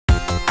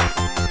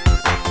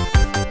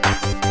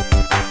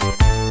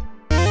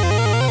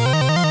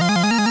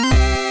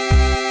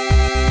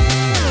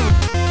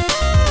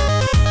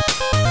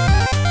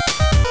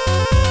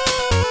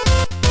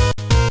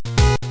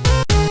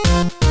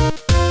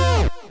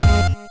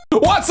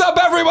What's up,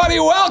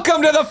 everybody?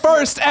 Welcome to the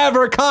first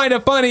ever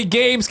Kinda Funny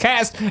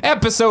Gamescast,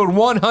 episode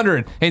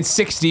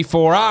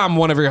 164. I'm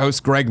one of your hosts,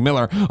 Greg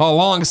Miller,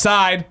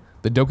 alongside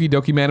the Doki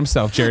Doki man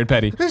himself, Jared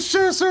Petty. This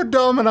show's so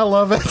dumb and I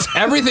love it.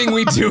 Everything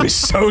we do is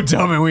so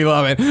dumb and we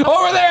love it.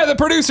 Over there, the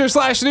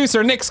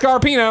producer/seducer, Nick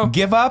Scarpino.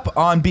 Give up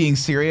on being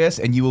serious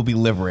and you will be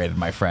liberated,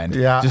 my friend.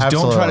 Yeah, just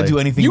absolutely. don't try to do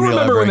anything You real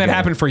remember when ever that again.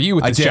 happened for you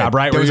with this I did. job,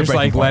 right? There Where was you're a just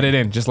like, breaking let point. it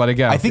in, just let it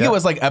go. I think it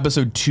was like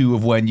episode 2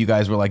 of when you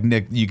guys were like,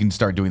 Nick, you can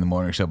start doing the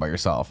morning show by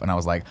yourself. And I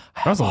was like,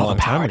 I have all the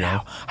power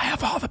now. I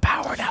have all the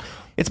power now.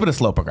 It's been a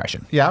slow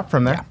progression. Yeah,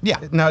 from there? Yeah.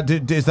 Now,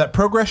 is that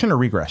progression or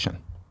regression?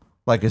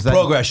 Like, is that...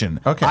 Progression.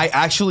 Okay. I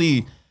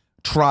actually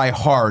try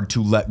hard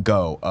to let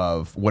go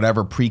of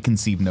whatever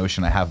preconceived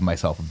notion I have of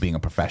myself of being a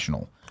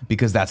professional,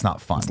 because that's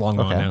not fun. It's long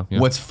gone now.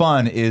 Yeah. What's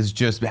fun is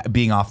just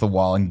being off the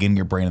wall and getting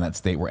your brain in that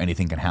state where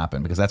anything can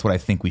happen, because that's what I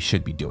think we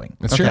should be doing.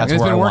 That's true. That's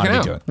It's where been I want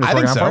working to be out. doing. It's I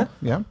think working out so. for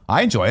you? Yeah.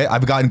 I enjoy it.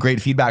 I've gotten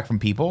great feedback from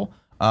people.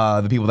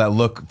 The people that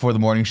look for the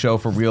morning show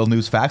for real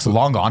news facts,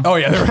 long gone. Oh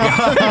yeah, there we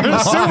go. They're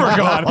super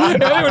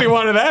gone. Anybody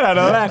wanted that out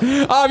of that.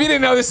 If you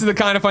didn't know, this is the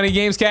Kinda Funny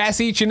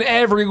Gamescast. Each and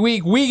every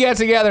week, we get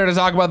together to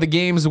talk about the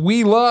games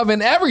we love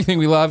and everything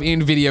we love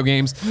in video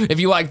games. If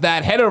you like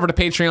that, head over to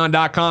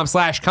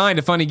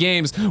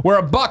patreon.com/kindafunnygames, where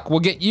 $1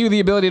 will get you the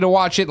ability to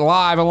watch it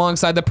live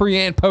alongside the pre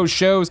and post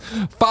shows.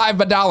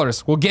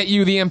 $5 will get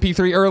you the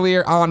MP3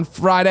 earlier on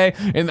Friday.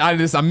 And I'm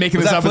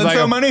making this up.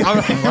 Flintstone money?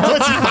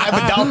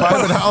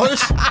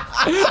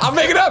 $5? I'm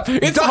making it up.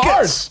 It's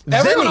Ducats. hard.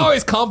 Everyone Zenny.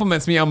 always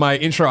compliments me on my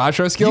intro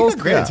outro skills.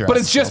 got great intro But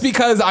it's just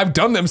because I've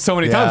done them so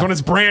many times when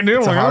it's brand new.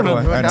 a hard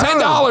one. I know.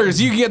 $10.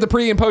 You can get the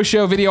pre and post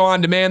show video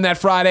on demand that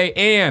Friday.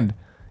 And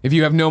if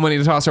you have no money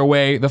to toss our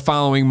way, the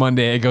following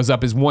Monday, it goes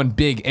up as one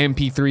big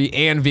MP3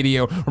 and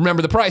video.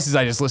 Remember, the prices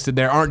I just listed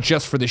there aren't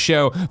just for the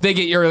show. They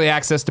get you early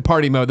access to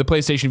Party Mode, the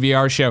PlayStation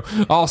VR show,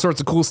 all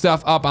sorts of cool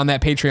stuff up on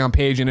that Patreon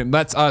page, and it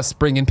lets us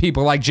bring in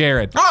people like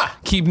Jared.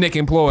 Keep Nick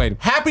employed.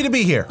 Happy to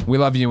be here. We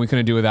love you, and we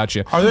couldn't do without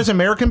you. Are those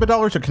American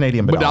 $dollars or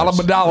Canadian $dollars?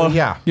 Badala.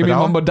 Yeah. Give me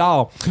one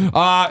Badala.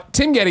 badal.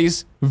 Tim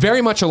Gettys,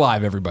 very much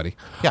alive, everybody.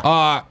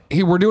 Yeah.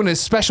 We're doing a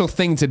special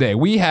thing today.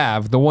 We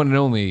have the one and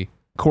only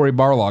Cory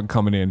Barlog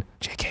coming in.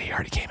 JK, he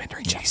already came in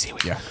during GDC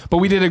week. Yeah. But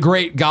we did a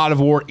great God of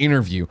War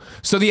interview.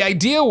 So the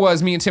idea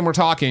was, me and Tim were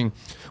talking,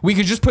 we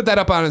could just put that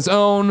up on its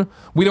own.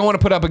 We don't want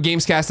to put up a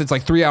Gamescast that's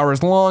like 3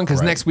 hours long,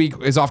 because next week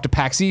is off to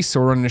PAX East, so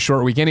we're running a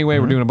short week anyway.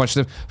 We're doing a bunch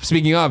of stuff.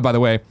 Speaking of, by the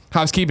way,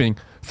 housekeeping,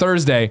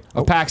 Thursday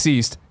of PAX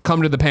East,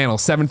 come to the panel,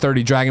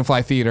 7:30,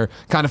 Dragonfly Theater,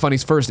 Kinda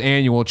Funny's first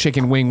annual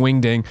Chicken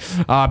Wing Ding,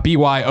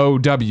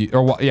 BYOW,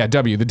 or yeah,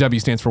 W, the W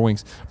stands for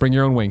wings. Bring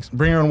your own wings.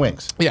 Bring your own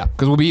wings. Yeah,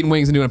 because we'll be eating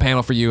wings and doing a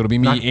panel for you. It'll be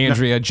me,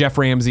 Andrea, Jeff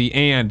Ramsey,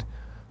 and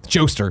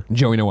Joester,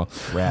 Joey Noel.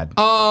 Rad.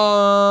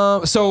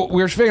 So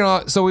we were figuring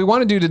out, so we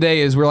want to do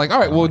today is we're like, all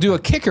right, we'll do a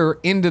kicker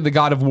into the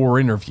God of War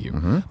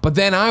interview. But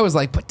then I was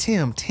like, but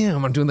Tim,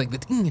 I'm doing like the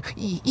thing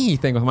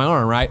with my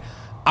arm, right?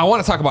 I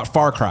want to talk about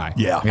Far Cry.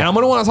 Yeah. And I'm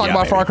going to want to talk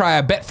about baby. Far Cry,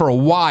 I bet, for a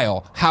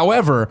while.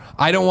 However,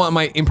 I don't want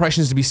my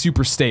impressions to be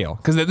super stale,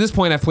 because at this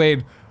point I've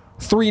played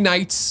 3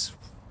 nights,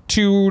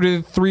 2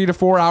 to 3 to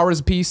 4 hours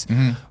a piece.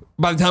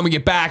 By the time we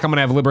get back, I'm gonna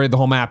have liberated the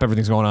whole map.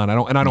 Everything's going on. I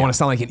don't want to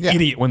sound like an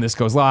idiot when this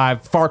goes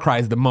live. Far Cry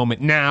is the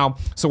moment now.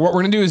 So what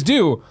we're gonna do is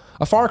do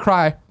a Far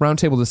Cry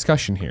roundtable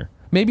discussion here,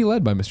 maybe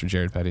led by Mr.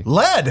 Jared Petty.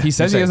 Led? He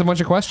says he has a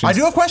bunch of questions. I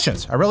do have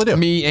questions. I really do.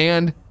 Me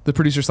and the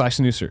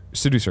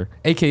producer/seducer,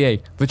 aka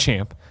the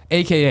champ,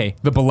 aka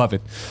the beloved,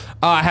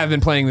 have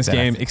been playing this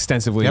game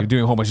extensively,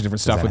 doing a whole bunch of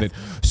different stuff with it.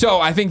 So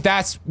I think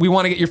we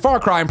want to get your Far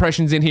Cry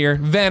impressions in here.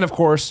 Then, of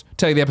course,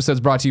 tell you the episode's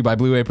brought to you by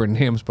Blue Apron and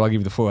Hymns, but I'll give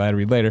you the full ad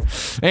read later.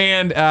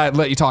 And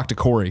let you talk to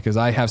Cory, because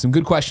I have some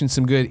good questions,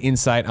 some good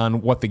insight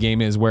on what the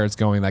game is, where it's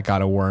going, that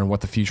God of War, and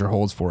what the future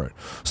holds for it.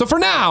 So for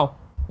now,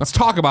 let's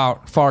talk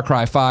about Far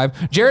Cry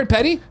 5. Jared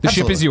Petty, the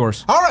ship is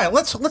yours. All right,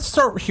 let's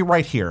start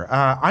right here.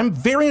 I'm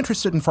very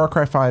interested in Far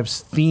Cry 5's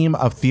theme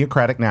of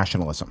theocratic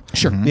nationalism.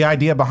 Sure. The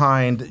idea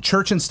behind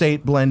church and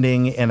state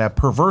blending in a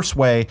perverse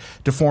way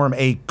to form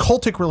a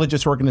cultic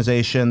religious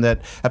organization that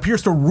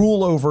appears to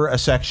rule over a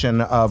section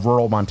of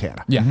rural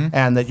Montana. Yeah.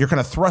 And that you're kind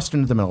of thrust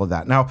into the middle of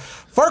that. Now,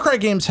 Far Cry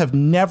games have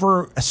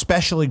never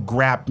especially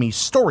grabbed me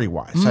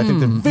story-wise. I think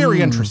they're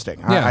very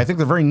interesting. Yeah. I think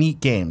they're very neat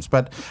games.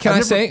 But Can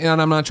I say,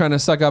 and I'm not trying to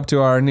suck up to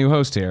our new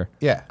host here.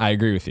 Yeah. I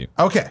agree with you.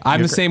 Okay.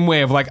 I'm the same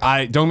way of like,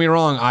 don't get me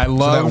wrong, I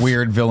love that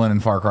weird villain in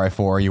Far Cry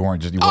 4. You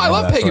weren't just. I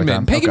love Pagan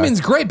Min. Pagan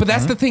Min's great, but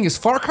that's the thing is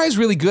Far Cry's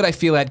really good, I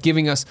feel, at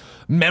giving us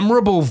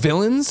memorable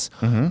villains,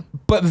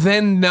 but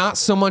then not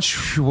so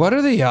much what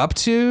are they up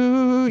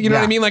to? You know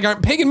what I mean?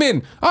 Like Pagan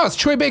Min, it's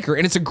Troy Baker,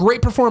 and it's a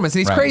great performance, and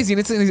he's crazy,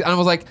 and I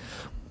was like,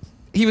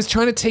 he was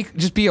trying to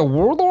just be a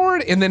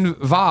warlord, and then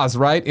Vaz,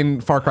 right,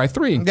 in Far Cry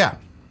 3. Yeah.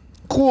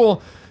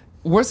 Cool.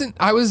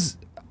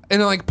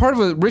 And like part of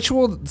a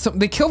ritual,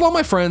 they killed all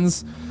my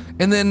friends,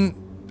 and then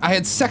I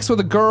had sex with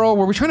a girl.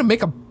 Were we trying to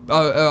make a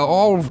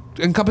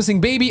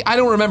all-encompassing baby? I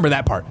don't remember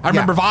that part. I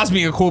remember Vaz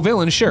being a cool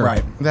villain, sure.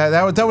 Right.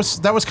 That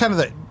was kind of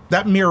the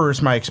That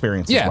mirrors my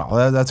experience as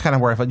well. That's kind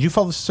of where I felt. Did you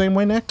feel the same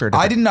way, Nick? Or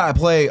I did not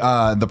play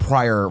the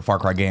prior Far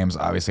Cry games.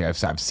 Obviously,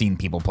 I've seen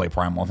people play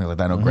Primal and things like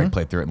that. I know Greg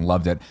played through it and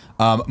loved it.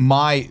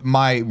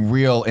 My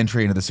real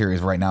entry into the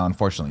series right now,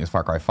 unfortunately, is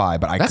Far Cry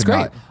 5. But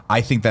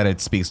I think that it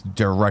speaks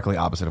directly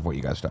opposite of what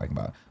you guys are talking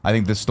about. I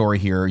think the story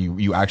here,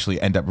 you actually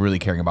end up really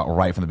caring about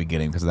right from the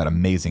beginning because of that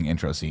amazing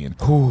intro scene.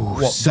 Ooh,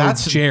 well, so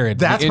that's Jared.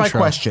 That's my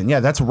question. Yeah,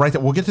 that's right.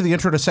 We'll get to the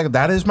intro in a second.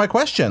 That is my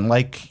question.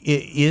 Like,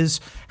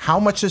 how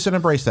much does it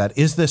embrace that?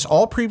 Is this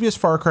all previous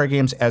Far Cry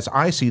games as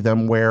I see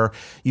them, where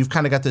you've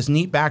kind of got this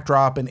neat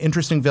backdrop, an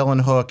interesting villain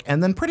hook,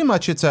 and then pretty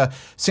much it's a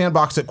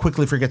sandbox that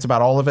quickly forgets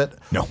about all of it?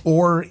 No.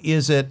 Or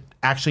is it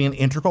actually an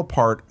integral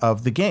part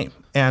of the game?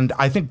 And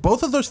I think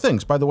both of those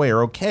things, by the way,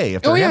 are okay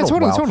if they're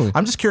handled well. Totally.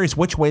 I'm just curious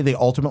which way they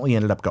ultimately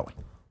ended up going.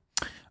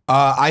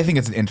 I think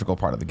it's an integral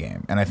part of the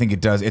game, and I think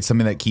it's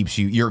something that keeps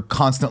you're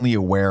constantly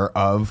aware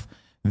of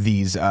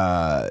these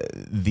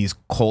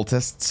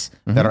cultists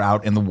that are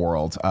out in the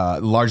world,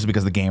 largely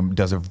because the game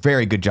does a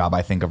very good job,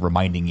 I think, of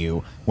reminding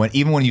you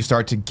even when you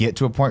start to get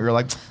to a point where you're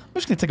like, I'm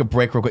just gonna take a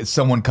break real quick.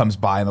 Someone comes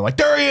by and they're like,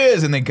 there he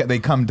is, and they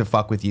come to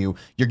fuck with you.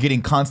 You're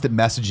getting constant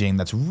messaging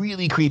that's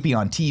really creepy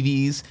on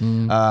TVs,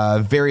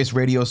 various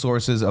radio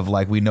sources of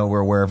like, we know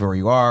wherever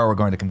you are, we're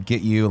going to come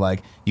get you.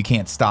 Like, you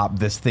can't stop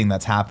this thing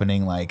that's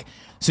happening. Like,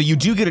 so you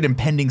do get an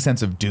impending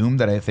sense of doom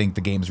that I think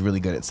the game's really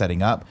good at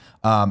setting up.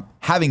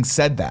 Having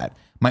said that,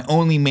 my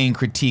only main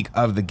critique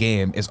of the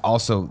game is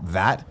also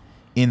that,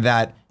 in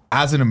that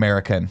as an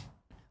American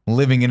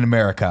living in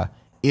America,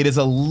 it is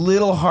a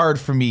little hard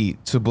for me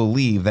to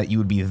believe that you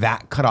would be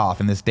that cut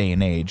off in this day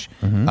and age.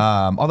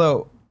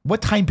 Although,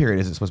 what time period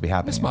is it supposed to be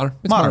happening? It's modern.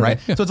 It's modern, right?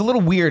 Yeah. So it's a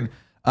little weird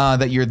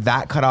that you're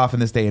that cut off in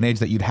this day and age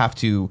that you'd have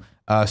to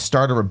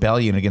start a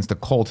rebellion against a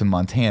cult in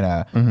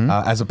Montana,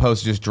 as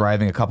opposed to just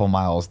driving a couple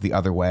miles the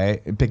other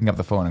way, picking up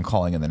the phone and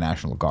calling in the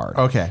National Guard.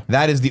 Okay.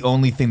 That is the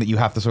only thing that you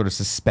have to sort of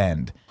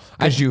suspend.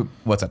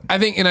 What's up? I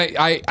think, and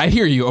I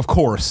hear you, of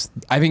course.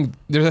 I think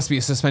there has to be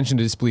a suspension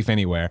of disbelief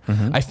anywhere.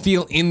 I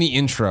feel in the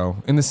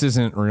intro, and this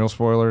isn't real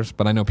spoilers,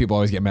 but I know people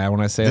always get mad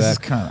when I say that. This is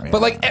kind of,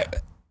 but like,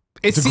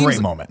 it's a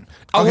great moment.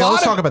 Okay,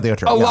 let's talk about the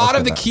intro. A lot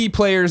of the key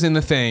players in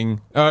the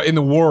thing, in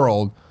the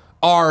world,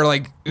 are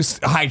like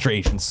Hydra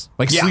agents,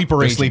 like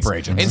sleeper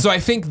agents. And so I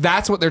think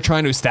that's what they're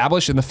trying to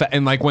establish in the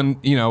and like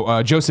when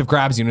Joseph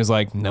grabs you and is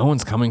like, no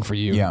one's coming for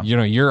you. You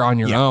know, you're on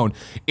your own.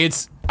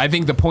 It's, I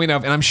think the point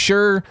of, and I'm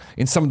sure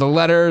in some of the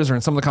letters or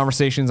in some of the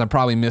conversations I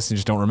probably missed and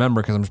just don't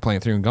remember because I'm just playing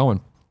through and going,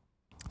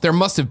 there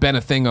must have been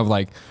a thing of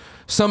like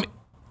some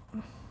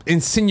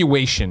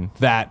insinuation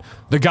that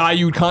the guy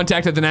you would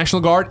contact at the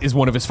National Guard is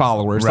one of his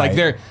followers. Right.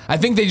 Like I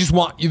think they just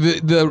want you,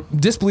 the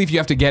disbelief you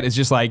have to get is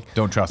just like,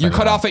 don't trust. You're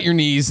cut off at your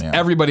knees. Yeah.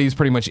 Everybody's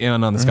pretty much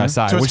in on this guy's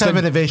side. So it's kind of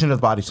an invasion of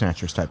the body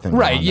snatchers type thing.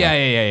 Right.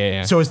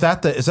 Yeah. So is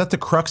that the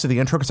crux of the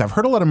intro? Because I've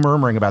heard a lot of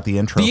murmuring about the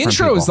intro. The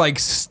intro is like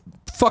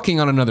fucking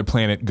on another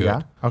planet good.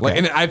 Yeah. Okay. Like,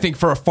 and I think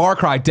for a Far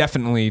Cry,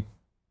 definitely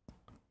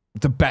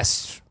the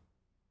best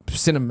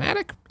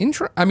cinematic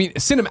intro. I mean,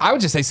 I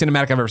would just say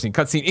cinematic I've ever seen.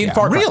 Cutscene in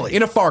Far Cry. Really?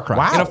 In a Far Cry.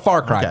 Wow. In a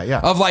Far Cry. Okay,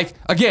 yeah. Of like,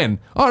 again,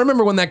 I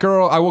remember when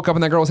I woke up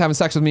and that girl was having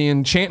sex with me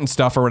and chanting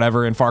stuff or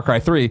whatever in Far Cry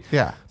 3.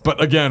 Yeah.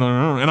 But again,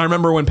 and I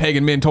remember when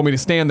Pagan Min told me to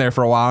stand there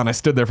for a while and I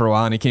stood there for a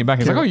while and he came back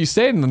and he's like, oh, you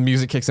stayed? And the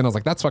music kicks in. I was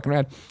like, that's fucking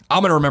rad.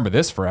 I'm going to remember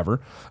this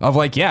forever. Of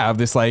like, of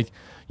this like,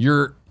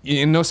 you're,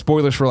 and no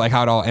spoilers for like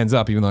how it all ends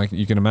up, even though like,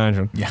 you can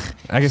imagine. Yeah,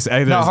 I guess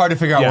not hard to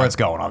figure out where it's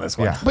going on this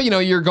one. Yeah. But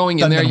you're going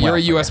in there. You're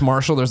a U.S.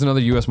 Marshal. There's another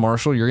U.S.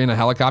 Marshal. You're in a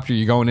helicopter.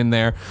 You're going in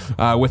there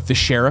with the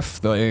sheriff,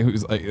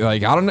 who's like I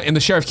don't know. And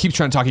the sheriff keeps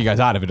trying to talk you guys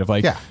out of it. Of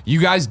like,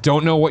 you guys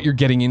don't know what you're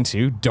getting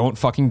into. Don't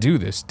fucking do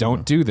this.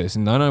 Don't do this.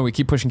 And no, we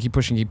keep pushing.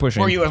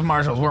 We're U.S.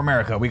 Marshals. We're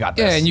America. We got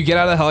this. Yeah, and you get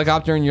out of the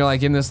helicopter and you're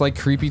like in this like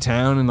creepy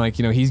town and like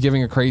he's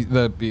giving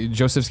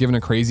Joseph's giving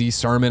a crazy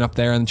sermon up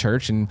there in the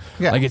church and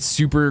like it's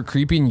super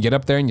creepy. And you get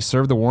up there and you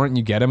serve the warrant and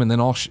you get him and then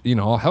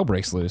all hell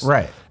breaks loose.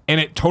 Right. And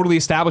it totally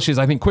establishes,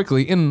 I think,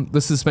 quickly in the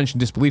suspension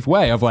disbelief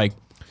way of like,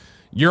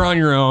 you're on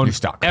your own. You're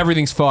stuck.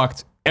 Everything's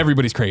fucked.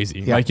 Everybody's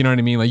crazy. Like, you know what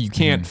I mean? Like, you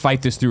can't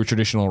fight this through a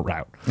traditional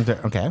route.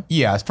 Okay.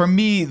 Yeah. For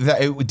me,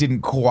 that it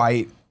didn't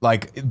quite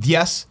like.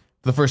 Yes,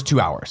 the first 2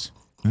 hours.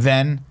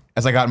 Then,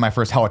 as I got in my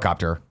first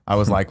helicopter, I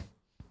was like,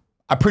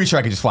 I'm pretty sure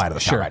I could just fly out of the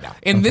shot right now.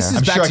 And this is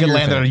I'm back sure I to could your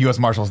land thing. at a U.S.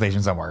 Marshal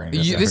station somewhere.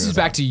 This is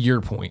back to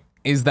your point.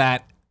 Is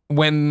that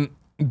when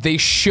they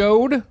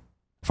showed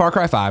Far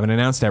Cry 5 and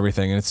announced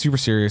everything and it's super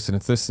serious and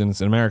it's this and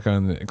it's in America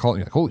and you're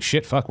like, holy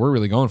shit, fuck, we're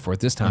really going for it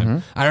this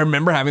time. I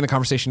remember having the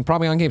conversation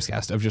probably on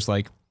Gamescast of just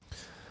like,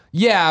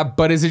 yeah,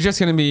 but is it just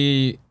going to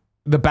be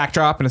the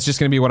backdrop and it's just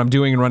going to be what I'm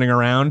doing and running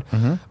around?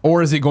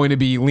 Or is it going to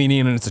be leaning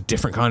in and it's a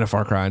different kind of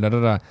Far Cry?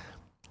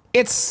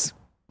 It's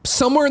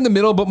somewhere in the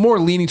middle, but more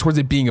leaning towards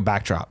it being a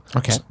backdrop.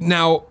 Okay.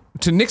 Now,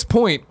 to Nick's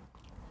point,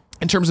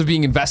 in terms of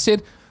being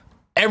invested,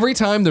 every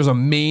time there's a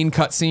main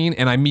cutscene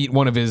and I meet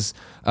one of his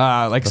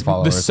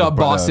the sub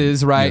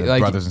bosses, right?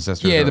 Like brothers and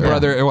sisters. Yeah, the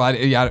brother. Well, I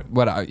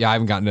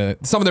haven't gotten to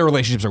some of their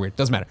relationships are weird.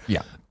 Doesn't matter.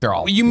 Yeah, they're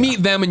all. You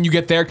meet them and you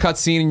get their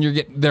cutscene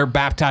and they're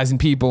baptizing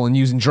people and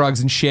using drugs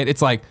and shit.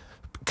 It's like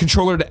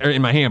controller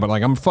in my hand, but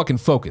like I'm fucking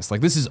focused.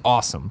 Like this is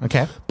awesome.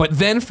 Okay. But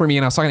then for me,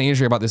 and I was talking to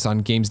Andrea about this on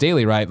Games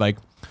Daily, right? Like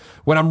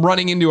when I'm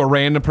running into a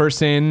random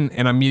person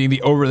and I'm meeting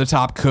the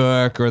over-the-top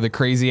cook or the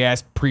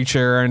crazy-ass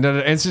preacher, and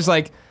it's just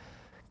like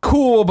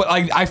cool, but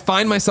like I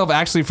find myself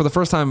actually for the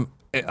first time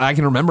I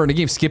can remember in a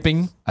game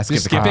skipping.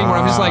 Skipping where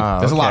I'm just like,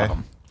 there's a lot of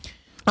them.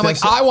 I'm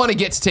like, I want to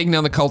get to taking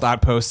down the cult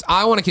outposts.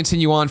 I want to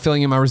continue on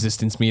filling in my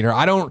resistance meter.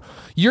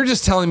 You're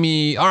just telling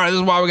me, all right, this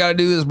is why we got to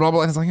do this, blah,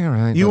 blah. It's like, all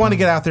right. You want to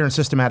get out there and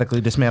systematically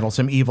dismantle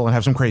some evil and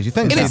have some crazy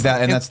things. That's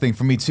the thing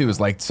for me too,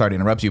 is like, sorry to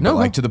interrupt you, but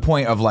like to the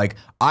point of like,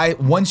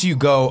 once you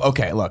go,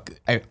 okay, look,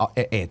 A,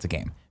 it's a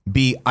game.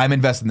 B, I'm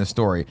invested in the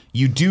story.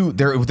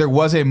 There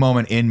was a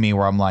moment in me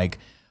where I'm like,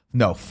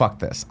 no, fuck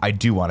this. I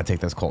do want to take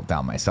this cult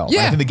down myself.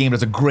 Yeah. I think the game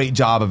does a great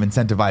job of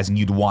incentivizing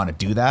you to want to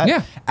do that.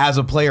 Yeah. As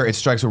a player, it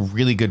strikes a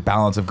really good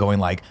balance of going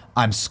like,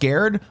 I'm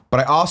scared,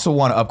 but I also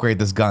want to upgrade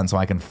this gun so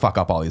I can fuck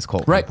up all these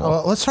cult people.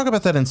 Well, let's talk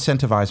about that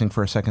incentivizing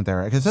for a second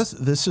there, because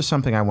this is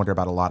something I wonder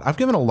about a lot. I've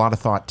given a lot of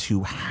thought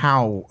to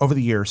how, over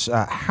the years,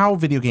 how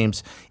video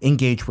games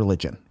engage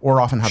religion,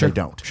 or often how they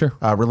don't. Sure.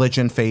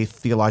 Religion, faith,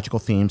 theological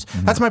themes.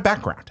 That's my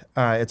background.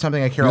 It's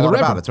something I care a lot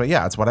about.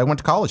 It's what I went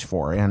to college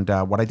for and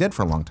what I did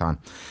for a long time.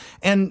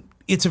 And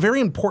it's a very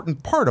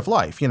important part of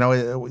life. You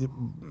know,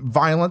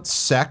 violence,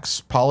 sex,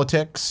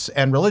 politics,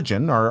 and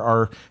religion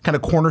are kind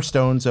of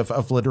cornerstones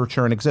of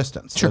literature and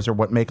existence. Sure. Those are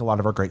what make a lot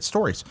of our great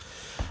stories.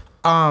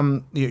 You're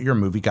a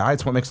movie guy.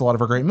 It's what makes a lot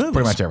of our great movies.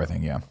 Pretty much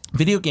everything, yeah.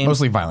 Video games.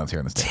 Mostly violence here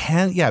in the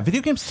States.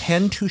 Video games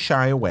tend to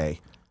shy away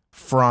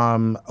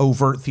from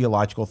overt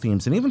theological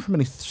themes and even from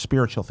any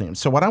spiritual themes.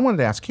 So what I wanted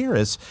to ask here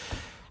is,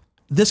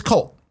 this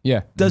cult,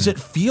 does it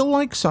feel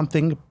like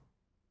something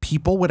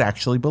people would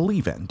actually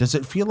believe in? Does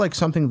it feel like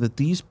something that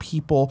these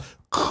people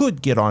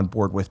could get on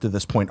board with to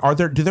this point?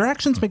 Do their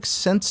actions make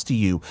sense to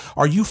you?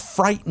 Are you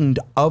frightened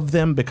of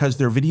them because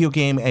they're video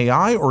game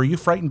AI, or are you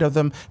frightened of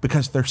them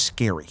because they're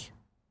scary?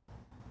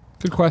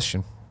 Good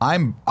question.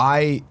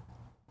 I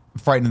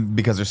frightened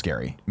because they're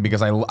scary,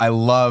 because I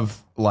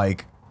love,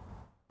 like,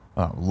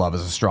 love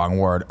is a strong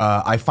word.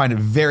 I find it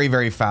very,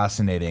 very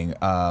fascinating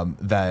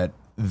that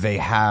they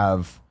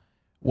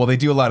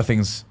do a lot of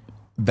things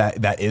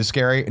that is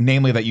scary,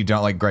 namely that you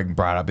don't, like Greg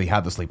brought up, you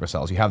have the sleeper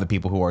cells, you have the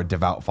people who are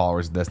devout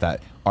followers of this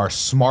that are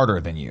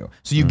smarter than you.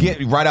 So you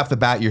get, right off the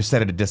bat, you're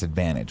set at a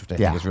disadvantage, which I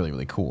think is really,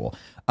 really cool.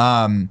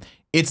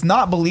 It's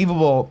not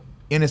believable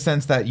in a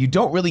sense that you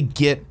don't really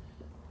get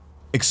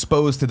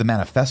exposed to the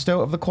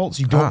manifesto of the cults.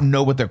 You don't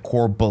know what their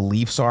core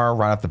beliefs are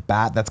right off the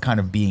bat. That's kind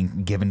of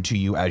being given to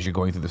you as you're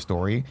going through the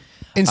story.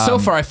 And so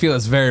far, I feel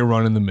it's very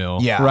run in the mill.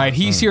 Yeah. Right.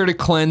 He's here to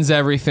cleanse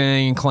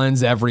everything and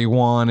cleanse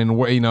everyone, and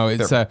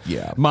it's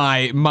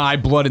my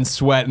blood and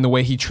sweat, and the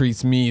way he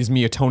treats me is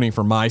me atoning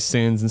for my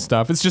sins and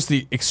stuff. It's just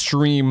the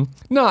extreme,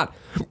 not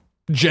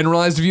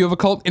generalized view of a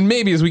cult, and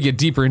maybe as we get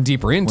deeper and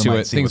deeper into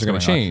it, things are going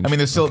to change. I mean,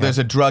 there's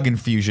a drug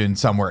infusion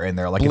somewhere in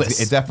there. Like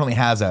it definitely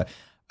has a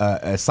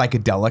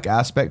psychedelic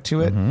aspect to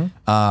it.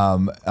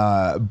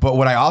 But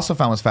what I also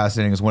found was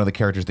fascinating is one of the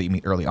characters that you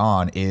meet early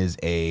on is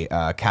a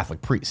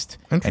Catholic priest,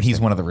 and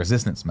he's one of the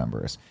resistance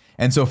members.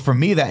 And so for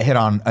me, that hit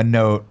on a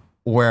note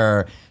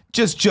where,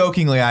 just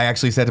jokingly, I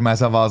actually said to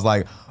myself, I was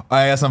like,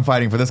 I guess I'm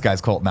fighting for this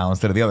guy's cult now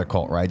instead of the other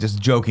cult, right? Just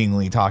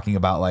jokingly talking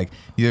about, like,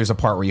 there's a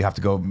part where you have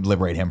to go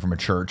liberate him from a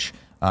church.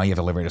 You have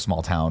to liberate a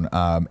small town,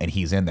 and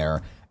he's in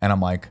there. And I'm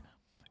like,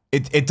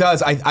 It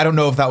does. I don't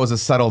know if that was a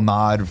subtle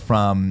nod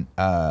from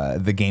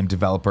the game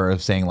developer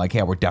saying, like,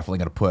 hey, we're definitely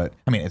going to put,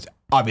 I mean, it's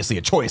obviously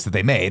a choice that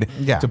they made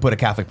to put a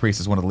Catholic priest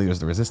as one of the leaders of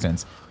the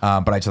resistance.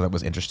 But I thought that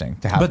was interesting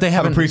to have,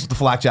 a priest with a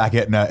flak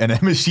jacket and a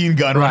machine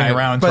gun running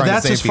around. But trying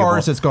that's to save as far people.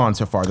 as it's gone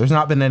so far. There's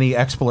not been any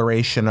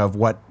exploration of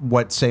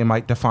what say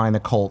might define a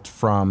cult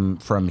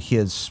from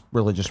his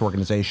religious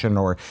organization,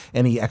 or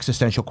any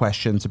existential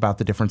questions about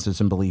the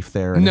differences in belief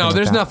there. No,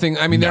 there's nothing.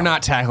 I mean, they're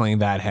not tackling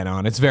that head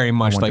on. It's very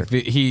much like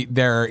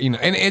they're,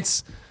 and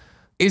it's,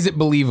 is it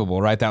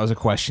believable, right? That was a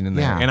question in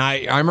there. Yeah. And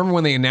I remember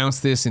when they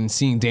announced this and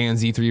seeing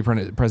Dan's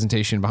E3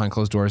 presentation behind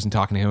closed doors and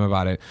talking to him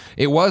about it,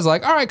 it was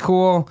like, all right,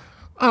 cool.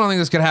 I don't think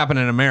this could happen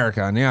in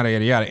America, and yada,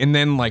 yada, yada. And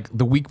then, like,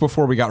 the week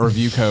before we got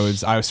review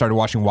codes, I started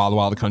watching Wild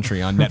Wild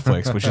Country on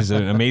Netflix, which is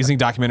an amazing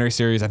documentary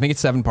series. I think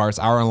it's 7 parts,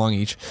 hour long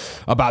each,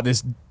 about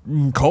this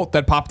cult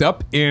that popped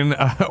up in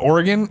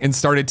Oregon and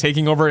started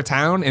taking over a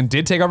town, and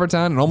did take over a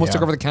town, and almost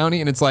took over the county.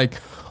 And it's like,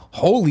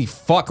 holy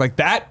fuck, like,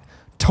 that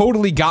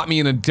totally got me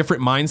in a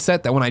different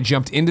mindset, that when I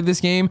jumped into this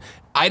game,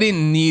 I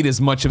didn't need as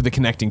much of the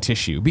connecting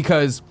tissue.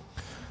 Because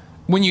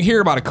when you hear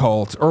about a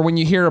cult, or when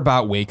you hear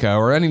about Waco,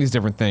 or any of these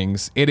different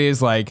things, it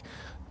is like,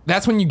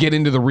 that's when you get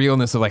into the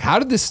realness of, like, how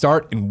did this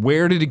start, and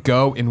where did it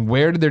go, and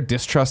where did their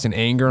distrust and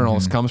anger and all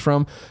this comes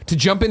from? To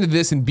jump into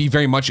this and be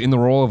very much in the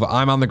role of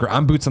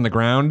I'm boots on the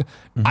ground,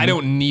 I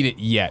don't need it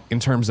yet in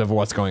terms of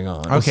what's going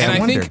on. Okay,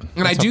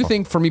 and I do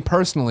think, for me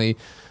personally,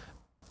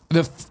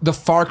 the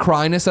Far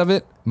Cry-ness of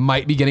it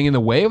might be getting in the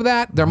way of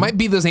that. There might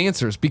be those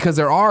answers, because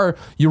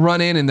you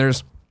run in and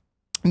there's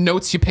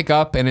notes you pick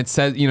up, and it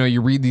says,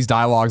 you read these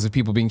dialogues of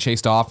people being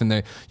chased off,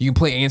 and you can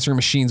play answering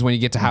machines when you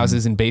get to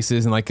houses and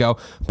bases and, like, go.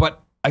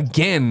 But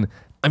again,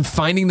 I'm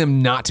finding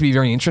them not to be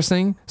very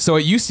interesting. So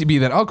it used to be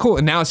that, oh, cool.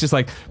 And now it's just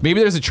like,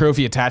 maybe there's a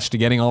trophy attached to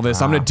getting all this.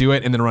 I'm going to do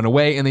it and then run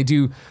away. And they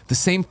do the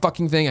same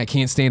fucking thing I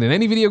can't stand in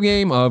any video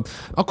game of,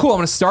 oh, cool, I'm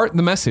going to start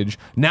the message.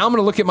 Now I'm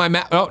going to look at my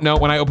map. Oh, no,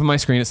 when I open my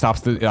screen, it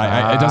stops. It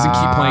doesn't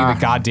keep playing the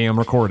goddamn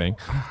recording.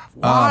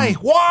 Why?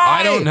 Why?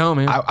 I don't know,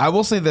 man. I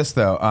will say this,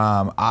 though.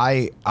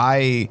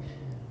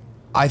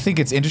 I think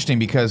it's interesting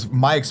because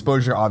my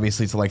exposure,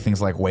 obviously, to like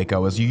things like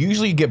Waco is you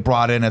usually get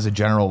brought in as a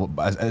general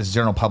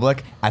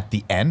public at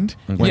the end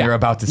when you're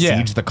about to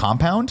siege the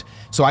compound.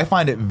 So I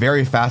find it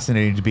very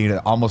fascinating to be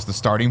at almost the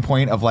starting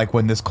point of like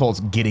when this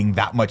cult's getting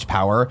that much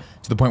power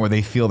to the point where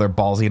they feel they're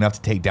ballsy enough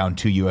to take down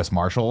 2 U.S.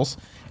 Marshals.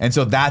 And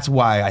so that's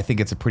why I think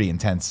it's a pretty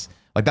intense.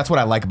 Like, that's what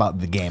I like about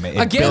the game.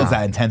 It builds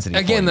that intensity.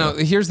 Again, though,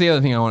 here's the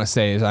other thing I want to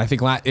say is I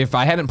think if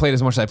I hadn't played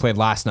as much as I played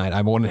last night,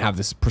 I wouldn't have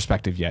this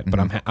perspective yet. But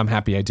I'm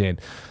happy I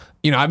did.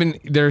 You know,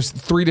 there's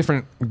 3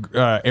 different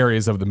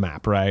areas of the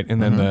map, right?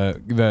 And then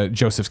the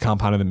Joseph's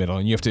compound in the middle.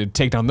 And you have to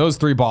take down those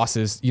 3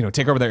 bosses, you know,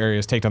 take over their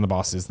areas, take down the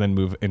bosses, then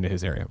move into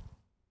his area.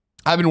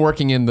 I've been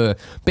working in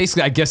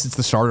basically, I guess it's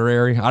the starter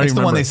area. I don't it's even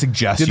the remember. one they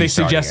suggest. Did they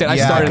suggest it? I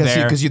yeah, started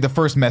there. Because the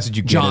first message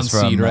you get John is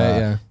from, Seed,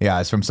 right?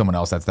 Yeah, it's from someone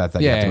else that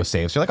you have to go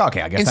save. So you're like,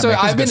 okay, I guess and that so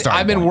makes a good starting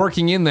I've been point.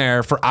 working in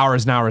there for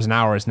hours and hours and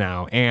hours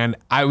now. And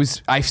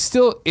it's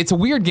a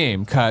weird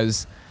game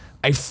because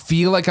I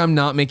feel like I'm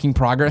not making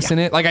progress in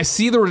it. Like I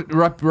see the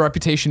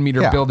reputation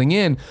meter building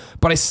in,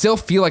 but I still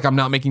feel like I'm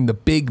not making the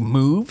big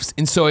moves.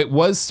 And so it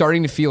was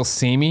starting to feel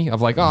samey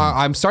of like, oh,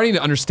 I'm starting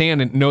to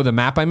understand and know the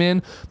map I'm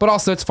in, but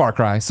also it's Far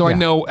Cry. So I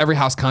know every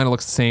house kind of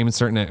looks the same in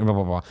certain blah,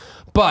 blah, blah.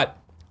 But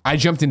I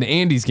jumped into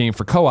Andy's game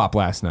for co-op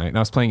last night, and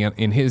I was playing it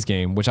in his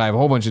game, which I have a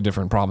whole bunch of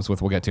different problems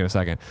with. We'll get to in a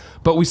second.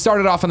 But we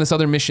started off on this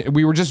other mission.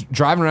 We were just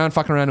driving around,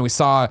 fucking around, and we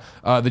saw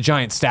the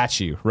giant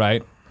statue,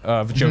 right,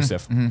 of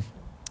Joseph.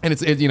 And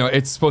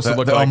it's supposed to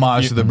look the like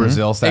homage to the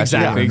Brazil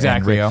statue.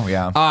 Exactly. Rio,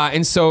 yeah.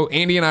 And so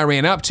Andy and I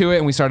ran up to it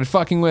and we started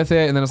fucking with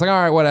it, and then I was like,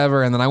 all right,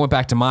 whatever. And then I went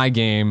back to my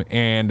game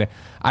and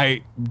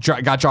I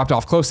got dropped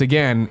off close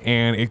again,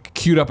 and it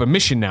queued up a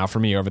mission now for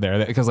me over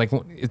there because like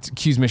it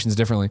queues missions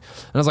differently.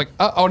 And I was like,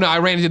 oh no, I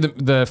ran into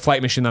the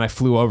flight mission, then I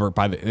flew over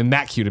and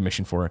that queued a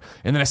mission for her.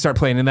 And then I started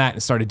playing in that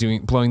and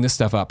started blowing this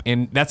stuff up.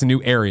 And that's a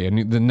new area,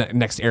 the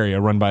next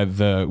area run by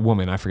the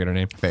woman. I forget her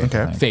name.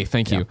 Faith.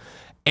 Thank you.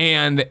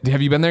 And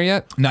have you been there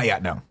yet? Not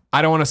yet, no.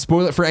 I don't want to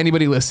spoil it for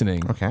anybody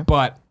listening. Okay.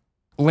 But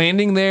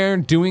landing there,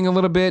 doing a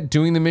little bit,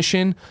 doing the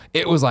mission,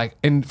 it was like,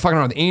 and fucking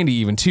around with Andy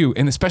even too,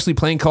 and especially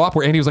playing co-op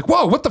where Andy was like,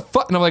 whoa, what the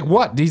fuck? And I'm like,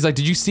 what? He's like,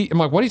 did you see? I'm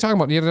like, what are you talking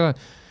about?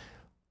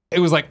 It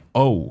was like,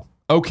 oh,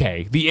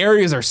 okay. The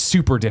areas are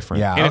super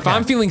different. Yeah, and if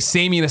I'm feeling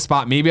samey in a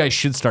spot, maybe I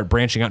should start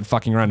branching out and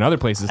fucking around in other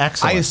places.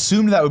 Excellent. I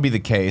assumed that would be the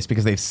case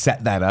because they've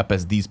set that up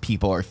as these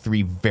people are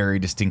 3 very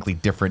distinctly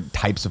different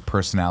types of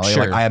personality.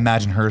 Sure. Like I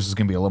imagine hers is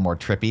going to be a little more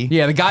trippy.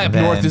 Yeah, the guy up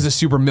north is a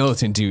super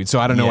militant dude, so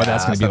I don't know what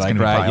that's going to be like,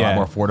 right? A lot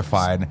more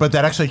fortified. But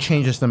that actually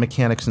changes the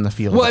mechanics in the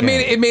field. Well, it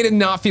made it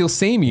not feel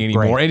samey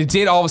anymore, and it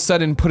did all of a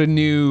sudden put a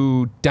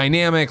new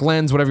dynamic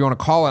lens, whatever you want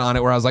to call it, on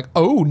it. Where I was like,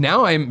 oh,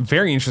 now I'm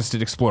very interested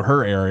to explore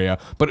her area,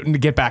 but to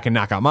get back and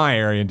knock out my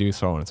area and do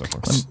so on and so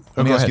forth.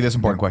 Let me ask you this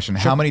important question: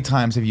 How many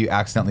times have you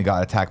accidentally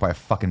got attacked by a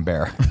fucking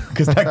bear?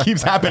 Because that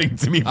keeps happening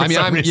to me. For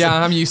some reason.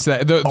 I'm used to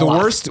that. The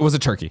worst was a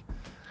turkey.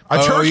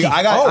 A turkey.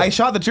 I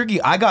shot the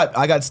turkey. I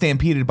got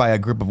stampeded by a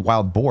group of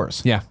wild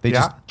boars. Yeah.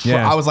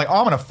 I was like, oh,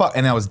 I'm gonna fuck,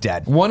 and I was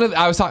dead.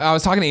 I was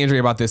talking to Andrea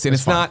about this, and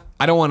it's not.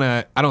 I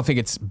don't think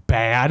it's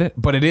bad,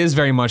 but it is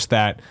very much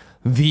that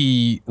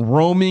the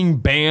roaming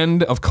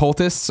band of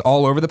cultists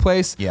all over the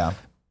place. Yeah.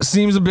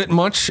 Seems a bit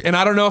much, and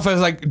I don't know if it's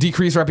like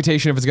decreased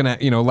reputation, if it's gonna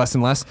less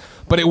and less,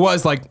 but it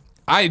was like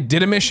I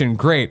did a mission,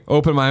 great,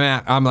 open my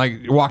map, I'm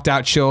like walked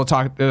out, chill,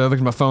 looked at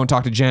my phone,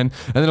 talked to Jen,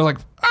 and then I was like,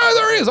 oh,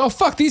 there he is, oh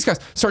fuck these guys,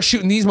 start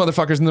shooting these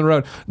motherfuckers in the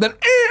road, then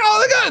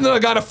and then I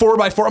got a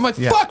 4x4, I'm like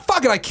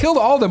fuck, and I killed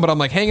all of them, but I'm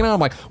like hanging out, I'm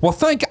like, well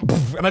thank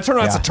God, and I turn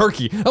around, it's a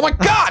turkey, I'm like,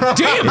 god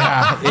damn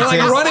it, and like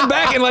running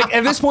back, and like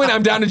at this point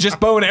I'm down to just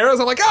bow and arrows,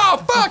 I'm like,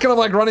 oh fuck, and I'm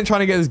like running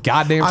trying to get this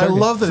goddamn turkey. I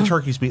love that the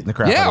turkey's beating the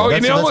crap out of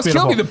and it almost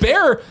killed me. The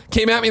bear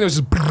came at me and it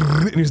was just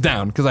and he was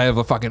down because I have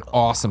a fucking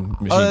awesome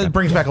machine gun. It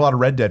brings back a lot of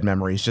Red Dead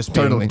memories, just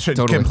totally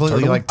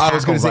completely like I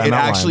was going to say, it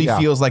actually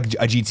feels feels like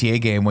a GTA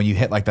game when you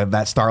hit like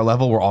that star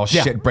level where all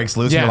shit breaks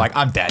loose and you're like,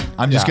 I'm dead.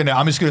 I'm just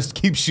gonna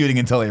keep shooting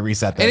until they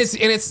reset this.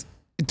 And it's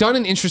done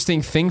an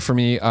interesting thing for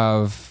me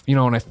of,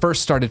 when I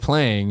first started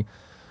playing,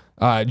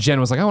 Jen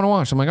was like, I want to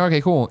watch. I'm like,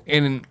 okay, cool.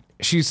 And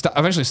she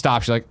eventually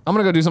stopped. She's like, I'm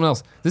going to go do something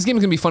else. This game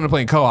is going to be fun to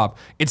play in co-op.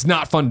 It's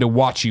not fun to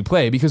watch you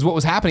play, because what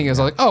was happening is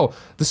I was like, oh,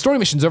 the story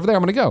mission's over there.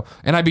 I'm going to go.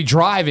 And I'd be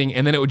driving,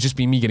 and then it would just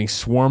be me getting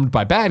swarmed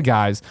by bad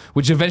guys,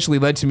 which eventually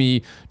led to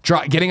me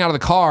getting out of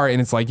the car.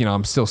 And it's like,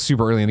 I'm still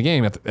super early in the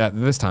game at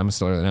this time. I'm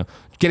still early now.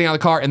 Getting out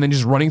of the car and then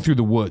just running through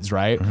the woods,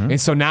 right?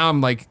 And so now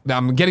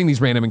I'm getting these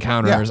random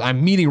encounters.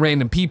 I'm meeting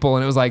random people,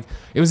 and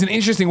it was an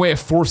interesting way of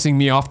forcing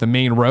me off the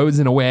main roads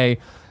in a way.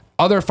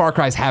 other Far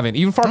Cry's haven't.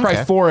 Even Far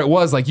Cry 4, it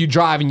was like you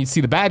drive and you see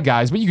the bad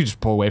guys, but you could just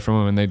pull away from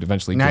them and they'd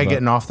eventually. Now give you're up.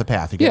 getting off the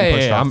path. You're getting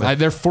pushed off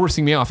they're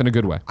forcing me off in a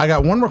good way. I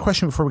got one more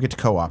question before we get to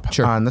co-op.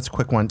 Sure. And that's a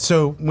quick one.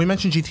 So we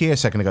mentioned GTA a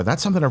second ago.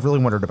 That's something I've really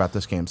wondered about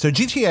this game. So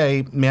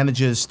GTA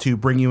manages to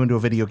bring you into a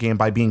video game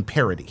by being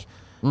parody.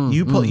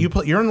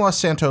 You're in Los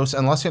Santos,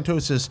 and Los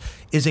Santos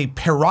is a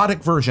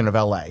parodic version of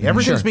LA.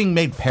 Everything's being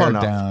made fun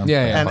of. down.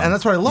 Yeah. And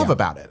that's what I love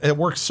about it. It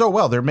works so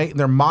well.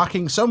 They're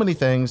mocking so many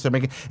things.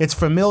 It's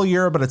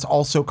familiar, but it's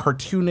also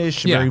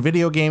cartoonish, very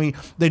video gamey.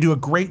 They do a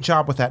great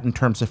job with that in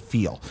terms of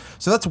feel.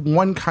 So that's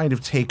one kind of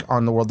take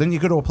on the world. Then you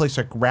go to a place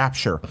like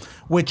Rapture,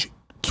 which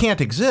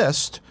can't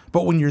exist.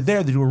 But when you're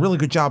there, they do a really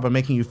good job of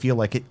making you feel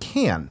like it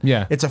can.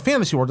 Yeah. It's a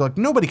fantasy world. Like,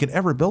 nobody could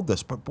ever build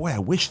this, but boy, I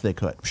wish they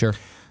could. Sure.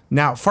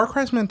 Now, Far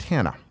Cry's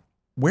Montana,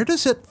 where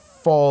does it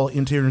fall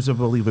in terms of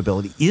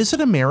believability? Is it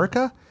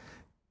America?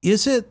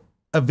 Is it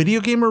a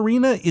video game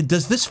arena?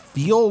 Does this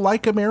feel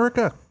like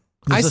America?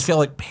 Does this feel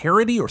like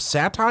parody or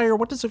satire?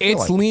 What does it feel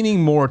like? It's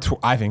leaning more to,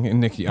 I think, and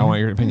Nikki, I want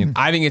your opinion.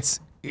 I think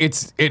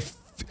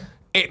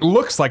it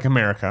looks like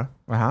America.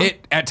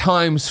 It at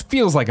times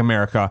feels like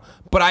America,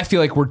 but I feel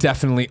like we're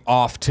definitely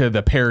off to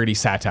the parody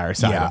satire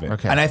side of it.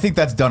 Okay. And I think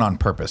that's done on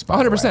purpose.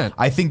 100%.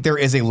 I think there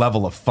is a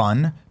level of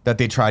fun that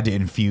they tried to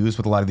infuse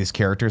with a lot of these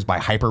characters by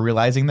hyper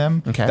realizing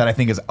them that I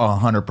think is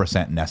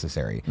 100%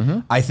 necessary.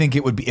 I think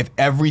it would be if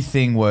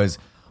everything was,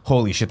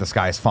 holy shit, the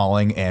sky is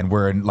falling and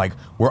we're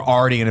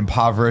already an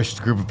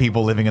impoverished group of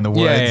people living in the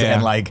woods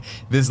and like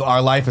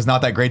our life is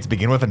not that great to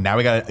begin with, and now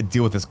we got to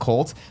deal with this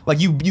cult. Like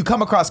you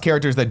come across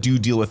characters that do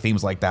deal with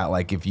themes like that,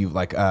 like if you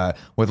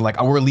with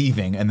we're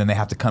leaving, and then they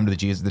have to come to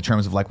the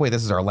terms of like, wait,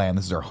 this is our land,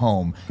 this is our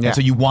home, and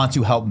so you want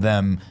to help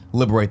them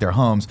liberate their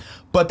homes.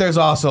 But there's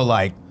also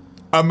like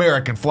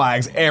American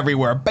flags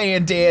everywhere,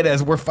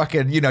 bandanas. We're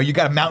fucking, you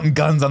got mounted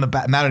guns on the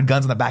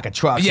back of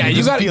trucks. Yeah,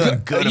 you got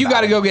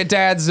to go get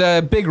Dad's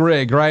big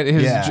rig, right?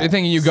 His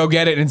thing, you go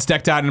get it, and it's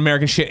decked out in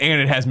American shit, and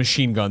it has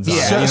machine guns on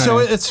it. So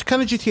it's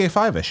kind of GTA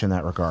 5-ish in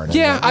that regard.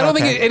 Yeah, I don't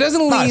think it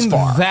doesn't lean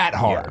that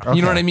hard. Yeah,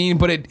 You know what I mean?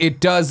 But it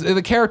does,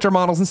 the character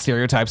models and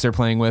stereotypes they're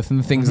playing with and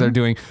the things they're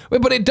doing.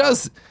 But it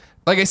does,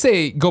 like I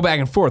say, go back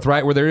and forth,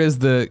 right? Where there is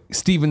the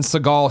Steven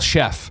Seagal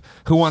chef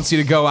who wants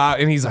you to go out,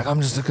 and he's like,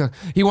 I'm just a cook.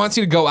 He wants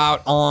you to go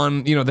out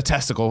on, the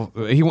testicle.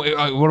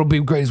 What'll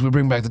be great is we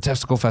bring back the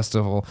testicle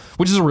festival,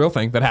 which is a real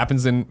thing that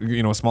happens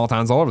in, small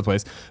towns all over the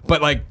place.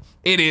 But like,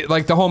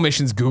 like the whole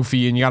mission's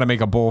goofy, and you got to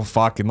make a bull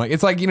fuck, and like,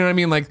 it's like, you know what I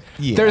mean? Like,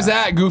 there's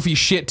that goofy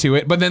shit to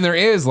it, but then there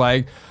is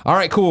like, all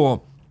right,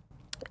 cool.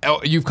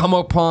 You've come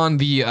upon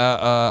the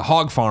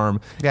hog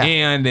farm,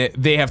 and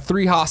they have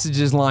 3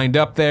 hostages lined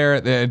up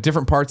there,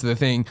 different parts of the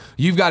thing.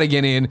 You've got to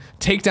get in,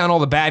 take down all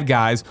the bad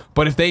guys,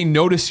 but if they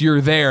notice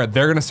you're there,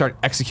 they're going to start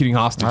executing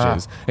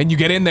hostages. And you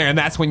get in there, and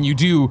that's when you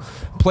do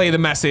play the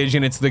message,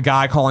 and it's the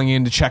guy calling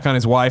in to check on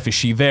his wife. Is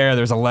she there?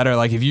 There's a letter,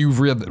 like, if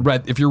you've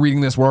if you're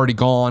reading this, we're already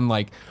gone.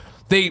 Like,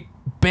 they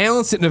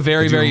balance it in a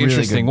very, very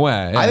interesting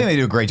way. I think they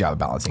do a great job of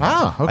balancing it.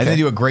 I think they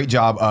do a great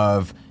job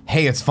of,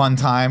 hey, it's fun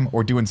time.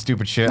 We're doing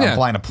stupid shit. I'm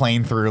flying a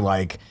plane through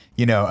like,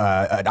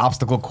 an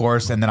obstacle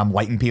course, and then I'm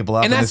lighting people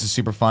up, and this is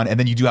super fun. And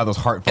then you do have those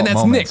heartfelt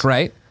moments. And that's Nick,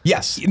 right?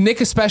 Yes.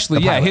 Nick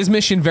especially, his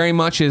mission very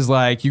much is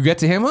like, you get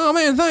to him, oh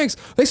man, thanks.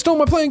 They stole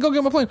my plane, go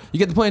get my plane. You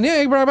get the plane,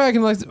 yeah, you brought it back,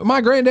 and like,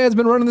 my granddad's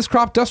been running this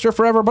crop duster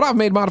forever, but I've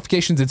made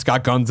modifications. It's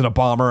got guns and a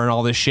bomber and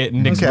all this shit,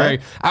 and Nick's very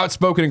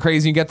outspoken and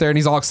crazy. You get there, and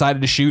he's all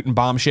excited to shoot and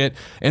bomb shit,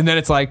 and then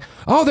it's like,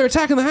 oh, they're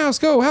attacking the house,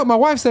 go help, my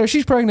wife's there,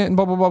 she's pregnant, and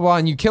blah, blah, blah, blah,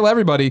 and you kill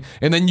everybody,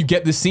 and then you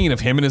get the scene of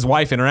him and his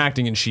wife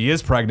interacting, and she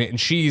is pregnant, and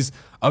she's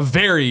a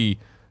very...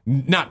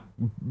 not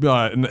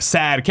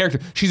sad character.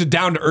 She's a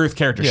down-to-earth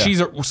character.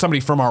 She's somebody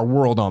from our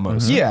world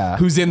almost.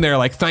 Who's in there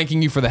like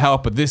thanking you for the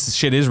help, but this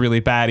shit is really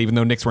bad, even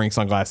though Nick's wearing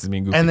sunglasses and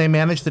being goofy. And they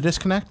manage the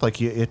disconnect?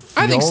 Like, it feels...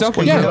 I think so.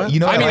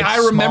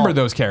 I remember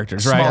those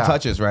characters, right? Small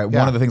touches, right?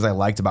 One of the things I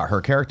liked about her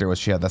character was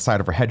she had the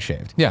side of her head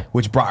shaved.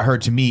 Which brought her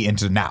to me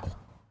into now.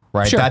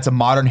 Right, that's a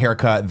modern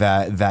haircut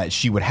that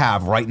she would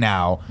have right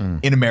now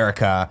in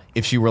America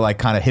if she were like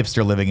kind of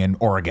hipster living in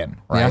Oregon,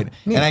 right?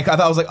 And I thought,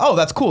 I was like, oh,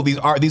 that's cool. These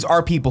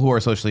are people who are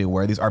socially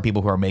aware. These are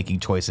people who are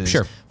making choices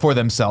for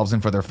themselves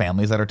and for their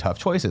families that are tough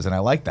choices, and I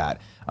like that.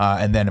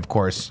 And then of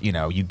course,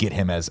 you get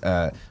him as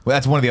well.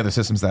 That's one of the other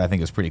systems that I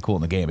think is pretty cool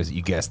in the game is that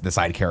you get the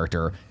side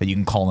character that you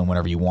can call in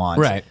whenever you want,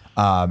 right?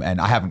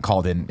 And I haven't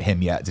called in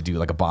him yet to do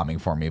like a bombing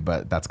for me,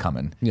 but that's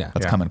coming.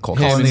 That's coming. Cool.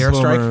 Call in the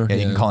airstrike. Yeah,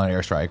 you can call in an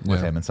airstrike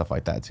with him and stuff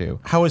like that too.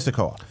 How is the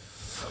co-op?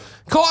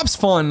 Co-op's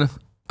fun.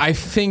 I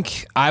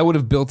think I would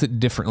have built it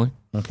differently.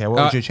 Okay,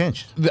 what would you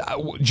change?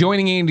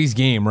 Joining Andy's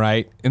game,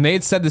 right? And they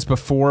had said this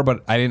before,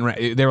 but I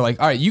didn't. They were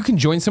like, all right, you can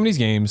join somebody's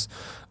games.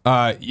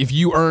 If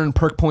you earn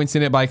perk points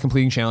in it by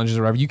completing challenges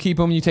or whatever, you keep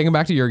them, you take them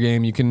back to your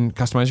game. You can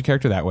customize your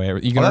character that way.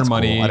 You can earn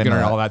money. Cool. You can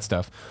earn all that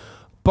stuff.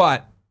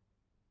 But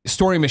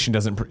story mission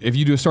doesn't. If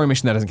you do a story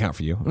mission, that doesn't count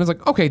for you. And it's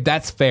like, okay,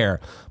 that's fair.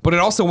 But it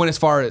also went as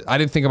far as I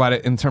didn't think about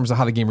it in terms of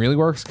how the game really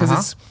works because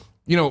it's,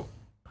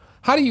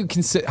 how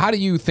do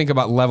you think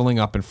about leveling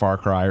up in Far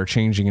Cry or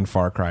changing in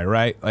Far Cry,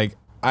 right? Like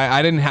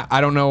I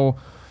don't know.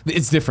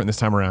 It's different this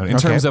time around in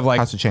terms of like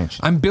how's it changed?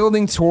 I'm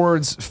building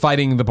towards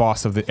fighting the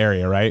boss of the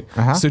area, right?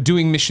 So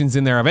doing missions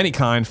in there of any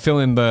kind, fill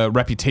in the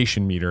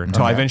reputation meter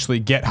until I eventually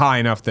get high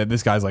enough that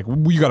this guy's like,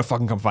 you got to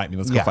fucking come fight me.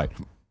 Let's go fight.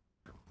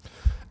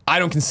 I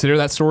don't consider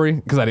that story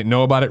because I didn't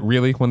know about it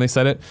really when they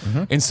said it.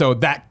 And so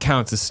that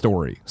counts as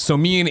story. So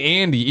me and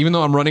Andy, even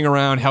though I'm running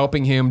around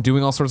helping him,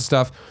 doing all sorts of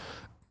stuff,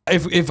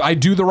 if I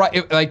do the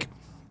right, like,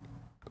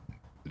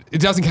 it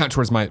doesn't count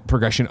towards my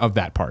progression of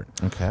that part.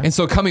 Okay. And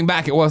so coming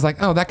back, it was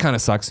like, oh, that kind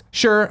of sucks.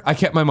 Sure, I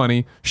kept my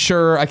money.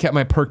 Sure, I kept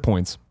my perk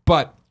points.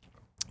 But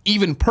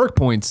even perk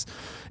points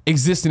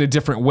exist in a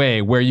different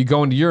way where you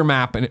go into your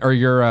map or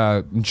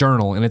your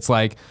journal and it's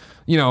like,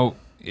 you know,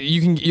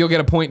 you'll get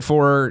a point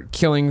for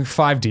killing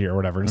 5 deer or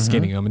whatever and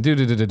skinning them and do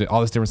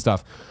all this different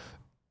stuff.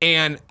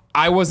 And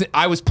I was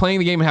playing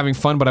the game and having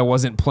fun, but I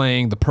wasn't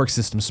playing the perk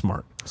system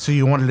smart. So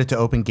you wanted it to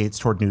open gates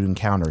toward new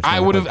encounters.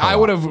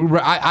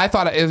 I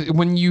thought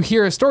when you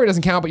hear a story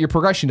doesn't count, but your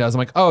progression does. I'm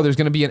like, oh, there's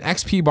going to be an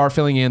XP bar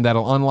filling in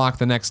that'll unlock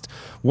the next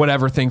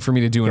whatever thing for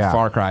me to do in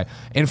Far Cry.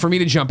 And for me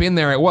to jump in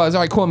there, it was,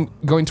 all right, cool, I'm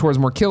going towards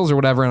more kills or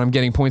whatever, and I'm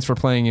getting points for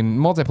playing in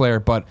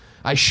multiplayer, but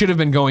I should have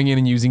been going in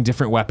and using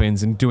different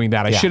weapons and doing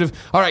that. I should have,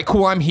 all right,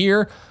 cool, I'm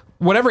here.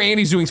 Whatever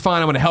Andy's doing is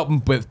fine. I'm going to help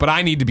him with, but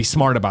I need to be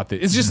smart about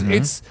this. It's just,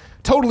 it's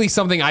totally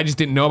something I just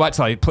didn't know about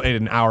till I played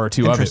an hour or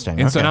two of it.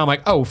 And so now I'm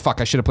like, oh,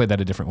 fuck, I should have played that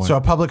a different way. So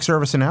a public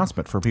service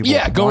announcement for people.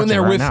 Yeah, go in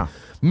there with now.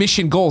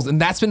 mission goals. And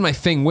that's been my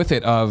thing with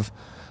it of,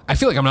 I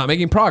feel like I'm not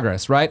making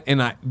progress, right?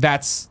 And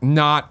that's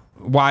not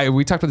why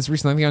we talked about this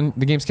recently on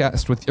the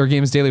Gamescast or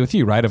Games Daily with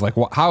you, right? Of like,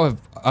 how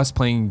have us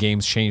playing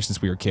games changed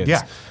since we were kids?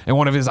 Yeah. And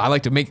one of it is I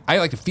like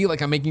to feel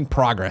like I'm making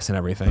progress and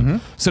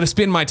everything. So to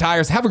spin my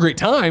tires, have a great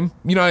time.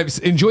 You know, I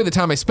enjoy the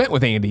time I spent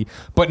with Andy,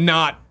 but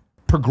not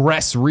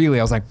progress really.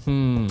 I was like,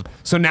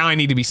 So now I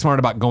need to be smart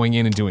about going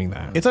in and doing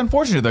that. It's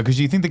unfortunate though,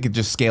 because you think they could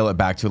just scale it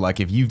back to like,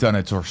 if you've done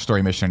a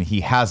story mission and he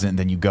hasn't,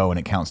 then you go and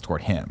it counts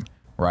toward him.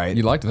 Right?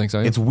 You'd like to think so.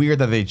 Yeah. It's weird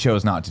that they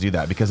chose not to do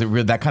that because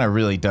that kind of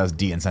really does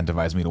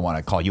de-incentivize me to want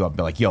to call you up and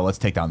be like, yo, let's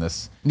take down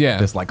this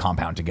like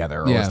compound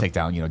together, or let's take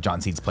down, you know,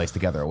 John Seed's place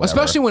together, or whatever.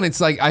 Especially when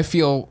it's like, I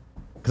feel,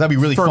 because that'd be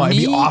really fun.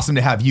 It'd be awesome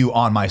to have you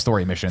on my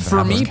story missions.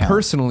 For me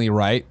personally,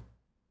 right?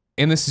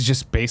 And this is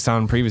just based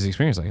on previous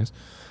experience, I guess.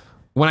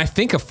 When I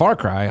think of Far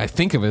Cry, I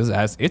think of it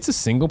as it's a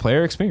single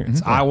player experience.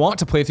 I want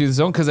to play through the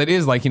zone because it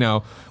is like, you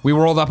know, we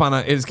rolled up on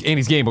it's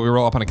Andy's game, but we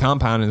roll up on a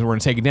compound and we're gonna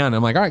take it down. And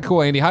I'm like, all right,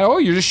 cool, Andy. Oh,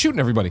 you're just shooting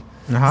everybody.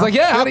 It's like,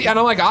 yeah. How do you, and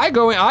I'm like,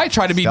 I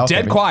try to be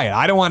dead quiet.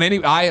 I don't want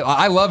any.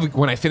 I love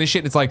when I finish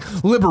it. It's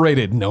like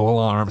liberated, no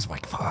alarms. I'm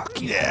like,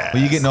 fuck yeah.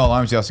 Well, you get no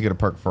alarms. You also get a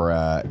perk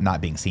for not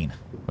being seen,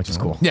 which is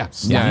cool. Yeah,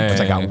 which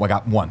I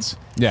got once.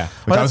 Yeah,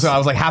 which I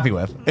was like happy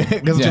with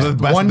because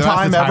one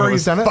time ever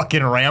he's done it.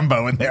 Fucking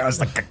Rambo in there. I was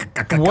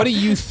like, what do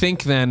you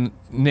think then,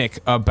 Nick,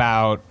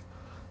 about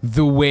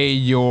the way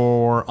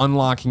you're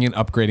unlocking and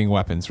upgrading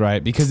weapons,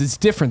 right? Because it's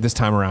different this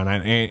time around.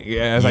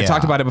 As I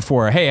talked about it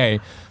before, hey,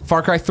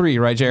 Far Cry 3,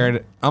 right,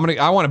 Jared?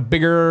 I want a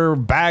bigger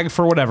bag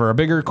for whatever, a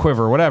bigger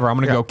quiver, whatever. I'm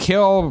gonna go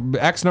kill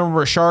X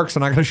number of sharks,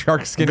 and I got a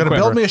shark skin. I'm gonna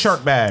quiver. build me a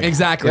shark bag.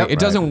 Exactly. It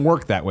doesn't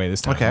work that way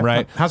this time,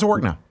 right? How's it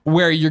work now?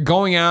 Where you're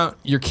going out,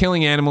 you're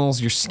killing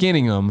animals, you're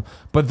skinning them,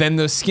 but then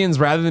those skins,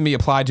 rather than be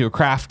applied to a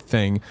craft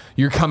thing,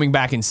 you're coming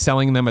back and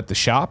selling them at the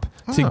shop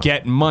to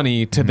get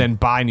money to then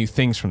buy new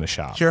things from the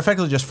shop. So you're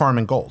effectively just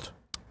farming gold.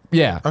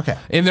 Yeah. Okay.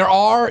 And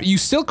you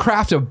still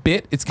craft a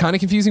bit. It's kind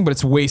of confusing, but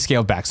it's way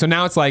scaled back. So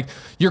now it's like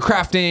you're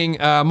crafting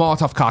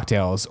Molotov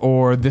cocktails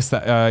or this,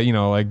 you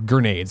know, like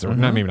grenades or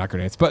maybe not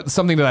grenades, but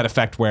something to that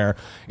effect where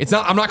it's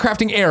not, I'm not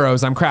crafting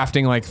arrows. I'm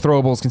crafting like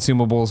throwables,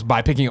 consumables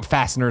by picking up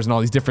fasteners and all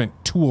these different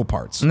tool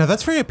parts. No,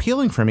 that's very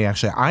appealing for me,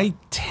 actually. I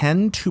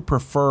tend to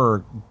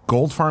prefer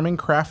gold farming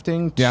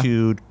crafting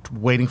to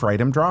waiting for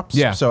item drops.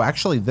 Yeah. So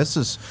actually this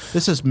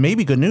is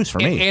maybe good news for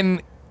me.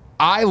 And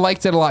I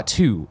liked it a lot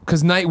too,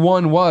 because night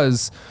one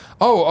was,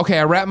 oh, okay,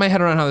 I wrap my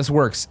head around how this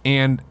works,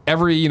 and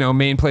every, you know,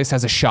 main place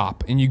has a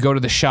shop, and you go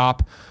to the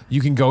shop, you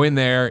can go in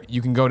there,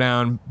 you can go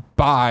down,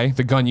 buy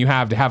the gun you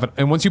have to have it,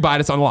 and once you buy it,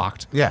 it's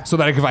unlocked. Yeah. So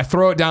that if I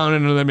throw it down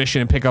into the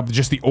mission and pick up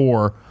just the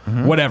ore,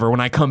 whatever, when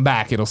I come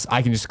back,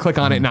 I can just click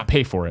on it and not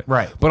pay for it.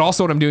 Right. But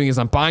also what I'm doing is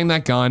I'm buying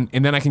that gun,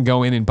 and then I can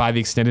go in and buy the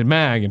extended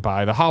mag and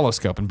buy the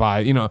holoscope and buy,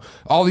 you know,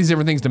 all these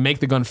different things to make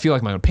the gun feel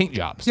like my own paint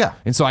jobs. Yeah.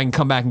 And so I can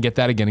come back and get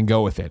that again and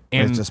go with it.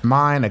 And it's just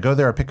mine. I go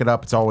there, I pick it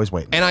up. It's always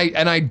waiting. And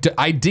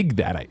I dig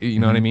that. You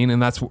know what I mean?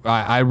 And that's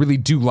I really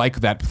do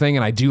like that thing,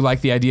 and I do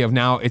like the idea of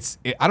now.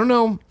 I don't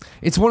know.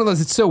 It's one of those.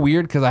 It's so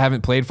weird because I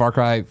haven't played Far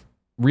Cry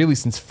really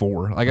since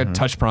 4. Like I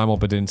touched Primal,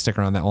 but didn't stick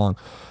around that long.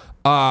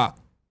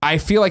 I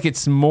feel like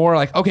it's more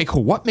like, okay,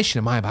 cool. What mission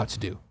am I about to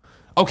do?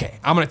 Okay,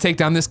 I'm gonna take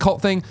down this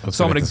cult thing.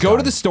 So I'm gonna go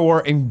to the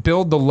store and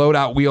build the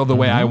loadout wheel the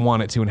way I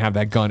want it to, and have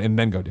that gun, and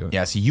then go do it.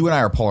 Yeah. So you and I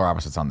are polar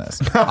opposites on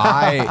this.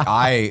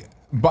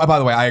 By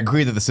the way, I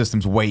agree that the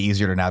system's way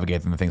easier to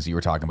navigate than the things that you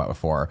were talking about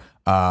before.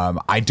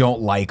 I don't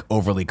like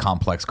overly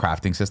complex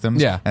crafting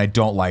systems. Yeah. And I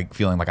don't like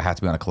feeling like I have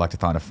to be on a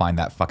collectathon to find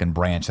that fucking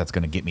branch that's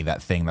going to get me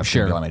that thing that's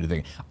going to be on my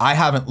thing. I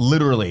haven't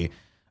literally,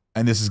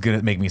 and this is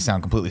gonna make me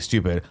sound completely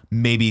stupid,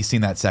 maybe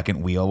seen that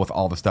second wheel with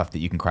all the stuff that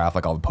you can craft,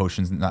 like all the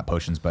potions, not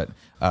potions, but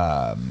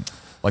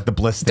like the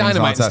bliss things,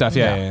 dynamite and stuff.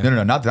 Yeah.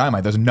 No, not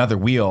dynamite. There's another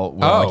wheel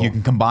where like you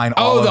can combine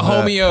all of the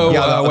homeo,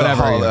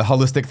 whatever, the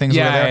holistic things.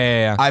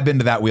 Yeah. I've been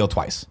to that wheel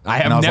twice. I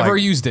have never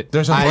used it.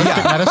 There's a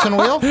holistic medicine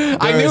wheel.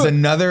 There's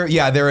another.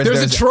 Yeah, there's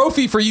a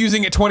trophy for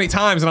using it 20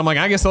 times, and I'm like,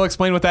 I guess I'll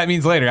explain what that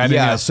means later. I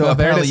didn't know. So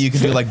apparently you can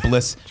do like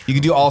bliss. You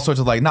can do all sorts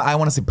of like, not I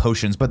want to say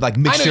potions, but like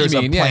mixtures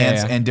of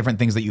plants and different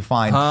things that you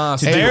find.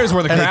 So there's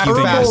where the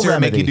crafting faster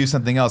and make you do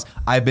something else.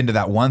 I've been to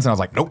that once, and I was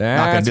like, nope,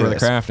 not gonna do this.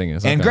 That's where the crafting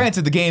is. And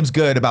granted, the game's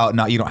good about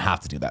not. You don't have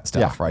to do that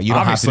stuff, right? You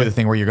don't have to do the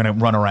thing where you're going to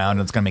run around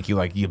and it's going to make you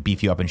like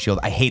beef you up and shield.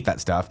 I hate that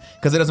stuff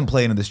because it doesn't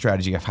play into the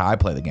strategy of how I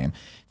play the game.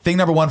 Thing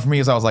number one for me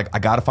is I was like, I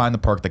got to find the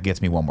perk that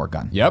gets me one more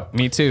gun. Yep,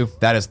 me too.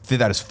 That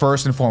is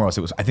first and foremost.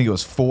 I think it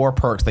was 4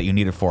 perks that you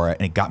needed for it,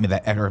 and it got me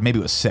that, or maybe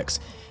it was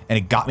 6, and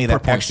it got me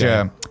that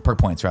extra perk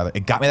points rather.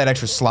 It got me that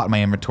extra slot in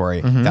my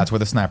inventory. That's where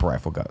the sniper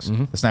rifle goes.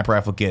 The sniper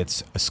rifle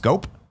gets a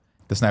scope.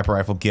 The sniper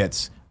rifle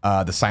gets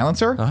the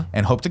silencer,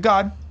 and hope to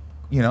God.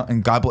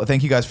 And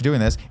thank you guys for doing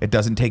this. It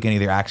doesn't take any of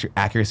their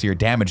accuracy or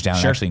damage down.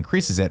 It actually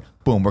increases it.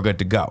 Boom, we're good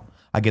to go.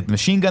 I get the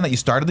machine gun that you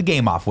started the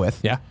game off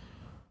with. Yeah.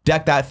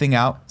 Deck that thing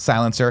out.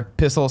 Silencer,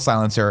 pistol,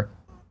 silencer.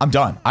 I'm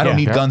done. I don't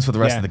need guns for the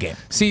rest of the game.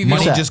 See,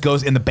 money just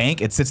goes in the bank.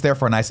 It sits there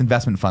for a nice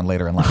investment fund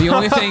later in life. The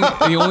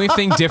only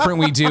thing different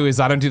we do is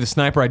I don't do the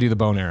sniper. I do the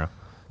bow and arrow.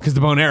 Because the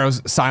bow and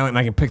arrow's silent, and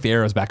I can pick the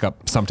arrows back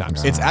up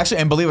sometimes. It's actually,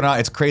 and believe it or not,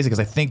 it's crazy because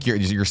I think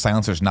your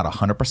silencer's not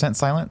 100%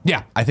 silent.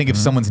 Yeah. I think if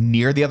someone's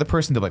near the other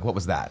person, they're like, "What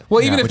was that?"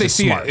 Well, even if they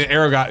see an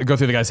arrow go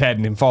through the guy's head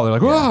and then fall, they're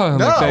like,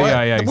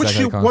 "Whoa!" Which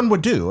one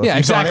would do? Yeah,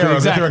 exactly.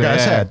 Through a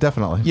guy's head,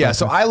 definitely. Yeah.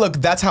 So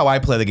that's how I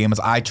play the game. Is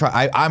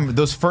I'm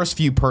those first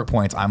few perk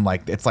points. I'm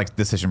like, it's like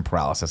decision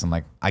paralysis. I'm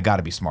like, I got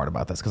to be smart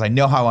about this because I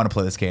know how I want to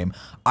play this game.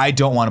 I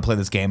don't want to play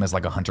this game as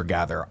like a hunter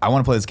gatherer. I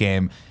want to play this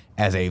game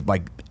as a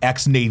like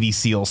ex-Navy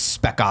SEAL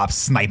spec ops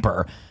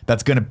sniper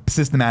that's going to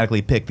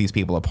systematically pick these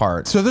people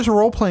apart. So there's a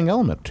role-playing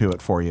element to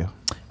it for you.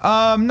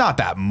 Not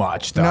that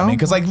much though. No? I mean,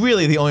 because like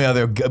really the only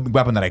other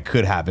weapon that I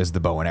could have is the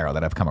bow and arrow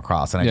that I've come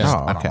across, and I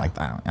don't like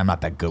that. I'm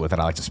not that good with it.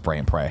 I like to spray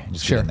and pray, and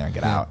just get in there and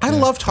get out. I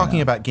love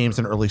talking about games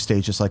in early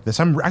stages like this.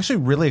 I'm actually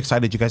really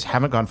excited you guys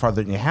haven't gone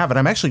farther than you have, and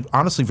I'm actually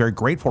honestly very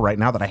grateful right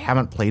now that I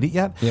haven't played it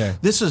yet. Yeah.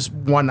 This is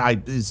one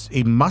is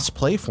a must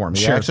play for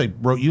me. I actually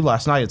wrote you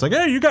last night. It's like,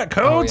 hey, you got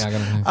codes?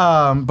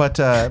 But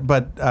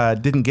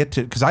didn't get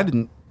to because I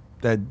didn't.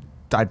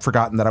 I'd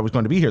forgotten that I was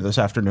going to be here this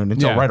afternoon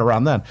until right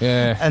around then.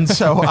 Yeah. And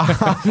so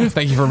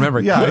thank you for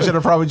remembering. Yeah, I should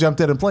have probably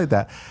jumped in and played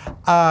that.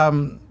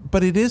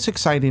 But it is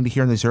exciting to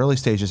hear in these early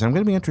stages. I'm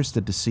going to be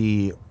interested to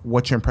see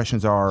what your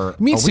impressions are.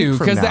 Me too,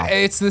 because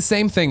it's the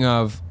same thing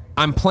of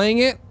I'm playing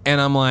it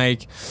and I'm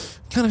like,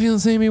 kind of feeling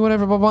samey,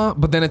 whatever, blah, blah.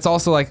 But then it's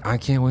also like, I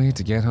can't wait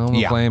to get home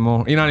and play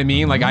more. You know what I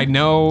mean? Like I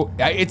know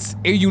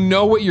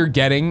what you're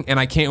getting, and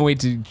I can't wait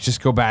to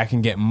just go back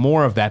and get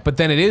more of that. But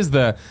then it is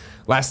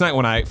last night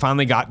when I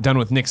finally got done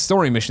with Nick's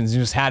story missions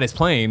and just had his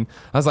plane,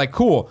 I was like,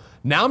 cool.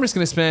 Now I'm just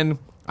going to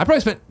I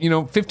probably spent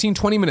 15,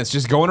 20 minutes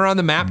just going around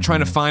the map trying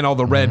to find all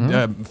the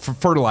red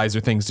fertilizer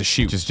things to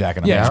shoot. Just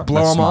jacking them. Yeah, just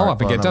blow them all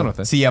up and get done with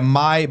it. So yeah,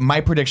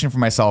 my prediction for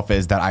myself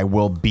is that I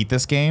will beat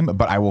this game,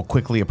 but I will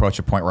quickly approach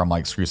a point where I'm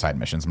like, screw side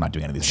missions. I'm not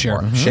doing any of these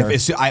anymore.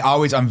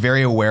 I'm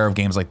very aware of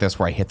games like this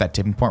where I hit that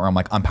tipping point where I'm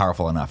like, I'm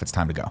powerful enough. It's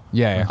time to go.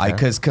 Yeah.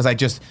 Because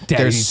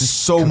there's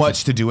so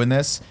much to do in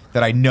this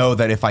that I know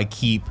that if I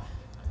keep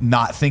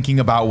not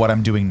thinking about what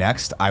I'm doing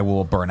next, I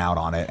will burn out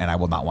on it, and I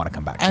will not want to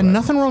come back to it. And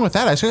nothing wrong with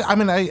that.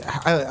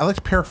 I like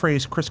to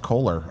paraphrase Chris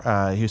Kohler,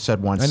 who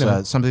said once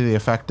something to the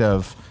effect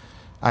of,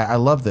 I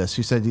love this.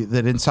 He said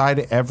that inside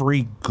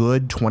every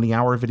good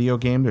 20-hour video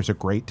game, there's a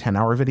great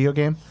 10-hour video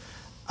game.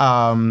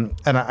 And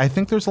I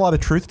think there's a lot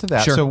of truth to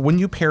that. Sure. So when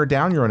you pare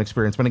down your own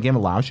experience, when a game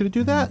allows you to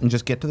do that and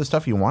just get to the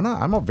stuff you want to,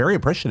 I'm very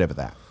appreciative of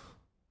that.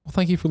 Well,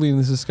 thank you for leading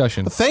this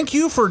discussion. Thank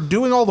you for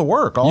doing all the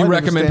work. You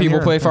recommend people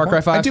play Far Cry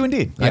 5? I do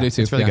indeed. I do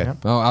too. It's really good.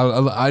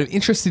 Oh, I'm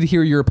interested to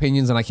hear your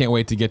opinions, and I can't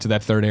wait to get to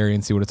that third area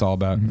and see what it's all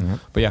about.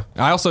 But yeah,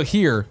 I also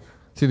hear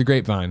through the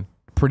grapevine,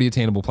 pretty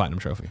attainable platinum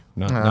trophy.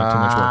 Not too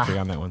much work for you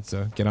on that one,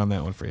 so get on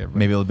that one for you. Everybody.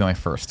 Maybe it'll be my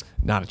first.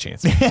 Not a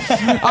chance.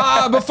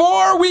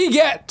 Before we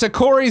get to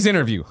Cory's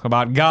interview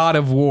about God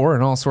of War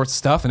and all sorts of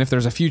stuff, and if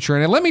there's a future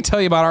in it, let me tell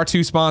you about our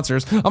 2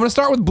 sponsors. I'm going to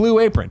start with Blue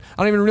Apron.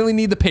 I don't even really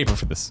need the paper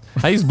for this.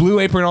 I use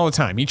Blue Apron all the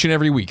time, each and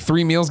every week.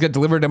 3 meals get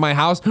delivered to my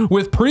house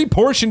with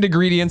pre-portioned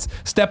ingredients,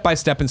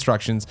 step-by-step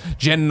instructions.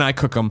 Jen and I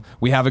cook them.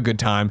 We have a good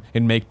time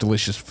and make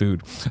delicious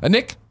food.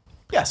 Nick?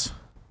 Yes.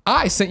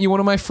 I sent you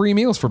one of my free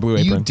meals for Blue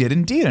Apron. You did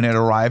indeed, and it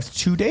arrived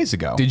 2 days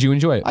ago. Did you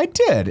enjoy it? I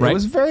did. Right?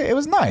 It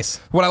was nice.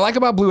 What I like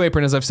about Blue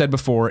Apron, as I've said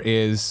before,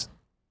 is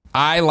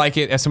I like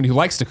it as somebody who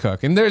likes to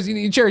cook. And there's,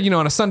 Jared,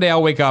 on a Sunday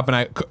I'll wake up and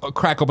I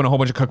crack open a whole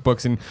bunch of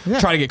cookbooks and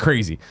try to get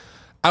crazy.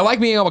 I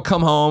like being able to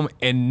come home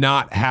and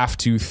not have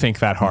to think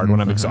that hard when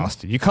I'm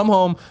exhausted. You come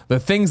home, the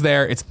thing's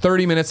there, it's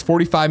 30 minutes,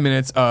 45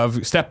 minutes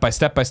of step by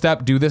step by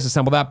step, do this,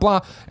 assemble that, blah,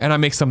 and I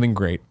make something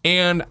great.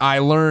 And I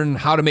learn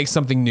how to make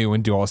something new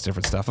and do all this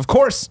different stuff. Of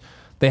course,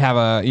 They have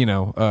a,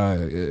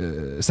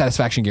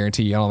 satisfaction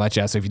guarantee and all that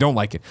jazz. So if you don't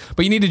like it,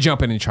 but you need to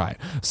jump in and try it.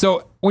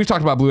 So we've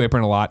talked about Blue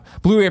Apron a lot.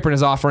 Blue Apron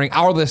is offering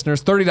our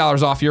listeners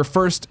 $30 off your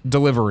first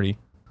delivery.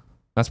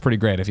 That's pretty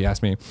great if you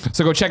ask me.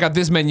 So go check out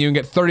this menu and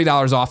get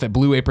 $30 off at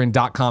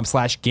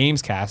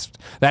blueapron.com/gamescast.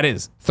 That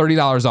is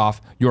 $30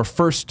 off your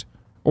first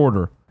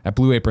order at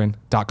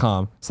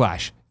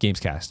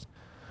blueapron.com/gamescast.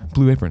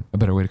 Blue Apron, a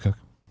better way to cook.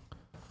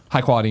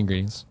 High quality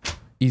ingredients,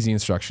 easy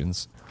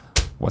instructions.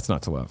 What's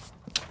not to love?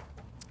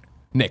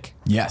 Nick.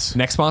 Yes.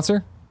 Next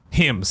sponsor,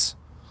 Hims.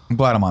 I'm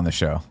glad I'm on the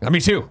show.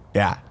 Me too.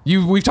 Yeah.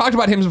 We've talked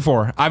about Hims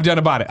before. I've done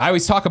about it. I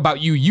always talk about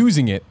you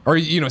using it or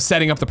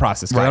setting up the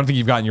process. Right. I don't think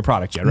you've gotten your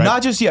product yet, right?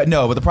 Not just yet.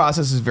 No, but the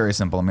process is very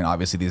simple. I mean,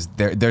 obviously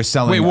they're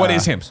selling. Wait, what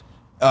is Hims?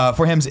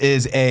 For Hims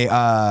is a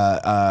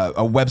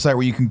website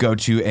where you can go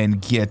to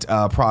and get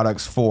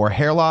products for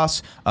hair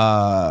loss,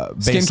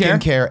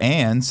 skincare,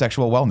 and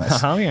sexual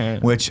wellness. Oh, yeah.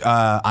 Which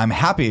I'm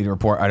happy to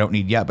report I don't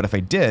need yet, but if I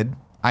did,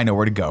 I know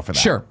where to go for that.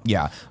 Sure.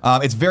 Yeah.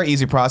 It's a very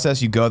easy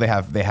process. You go, they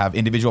have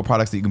individual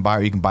products that you can buy,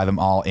 or you can buy them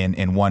all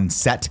in one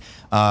set,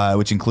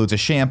 which includes a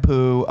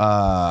shampoo,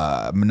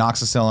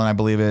 minoxidil, I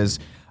believe is,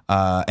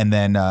 and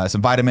then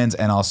some vitamins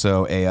and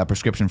also a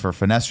prescription for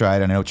finasteride.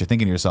 And I know what you're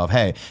thinking to yourself,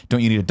 hey,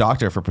 don't you need a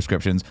doctor for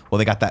prescriptions? Well,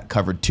 they got that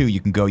covered too. You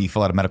can go, you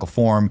fill out a medical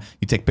form,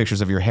 you take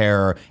pictures of your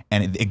hair,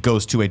 and it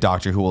goes to a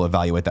doctor who will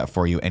evaluate that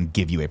for you and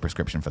give you a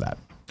prescription for that.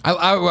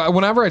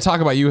 Whenever I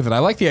talk about you with it, I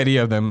like the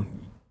idea of them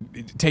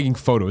taking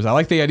photos. I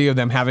like the idea of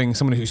them having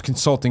someone who's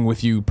consulting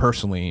with you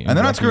personally. And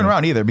they're not screwing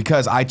around either,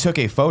 because I took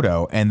a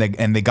photo and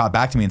they got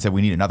back to me and said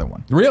we need another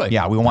one. Really?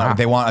 Yeah,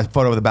 they want a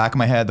photo of the back of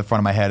my head, the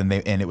front of my head,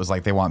 and it was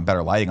like they want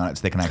better lighting on it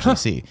so they can actually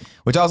see.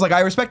 Which I was like,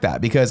 I respect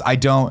that, because I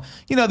don't,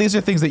 these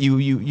are things that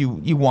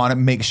you want to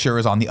make sure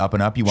is on the up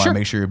and up. You want to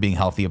make sure you're being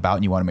healthy about,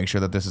 and you want to make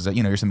sure that this is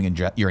you're something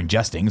you're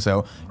ingesting.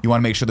 So you want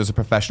to make sure there's a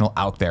professional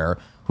out there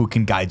who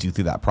can guide you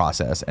through that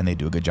process, and they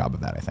do a good job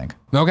of that, I think.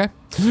 Okay.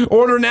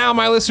 Order now,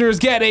 my listeners.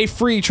 Get a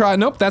free trial.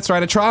 Nope, that's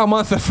right. A trial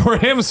month for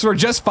Hims for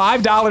just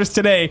 $5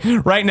 today,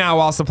 right now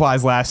while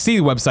supplies last. See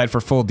the website for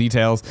full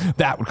details.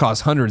 That would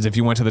cost hundreds if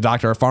you went to the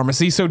doctor or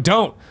pharmacy, so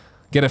don't.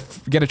 Get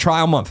a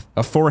trial month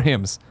of 4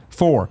 Hims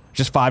for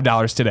just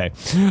 $5 today.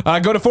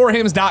 Go to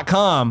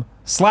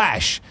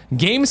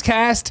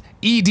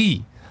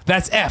 4hims.com/GamescastED.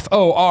 That's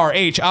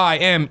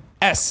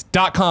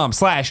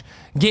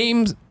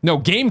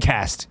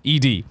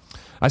FORHIMS.com/GamecastED.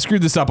 I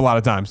screwed this up a lot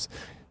of times.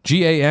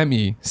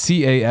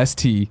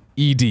 GAMECASTED.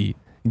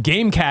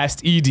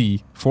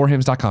 GamecastED.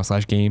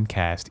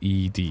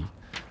 4hims.com/GamecastED.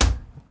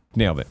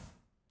 Nailed it.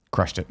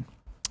 Crushed it.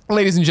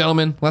 Ladies and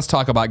gentlemen, let's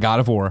talk about God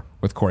of War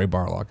with Cory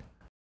Barlog.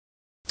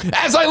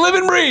 As I live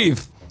and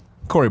breathe,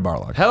 Cory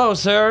Barlog. Hello,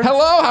 sir.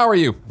 Hello, how are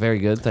you? Very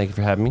good. Thank you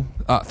for having me.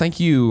 Thank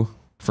you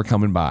for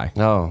coming by.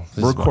 Oh,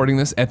 we're recording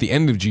this at the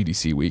end of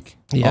GDC week.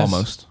 Yes.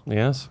 Almost.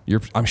 Yes.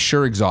 I'm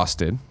sure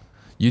exhausted.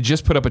 You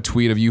just put up a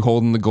tweet of you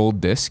holding the gold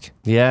disc.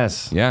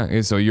 Yes.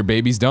 Yeah, so your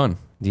baby's done.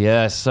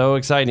 Yes, so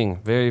exciting.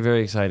 Very,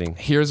 very exciting.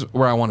 Here's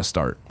where I want to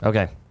start.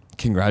 Okay.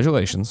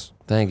 Congratulations.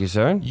 Thank you,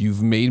 sir.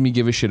 You've made me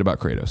give a shit about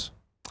Kratos.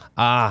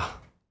 Well,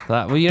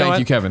 Thank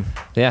you, Kevin.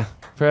 Yeah,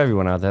 for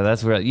everyone out there.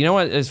 That's real. You know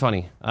what? It's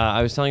funny.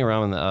 I was telling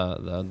Aram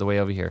the way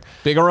over here.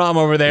 Big Aram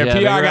over there, Yeah,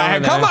 PR guy.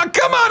 Come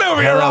on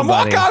over here, Aram.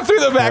 Walk on through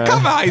the back.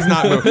 Come on, he's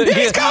not moving.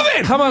 He's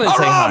coming. Come on and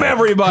say Aram, hi.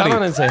 everybody. Come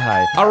on and say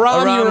hi.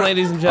 Aram,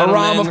 ladies and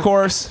gentlemen. Aram, of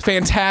course,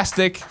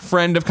 fantastic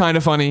friend of Kinda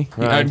Funny.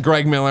 Right.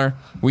 Greg Miller.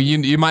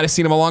 You might have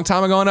seen him a long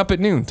time ago on Up at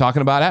Noon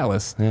talking about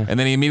Atlas. Yeah. And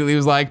then he immediately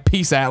was like,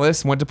 peace,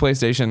 Atlas. Went to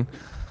PlayStation.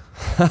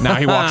 Now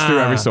he walks through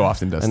every so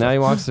often. Now he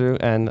walks through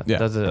and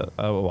does a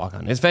walk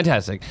on. It's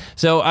fantastic.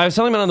 So I was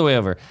telling him on the way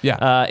over.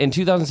 Yeah. In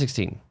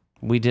 2016,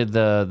 we did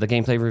the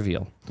gameplay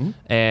reveal,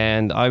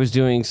 and I was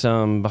doing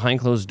some behind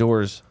closed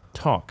doors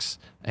talks,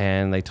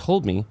 and they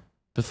told me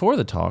before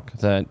the talk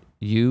that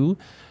you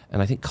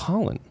and I think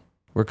Colin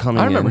were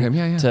coming. I remember him.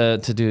 Yeah. To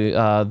do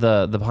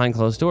the behind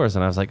closed doors,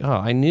 and I was like, oh,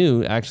 I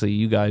knew actually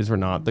you guys were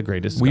not the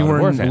greatest. We God of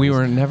War fans.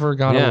 were never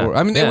God of War.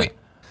 I mean, sure.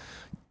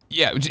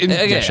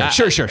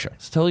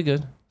 It's totally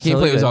good.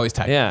 Gameplay was always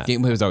tight. Yeah.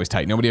 Gameplay was always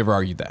tight. Nobody ever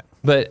argued that.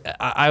 But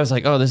I was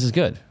like, oh, this is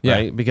good, Yeah.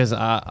 right? Because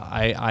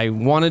I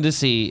wanted to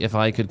see if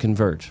I could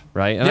converge,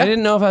 right? And Yeah. I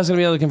didn't know if I was going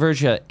to be able to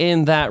converge you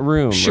in that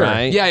room, Sure.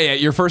 right? Yeah.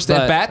 Your first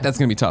at bat, that's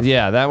going to be tough.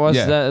 Yeah,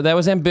 that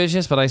was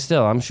ambitious, but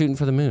I'm shooting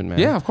for the moon, man.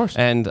 Yeah, of course.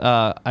 And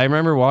I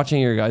remember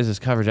watching your guys'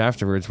 coverage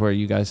afterwards where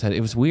you guys said,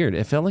 it was weird.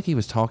 It felt like he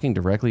was talking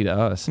directly to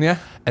us. Yeah.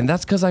 And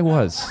that's because I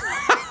was.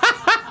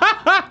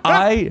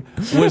 I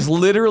was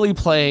literally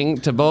playing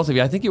to both of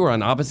you. I think you were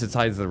on opposite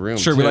sides of the room.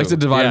 Sure, we like to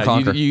divide and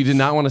conquer. You did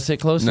not want to sit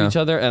close No. to each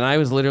other, and I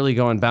was literally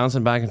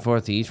bouncing back and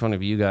forth to each one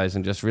of you guys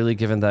and just really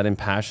giving that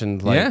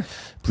impassioned, like, Yeah.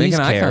 please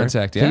Making eye care.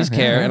 contact, yeah. Please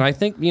care. Yeah. And I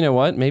think, you know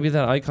what? Maybe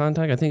that eye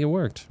contact, I think it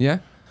worked. Yeah.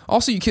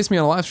 Also, you kissed me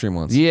on a live stream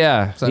once.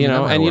 Yeah. So, I mean,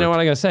 that might and you know work.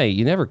 what I got to say?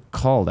 You never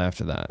called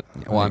after that.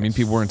 Well, I mean,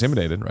 people were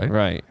intimidated, right?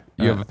 Right.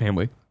 You have a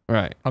family.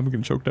 Right. I'm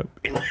getting choked up.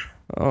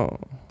 Oh.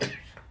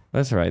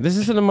 That's right. This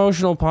is an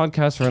emotional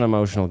podcast for an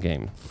emotional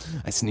game.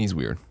 I sneeze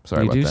weird.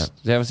 Sorry about that.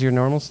 That was your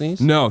normal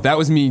sneeze? No, that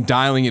was me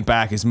dialing it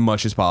back as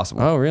much as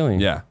possible. Oh, really?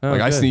 Yeah. Oh,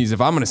 like I good. sneeze.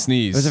 If I'm going to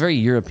sneeze. It was a very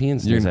European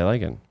sneeze. I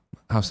like it.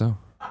 How so?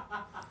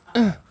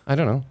 I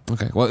don't know.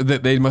 Okay. Well,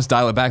 they must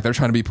dial it back. They're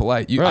trying to be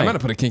polite. I'm Right. going to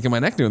put a kink in my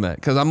neck doing that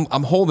because I'm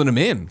holding them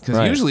in because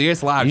Right. usually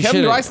it's loud. You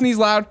Kevin, do should've- I sneeze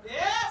loud?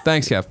 Yeah.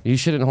 Thanks, Kev. You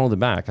shouldn't hold it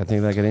back. I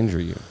think that could injure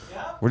you.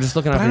 We're just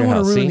looking But out I for don't your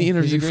want health. to ruin See? the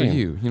interview He's for agreeing.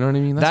 you. You know what I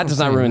mean? That's That what does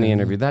I'm not saying. ruin the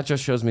interview. That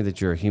just shows me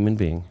that you're a human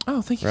being.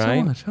 Oh, thank you Right?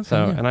 so much. Okay,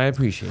 So, yeah. and I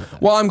appreciate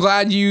that. Well, I'm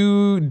glad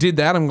you did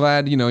that. I'm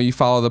glad, you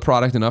follow the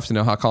product enough to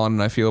know how Colin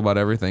and I feel about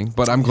everything.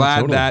 But I'm glad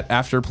totally. that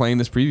after playing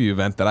this preview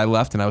event that I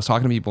left and I was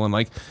talking to people and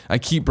I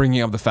keep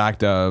bringing up the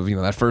fact of,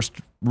 that first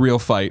real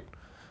fight,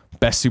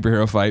 best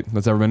superhero fight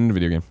that's ever been in a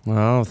video game.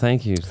 Oh,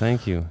 thank you.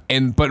 Thank you.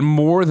 But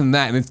more than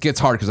that, and it gets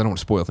hard because I don't want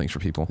to spoil things for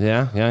people.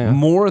 Yeah.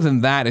 More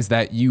than that is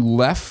that you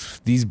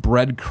left these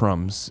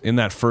breadcrumbs in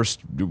that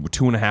first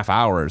 2.5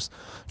 hours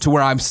to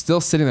where I'm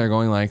still sitting there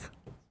going like,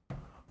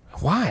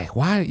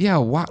 why? Yeah,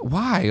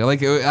 why?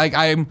 Like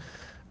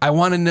I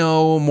want to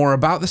know more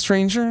about the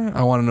stranger.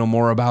 I want to know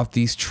more about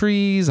these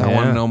trees. I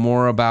want to Yeah. know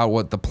more about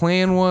what the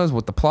plan was,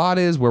 what the plot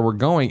is, where we're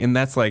going. And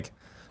that's like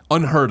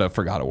unheard of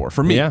for God of War.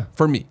 For me. Yeah.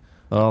 For me.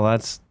 Well,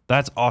 that's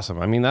awesome.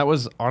 I mean, that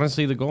was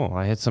honestly the goal.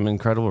 I had some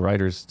incredible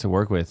writers to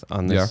work with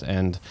on this,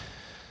 and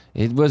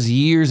it was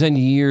years and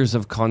years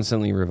of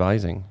constantly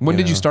revising. When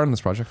did you know? start on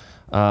this project?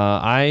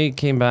 I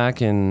came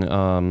back in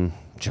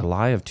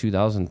July of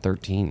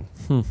 2013.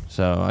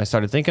 So I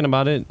started thinking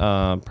about it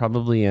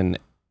probably in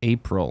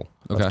April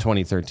of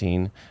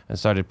 2013 and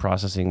started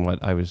processing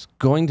what I was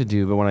going to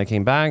do. But when I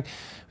came back,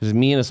 it was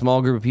me and a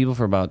small group of people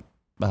for about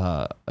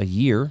a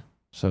year.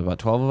 So about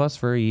 12 of us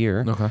for a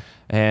year. Okay.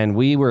 And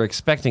we were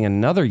expecting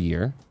another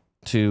year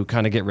to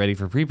kind of get ready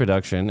for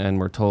pre-production, and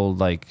we're told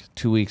like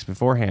 2 weeks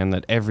beforehand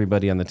that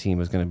everybody on the team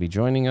was going to be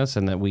joining us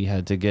and that we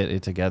had to get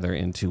it together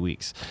in 2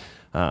 weeks.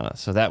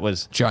 So that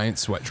was Giant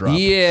sweat drop.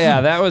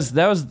 yeah, that was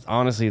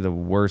honestly the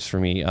worst for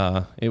me.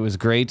 It was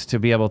great to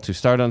be able to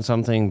start on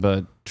something,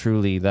 but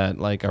truly that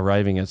like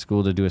arriving at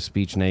school to do a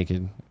speech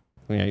naked,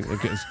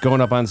 it's going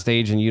up on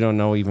stage and you don't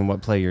know even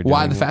what play you're doing.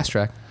 Why the fast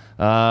track?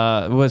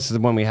 Was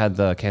when we had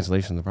the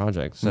cancellation of the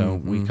project, so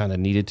we kind of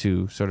needed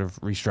to sort of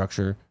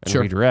restructure and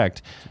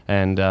redirect.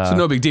 And So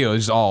no big deal.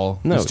 It's just all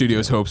the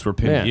studio's hopes were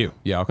pinned to you.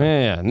 Yeah.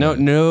 Okay. Yeah.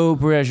 No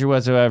pressure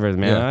whatsoever,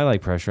 man. Yeah. I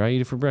like pressure. I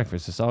eat it for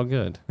breakfast. It's all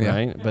good,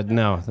 right? But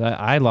no,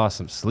 I lost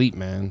some sleep,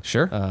 man.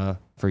 Sure.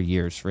 For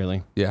years,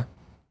 really. Yeah.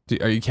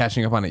 Are you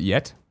catching up on it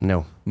yet?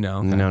 No. No.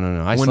 Okay.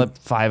 No. I slept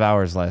 5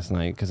 hours last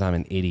night because I'm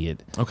an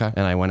idiot. Okay.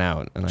 And I went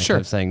out and I Sure.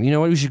 kept saying, you know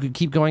what, we should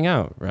keep going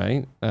out,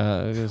 right?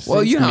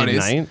 Well, you know how it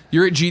is.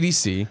 You're at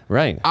GDC.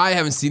 Right. I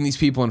haven't seen these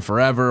people in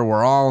forever.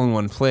 We're all in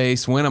one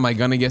place. When am I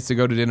going to get to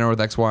go to dinner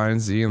with X, Y,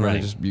 and Z? And then it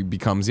Right. just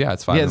becomes,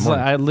 it's 5 Yeah, in the it's like,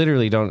 morning. I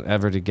literally don't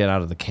ever to get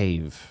out of the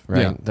cave,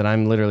 right? Yeah. That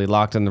I'm literally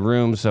locked in the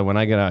room. So when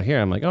I get out here,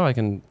 I'm like, oh, I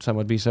can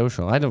somewhat be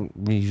social. I don't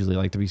usually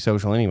like to be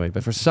social anyway,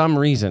 but for some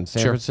reason,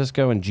 San Sure.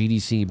 Francisco and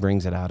GDC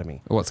brings it out of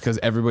me. Well, it's because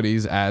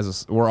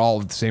we're all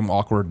the same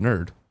awkward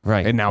nerd.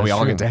 Right. And now we That's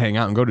all true. get to hang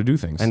out and go to do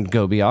things. And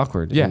go be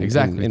awkward. yeah, in-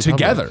 exactly. in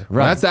Together. public.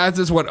 Right. That's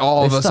just what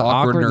all of It's us the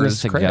awkward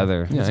awkwardness nerds crave.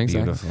 together. Yeah, It's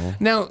exactly. beautiful.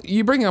 Now,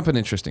 you bring up an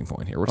interesting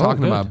point here. We're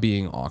talking good. about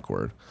being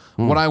awkward.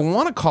 What I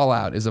want to call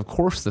out is, of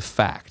course, the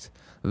fact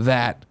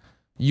that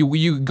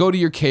you go to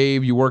your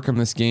cave, you work on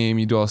this game,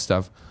 you do all this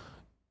stuff.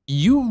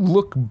 You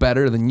look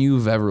better than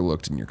you've ever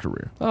looked in your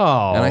career.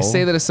 Oh. And I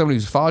say that as somebody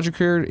who's followed your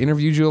career,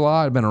 interviewed you a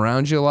lot, been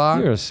around you a lot.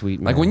 You're a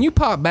sweet man. Like when you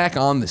pop back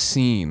on the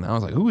scene, I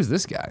was like, who is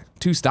this guy?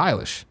 Too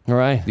stylish.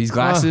 Right. These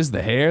glasses,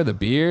 the hair, the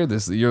beard,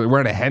 you're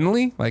wearing a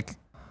Henley? Like,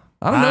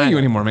 I don't know you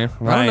anymore, man.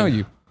 I don't know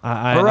you.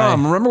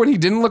 Aram, remember when he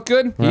didn't look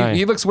good? Right.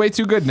 He looks way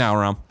too good now,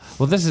 Aram.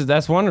 Well,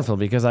 that's wonderful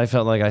because I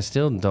felt like I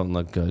still don't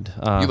look good.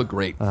 You look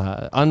great.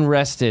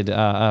 Unrested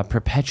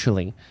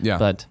perpetually. Yeah.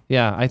 But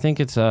yeah, I think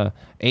it's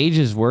age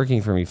is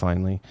working for me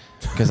finally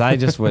because I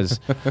just was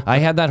I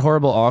had that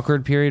horrible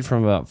awkward period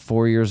from about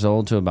 4 years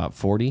old to about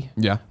 40.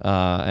 Yeah.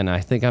 And I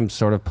think I'm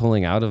sort of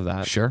pulling out of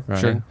that. Sure, right?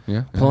 sure.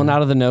 Yeah. Pulling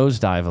out of the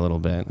nosedive a little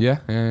bit. Yeah.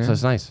 So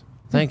it's nice.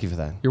 Thank you for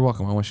that. You're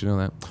welcome. I want you to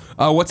know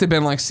that. What's it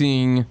been like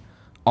seeing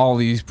all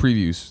these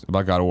previews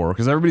about God of War?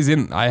 Because everybody's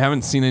in. I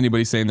haven't seen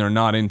anybody saying they're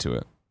not into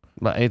it.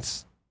 But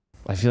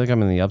I feel like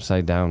I'm in the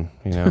upside down,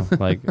 you know?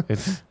 Like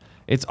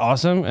it's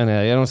awesome. And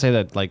I don't say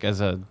that like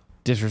as a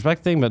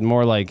disrespect thing, but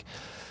more like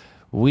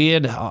we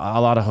had a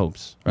lot of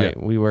hopes, right?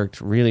 Yeah. We worked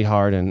really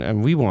hard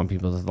and we want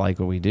people to like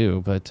what we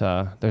do, but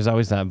there's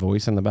always that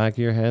voice in the back of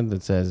your head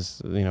that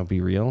says, be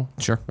real.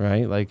 Sure.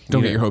 Right? Like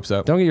Don't get your hopes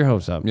up. Don't get your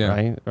hopes up.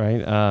 Yeah.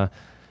 Right.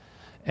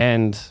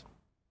 And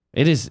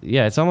it is,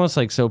 it's almost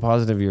like so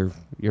positive.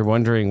 You're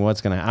wondering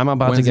what's gonna. I'm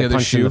about When's to the get other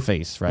punched in shoe? the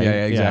face, right?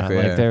 Yeah, exactly,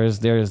 Like yeah. there's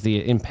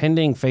the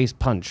impending face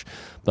punch,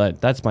 but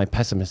that's my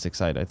pessimistic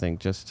side. I think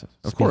just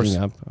Of course.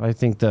 speaking up. I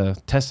think the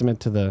testament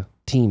to the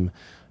team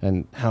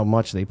and how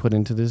much they put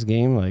into this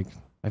game. Like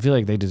I feel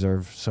like they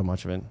deserve so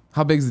much of it.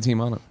 How big's the team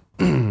on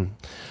it?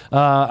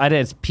 At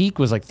its peak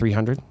was like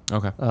 300.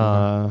 Okay.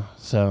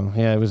 So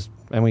yeah, it was,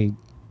 and we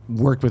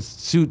worked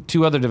with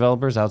two other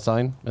developers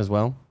outside as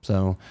well.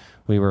 So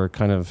we were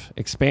kind of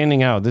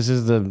expanding out. This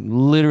is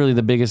literally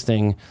the biggest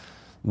thing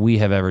we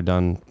have ever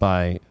done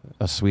by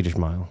a Swedish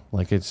mile.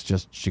 Like, it's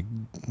just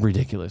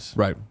ridiculous.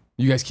 Right.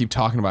 You guys keep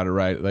talking about it,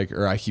 right? Like,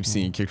 or I keep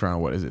seeing it kicked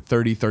around. What is it?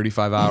 30,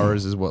 35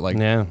 hours is what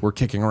we're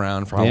kicking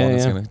around for how long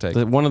it's going to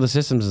take. One of the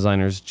systems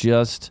designers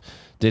just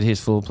did his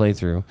full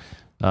playthrough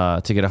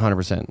to get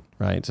 100%,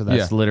 right? So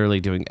that's literally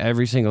doing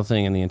every single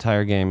thing in the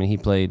entire game, and he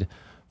played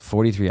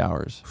 43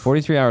 hours.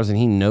 43 hours, and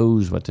he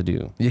knows what to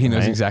do. Yeah, he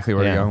knows exactly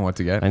where to go and what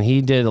to get. And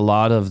he did a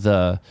lot of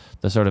the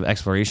sort of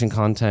exploration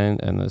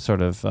content and the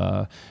sort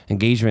of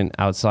engagement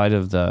outside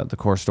of the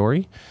core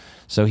story.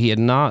 So he had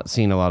not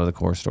seen a lot of the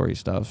core story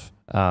stuff.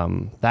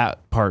 That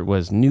part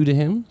was new to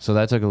him, so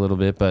that took a little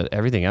bit, but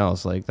everything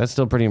else, like, that's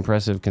still pretty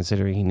impressive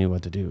considering he knew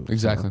what to do.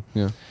 Exactly,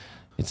 so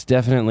it's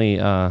definitely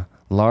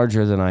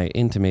larger than I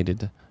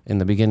intimated in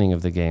the beginning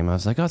of the game. I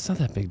was like, oh, it's not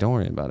that big, don't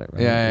worry about it.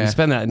 Right? Yeah. You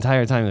spend that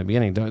entire time in the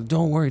beginning,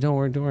 don't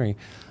worry.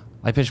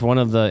 I pitched one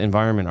of the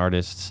environment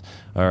artists,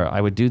 or I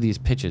would do these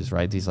pitches,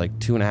 right? These like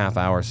 2.5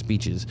 hour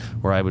speeches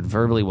where I would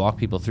verbally walk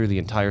people through the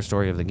entire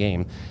story of the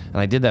game. And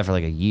I did that for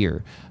like a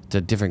year to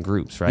different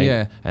groups, right?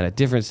 Yeah. And at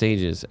different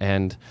stages.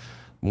 And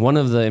one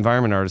of the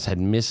environment artists had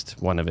missed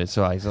one of it.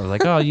 So I was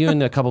like, oh, you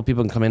and a couple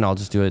people can come in. I'll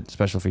just do it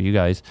special for you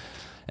guys.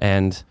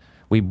 And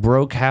we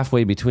broke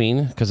halfway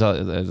between because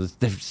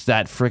it's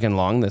that freaking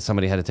long that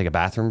somebody had to take a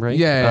bathroom break.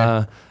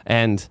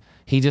 And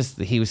he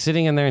was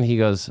sitting in there and he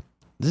goes,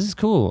 this is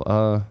cool.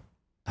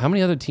 How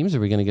many other teams are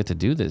we going to get to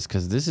do this?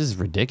 Because this is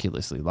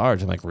ridiculously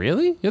large. I'm like,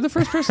 really? You're the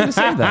first person to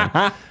say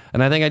that.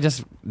 And I think I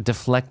just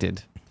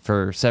deflected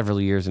for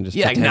several years and just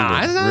pretended.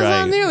 It's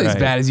not nearly as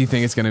bad as you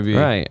think it's going to be.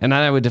 Right. And then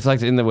I would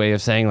deflect it in the way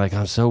of saying, like,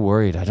 I'm so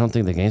worried. I don't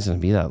think the game's going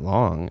to be that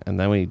long. And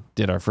then we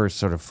did our first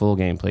sort of full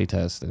game play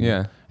test.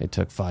 And it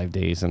took 5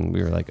 days. And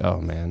we were like,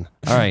 oh, man.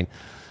 All right.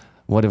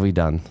 What have we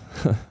done?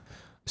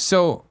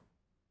 So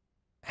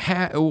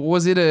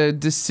was it a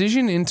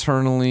decision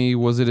internally?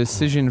 Was it a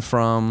decision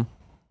from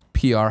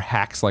PR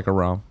hacks like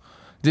Aram?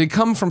 Did it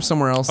come from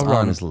somewhere else?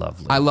 Aram is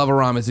lovely. I love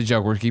Aram. It's a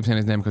joke. We keep saying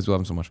his name because we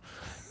love him so much.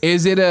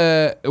 Is it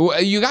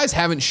you guys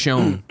haven't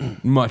shown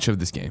much of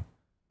this game.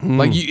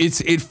 Like,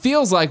 it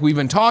feels like we've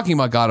been talking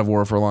about God of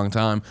War for a long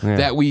time,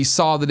 that we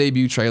saw the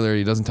debut trailer,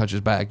 he doesn't touch his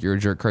back, you're a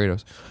jerk,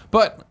 Kratos.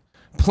 But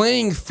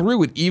playing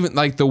through it, even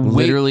like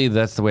literally,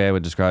 that's the way I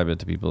would describe it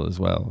to people as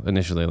well.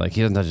 Initially, like,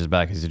 he doesn't touch his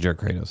back, he's a jerk,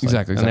 Kratos.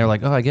 Exactly. And they're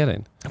like, oh, I get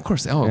it. Of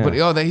course.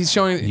 But he's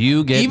showing.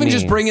 You get even me.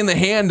 just bringing the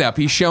hand up,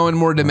 he's showing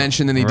more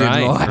dimension than he did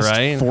in the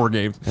last 4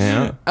 games.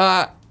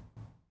 Yeah.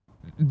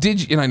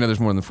 Did you, and I know there's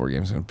more than 4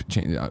 games. I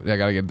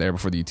gotta get there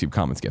before the YouTube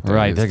comments get there.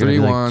 Right, they're gonna be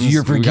like,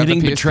 you're forgetting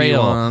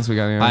Betrayal.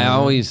 I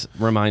always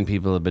remind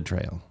people of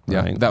Betrayal. Yeah,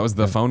 right? that was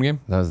the phone game.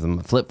 That was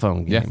the flip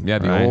phone game. Yeah,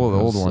 the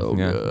old one. So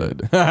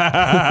good.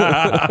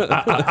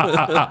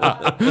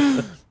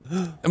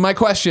 My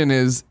question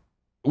is,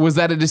 was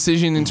that a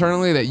decision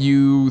internally that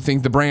you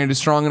think the brand is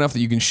strong enough that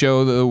you can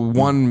show the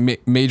one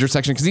major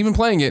section? Because even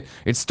playing it,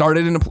 it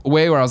started in a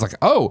way where I was like,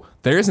 oh,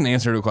 there's an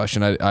answer to a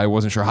question I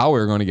wasn't sure how we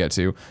were going to get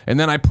to. And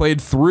then I played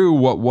through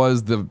what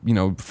was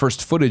the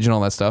first footage and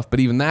all that stuff. But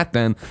even that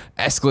then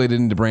escalated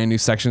into brand new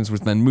sections,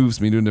 which then moves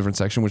me to a different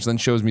section, which then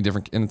shows me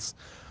different. And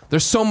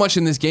there's so much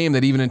in this game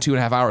that even in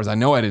 2.5 hours, I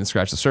know I didn't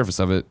scratch the surface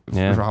of it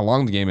for how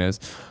long the game is.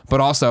 But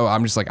also,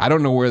 I'm just like, I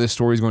don't know where this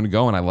story is going to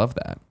go, and I love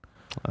that.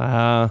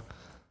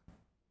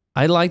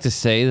 I'd like to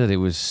say that it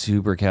was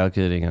super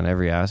calculating on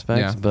every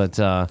aspect, but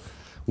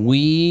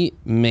we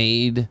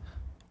made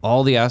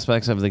all the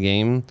aspects of the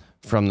game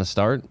from the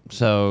start.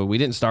 So we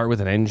didn't start with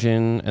an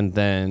engine and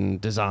then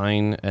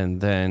design and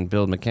then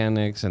build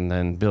mechanics and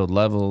then build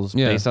levels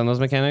based on those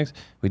mechanics.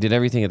 We did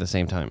everything at the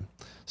same time.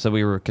 So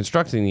we were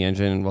constructing the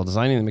engine while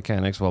designing the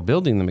mechanics, while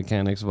building the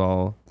mechanics,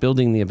 while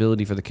building the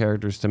ability for the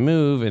characters to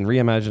move and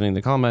reimagining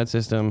the combat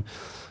system.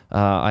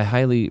 I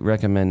highly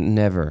recommend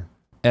never,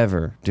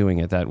 ever doing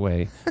it that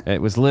way. It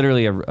was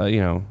literally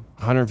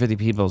 150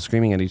 people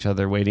screaming at each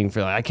other, waiting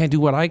for, like, I can't do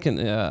what I can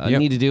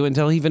need to do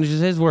until he finishes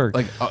his work.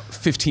 Like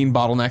 15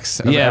 bottlenecks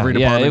of every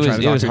department.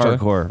 It was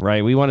hardcore,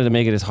 right? We wanted to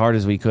make it as hard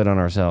as we could on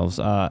ourselves.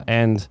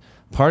 And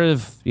part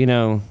of,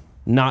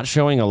 not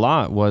showing a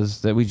lot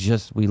was that we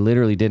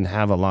literally didn't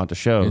have a lot to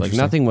show. Like,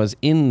 nothing was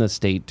in the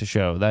state to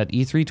show. That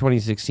E3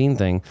 2016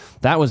 thing,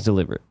 that was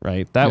deliberate,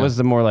 right? That was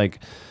the more like,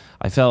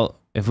 I felt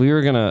if we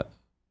were going to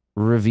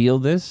reveal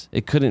this,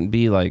 it couldn't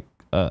be like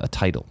a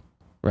title,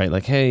 right?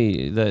 Like,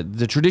 hey,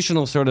 the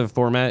traditional sort of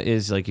format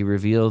is like you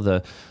reveal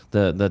the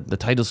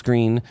title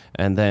screen,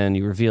 and then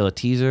you reveal a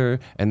teaser,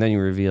 and then you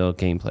reveal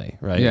gameplay,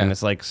 right? Yeah. And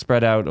it's like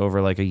spread out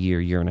over like a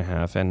year and a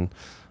half. And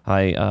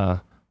I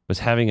was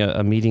having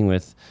a meeting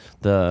with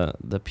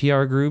the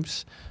PR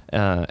groups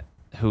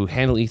who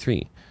handle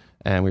E3,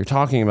 and we were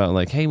talking about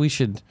like, hey, we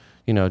should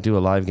do a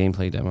live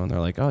gameplay demo. And they're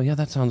like, oh yeah,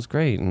 that sounds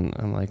great. And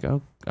I'm like, oh,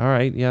 all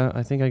right, yeah,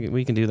 I think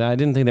we can do that. I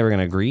didn't think they were going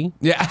to agree.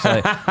 Yeah.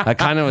 So I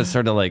kind of was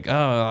sort of like, oh,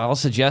 I'll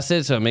suggest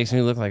it, so it makes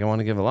me look like I want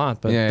to give a lot.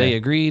 But they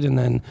agreed, and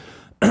then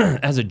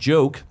as a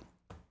joke,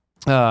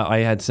 I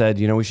had said,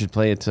 we should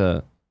play it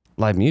to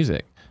live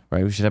music,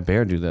 right? We should have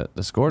Bear do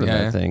the score to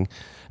that thing.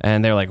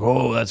 And they're like,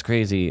 whoa, that's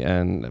crazy.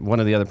 And one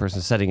of the other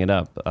persons setting it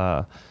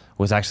up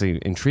was actually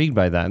intrigued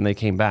by that. And they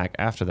came back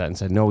after that and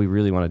said, no, we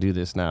really want to do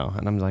this now.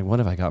 And I'm like, what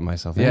have I got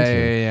myself into?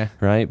 Yeah.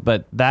 Right?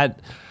 But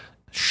that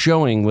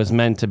showing was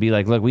meant to be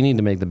like, look, we need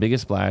to make the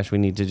biggest splash. We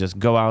need to just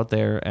go out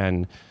there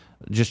and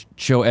just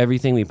show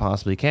everything we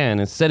possibly can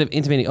instead of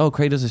intimating, oh,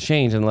 Kratos has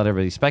changed and let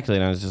everybody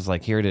speculate. And I was just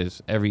like, here it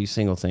is, every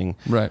single thing.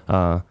 Right.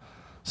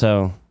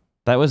 So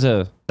that was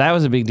a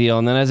big deal.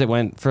 And then as it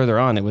went further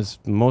on, it was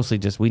mostly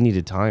just we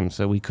needed time,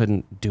 so we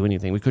couldn't do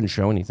anything. We couldn't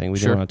show anything. We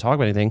didn't want to talk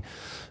about anything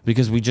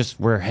because we just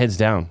were heads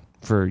down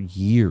for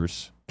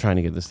years trying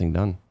to get this thing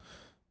done.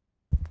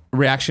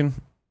 Reaction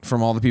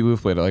from all the people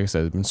who've played it, like I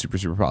said, has been super,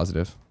 super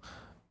positive.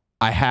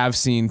 I have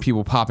seen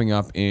people popping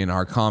up in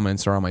our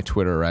comments or on my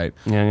Twitter, right?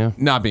 Yeah.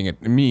 Not being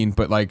mean,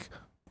 but like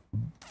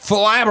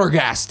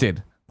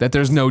flabbergasted that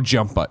there's no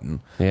jump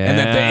button. Yeah. And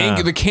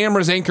that the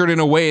camera's anchored in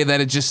a way that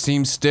it just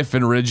seems stiff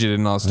and rigid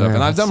and all stuff. Yeah,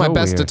 and I've done my so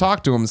best to weird.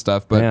 talk to them and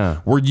stuff,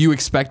 but were you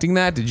expecting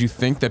that? Did you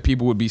think that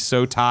people would be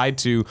so tied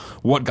to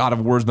what God of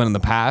War's been in the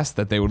past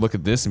that they would look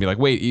at this and be like,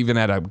 wait, even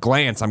at a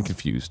glance, I'm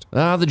confused?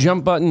 The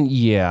jump button,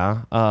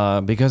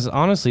 because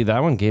honestly,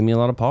 that one gave me a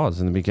lot of pause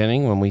in the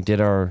beginning when we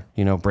did our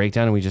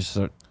breakdown, and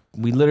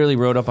we literally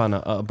wrote up on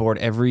a board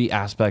every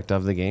aspect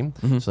of the game.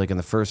 So like in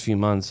the first few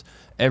months,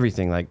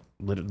 everything like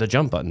the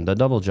jump button, the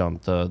double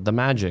jump, the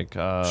magic,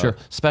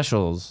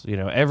 specials,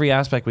 every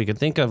aspect we could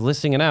think of,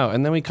 listing it out,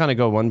 and then we kind of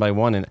go one by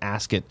one and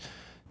ask it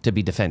to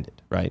be defended,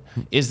 right?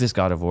 Is this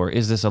God of War?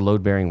 Is this a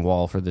load-bearing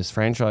wall for this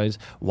franchise?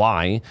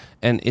 Why?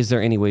 And is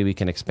there any way we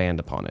can expand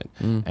upon it?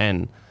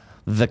 And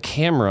the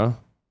camera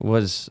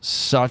was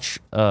such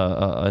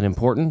an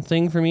important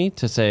thing for me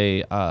to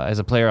say, as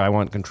a player, I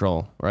want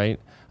control,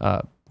 right?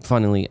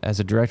 Funnily, as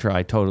a director,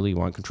 I totally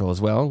want control as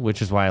well,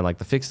 which is why I like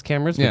the fixed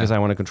cameras, because I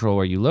want to control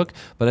where you look.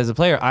 But as a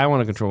player, I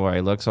want to control where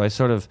I look. So I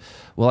sort of,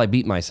 I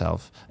beat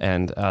myself,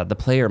 and the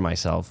player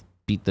myself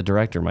beat the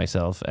director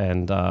myself,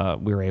 and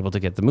we were able to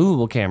get the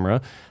movable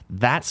camera.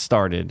 That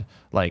started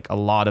like a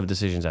lot of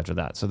decisions after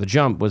that. So the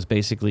jump was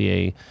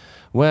basically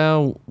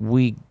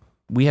we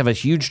have a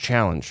huge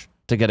challenge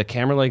to get a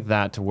camera like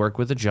that to work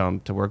with the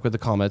jump, to work with the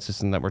combat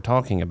system that we're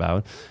talking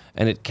about.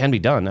 And it can be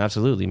done,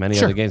 absolutely. Many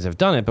other games have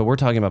done it, but we're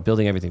talking about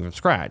building everything from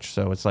scratch.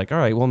 So it's like, all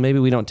right, well, maybe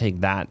we don't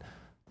take that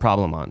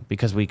problem on,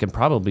 because we can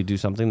probably do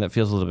something that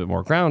feels a little bit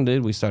more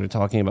grounded. We started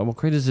talking about,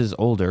 Kratos is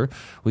older.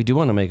 We do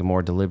want to make a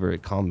more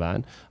deliberate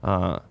combat.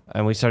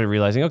 And we started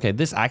realizing, okay,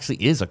 this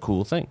actually is a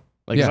cool thing.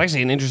 It's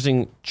actually an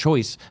interesting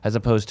choice as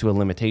opposed to a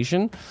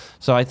limitation.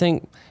 So I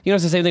think,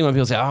 it's the same thing when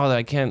people say, oh,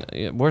 I can't,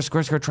 where's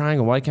square, square,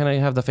 triangle? Why can't I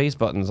have the face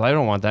buttons? I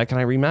don't want that. Can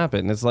I remap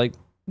it? And it's like,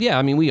 yeah,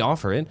 I mean, we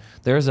offer it.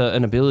 There's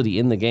an ability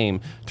in the game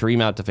to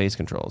remap the face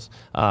controls.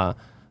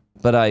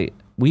 But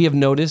we have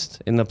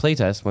noticed in the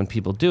playtest when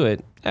people do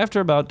it, after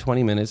about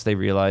 20 minutes, they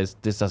realize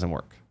this doesn't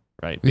work.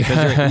 Right,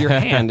 because your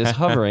hand is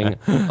hovering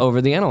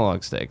over the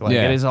analog stick.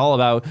 It is all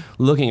about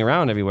looking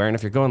around everywhere. And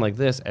if you're going like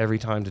this every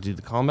time to do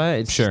the combat,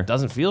 it just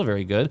doesn't feel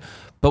very good.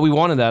 But we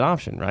wanted that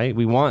option, right?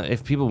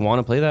 If people want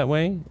to play that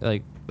way,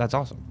 that's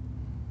awesome.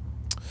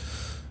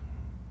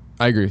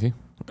 I agree with you.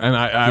 And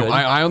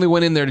I only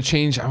went in there to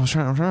change. I'm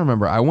trying to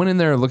remember. I went in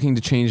there looking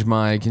to change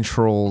my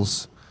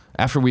controls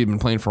after we had been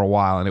playing for a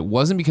while, and it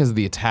wasn't because of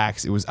the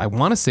attacks. It was, I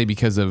want to say,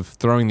 because of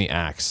throwing the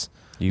axe.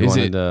 I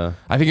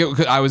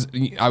think I was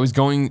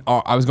going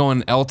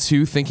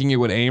L2 thinking it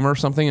would aim or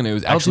something, and it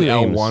was actually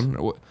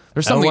L1.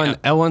 There's something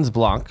L1's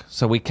block,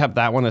 so we kept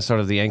that one as sort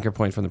of the anchor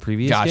point from the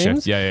previous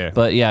games. Yeah.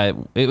 But yeah,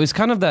 it was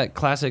kind of that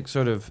classic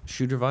sort of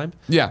shooter vibe.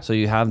 Yeah. So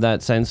you have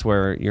that sense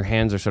where your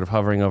hands are sort of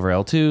hovering over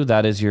L2.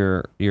 That is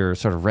your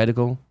sort of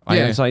reticle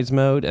iron sights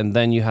mode, and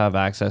then you have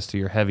access to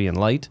your heavy and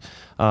light.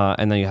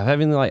 And then you have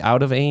heavy and light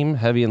out of aim,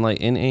 heavy and light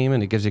in aim,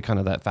 and it gives you kind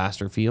of that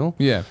faster feel.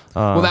 Yeah.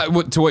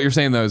 To what you're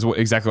saying, though, is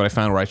exactly what I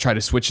found, where I tried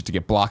to switch it to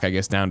get block, I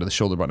guess, down to the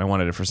shoulder button. I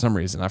wanted it for some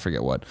reason. I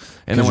forget what.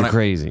 And then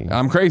crazy.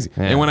 I'm crazy.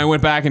 Yeah. And when I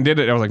went back and did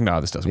it, I was like, no,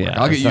 this doesn't work.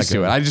 I'll get used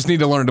to it. I just need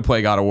to learn to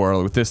play God of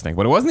War with this thing.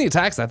 But it wasn't the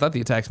attacks. I thought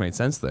the attacks made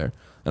sense there.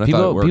 And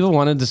people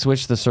wanted to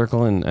switch the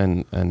circle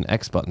and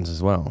X buttons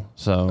as well.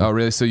 So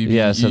really? So you'd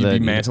be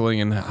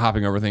mantling and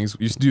hopping over things.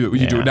 You do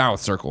it now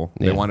with circle.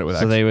 They want it with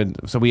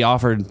X. So we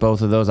offered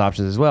both of those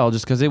options as well,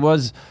 just because it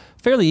was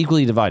fairly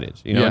equally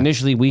divided.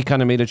 Initially we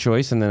kind of made a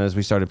choice, and then as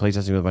we started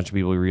playtesting with a bunch of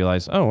people, we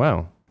realized, oh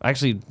wow,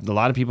 actually a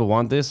lot of people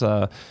want this.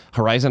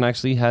 Horizon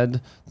actually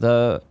had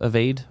the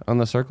evade on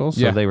the circle,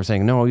 so they were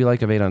saying, no, you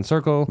like evade on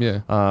circle.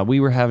 We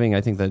were having, I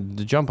think, the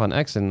jump on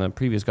X in the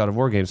previous God of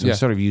War game, so we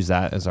sort of use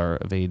that as our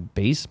evade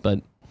base.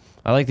 But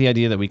I like the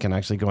idea that we can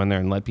actually go in there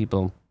and let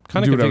people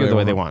kind of configure the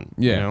way they want.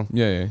 Yeah.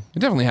 It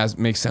definitely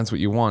makes sense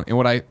what you want. And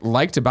what I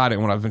liked about it,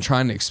 and what I've been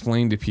trying to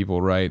explain to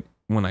people, right,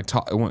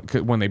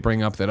 when they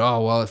bring up that,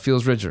 oh well, it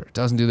feels richer, it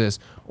doesn't do this,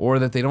 or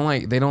that they don't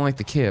like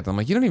the kid. I'm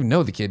like, you don't even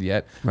know the kid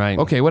yet. Right.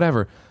 Okay,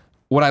 whatever.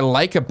 What I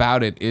like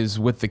about it is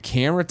with the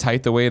camera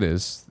tight the way it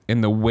is,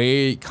 and the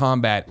way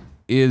combat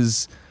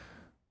is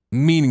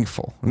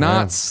meaningful,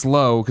 not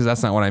slow, because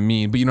that's not what I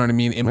mean, but you know what I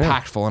mean,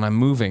 impactful, and I'm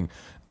moving.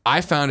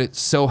 I found it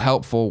so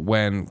helpful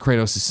when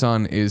Kratos'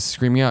 son is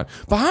screaming out,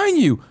 behind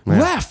you,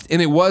 left.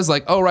 And it was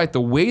like, oh, right, the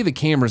way the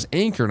camera's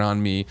anchored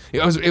on me,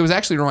 it was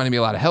actually reminding me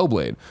a lot of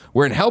Hellblade,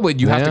 where in Hellblade,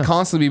 you have to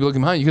constantly be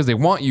looking behind you because they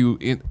want you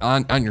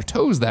on your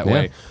toes that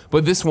way.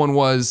 But this one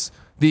was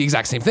the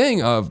exact same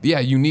thing of,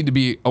 you need to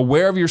be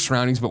aware of your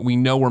surroundings, but we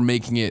know we're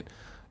making it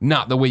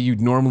not the way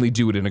you'd normally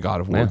do it in a God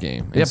of War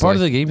game. Yeah, part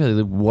of the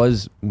gameplay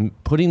was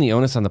putting the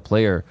onus on the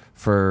player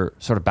for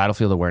sort of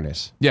battlefield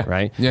awareness. Yeah.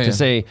 Right? To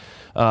say,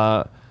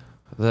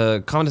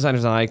 the common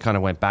designers and I kind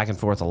of went back and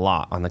forth a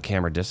lot on the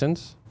camera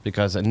distance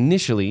because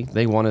initially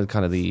they wanted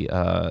kind of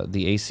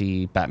the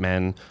AC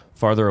Batman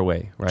farther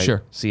away, right?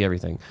 Sure. See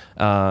everything.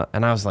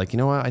 And I was like, you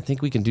know what? I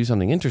think we can do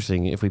something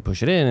interesting if we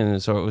push it in.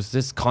 And so it was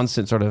this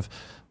constant sort of,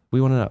 we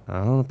want it up. I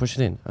don't want to push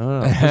it in. I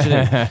don't know. Push it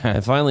in.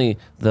 And finally,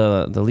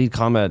 the lead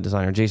combat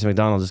designer, Jason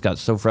McDonald, just got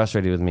so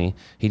frustrated with me.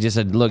 He just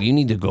said, look, you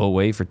need to go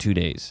away for 2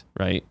 days,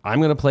 right? I'm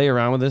going to play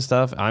around with this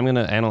stuff. I'm going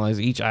to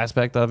analyze each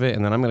aspect of it,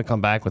 and then I'm going to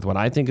come back with what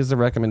I think is the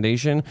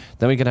recommendation.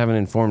 Then we can have an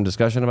informed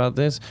discussion about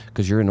this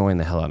because you're annoying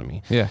the hell out of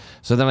me. Yeah.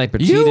 So then I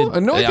proceeded. You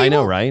annoy people? I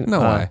know, right?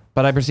 No way.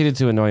 But I proceeded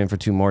to annoy him for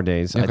 2 more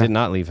days. Okay. I did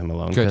not leave him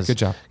alone. Good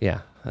job.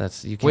 Yeah.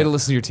 That's you can't, way to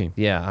listen to your team.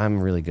 Yeah, I'm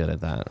really good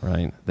at that,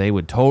 right? They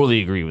would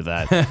totally agree with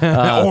that.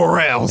 Or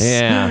else.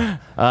 Yeah.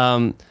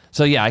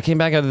 So yeah, I came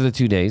back after the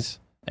 2 days,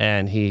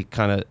 and he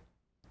kind of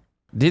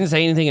didn't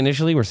say anything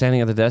initially. We're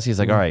standing at the desk. He's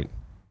like, all right,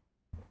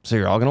 so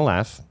you're all going to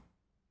laugh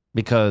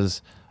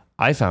because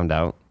I found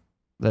out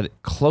that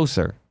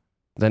closer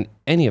than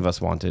any of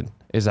us wanted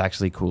is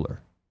actually cooler.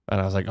 And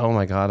I was like, oh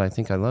my God, I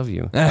think I love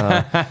you.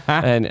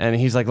 And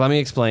he's like, let me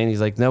explain. He's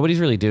like, nobody's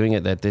really doing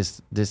it at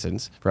this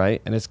distance, right?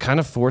 And it's kind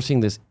of forcing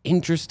this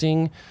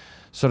interesting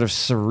sort of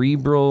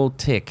cerebral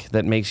tick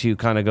that makes you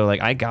kind of go like,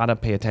 I gotta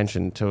pay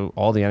attention to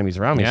all the enemies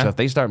around me. So if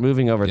they start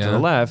moving over to the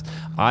left,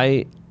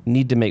 I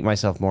need to make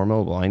myself more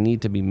mobile. I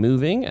need to be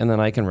moving, and then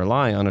I can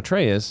rely on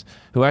Atreus,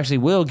 who actually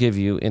will give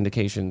you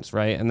indications,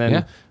 right? And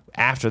then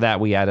after that,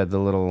 we added the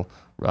little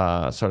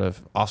sort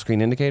of off-screen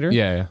indicator,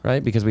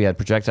 right? Because we had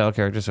projectile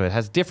characters, so it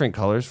has different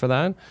colors for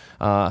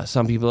that.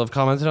 Some people have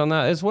commented on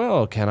that as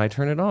well. Can I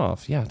turn it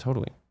off? Yeah,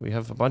 totally. We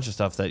have a bunch of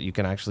stuff that you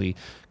can actually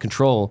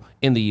control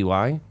in the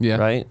UI,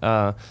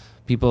 right?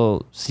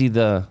 People see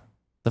the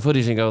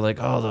footage and go like,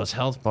 oh, those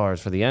health bars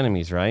for the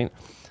enemies, right?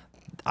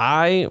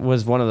 I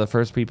was one of the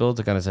first people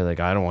to kind of say like,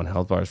 I don't want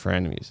health bars for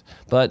enemies,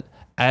 but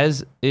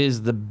as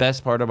is the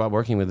best part about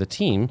working with the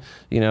team,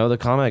 you know, the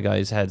combat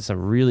guys had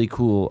some really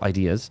cool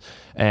ideas,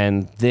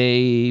 and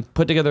they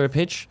put together a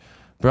pitch,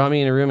 brought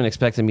me in a room and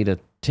expected me to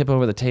tip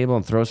over the table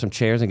and throw some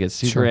chairs and get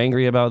super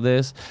angry about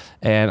this.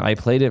 And I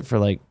played it for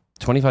like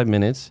 25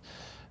 minutes,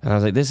 and I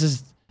was like,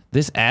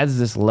 this adds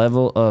this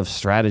level of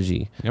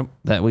strategy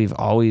that we've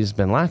always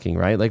been lacking,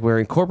 right? Like we're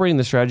incorporating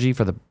the strategy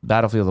for the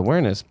battlefield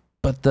awareness,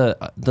 but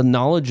the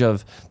knowledge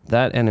of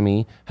that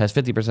enemy has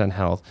 50%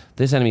 health.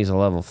 This enemy is a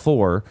level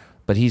 4,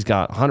 but he's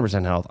got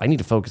 100% health. I need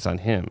to focus on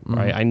him,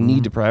 right? I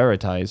need to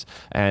prioritize,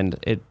 and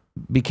it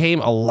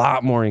became a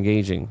lot more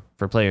engaging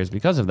for players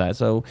because of that.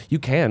 So you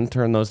can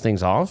turn those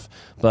things off,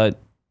 but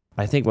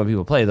I think when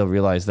people play, they'll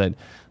realize that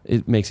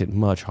it makes it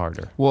much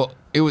harder. Well,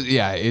 it was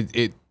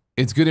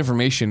it's good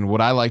information. What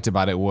I liked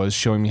about it was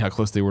showing me how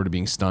close they were to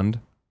being stunned.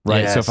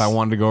 Right. Yes. So if I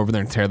wanted to go over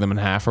there and tear them in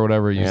half or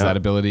whatever, use that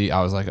ability,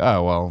 I was like,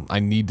 oh, well, I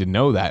need to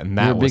know that. And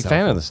that You're a was big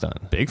fan of the stun.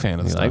 Big fan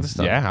of the stun. Like the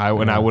stun. Yeah. I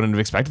wouldn't have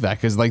expected that,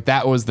 because like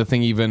that was the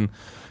thing even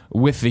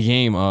with the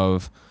game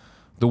of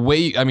the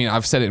way, I mean,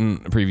 I've said it in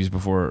previews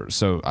before,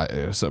 so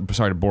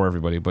sorry to bore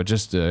everybody, but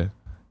just to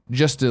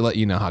let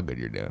you know how good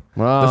you're doing.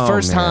 The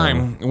first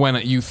time when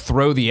you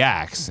throw the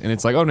axe and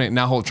it's like, oh,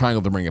 now hold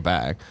triangle to bring it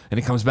back, and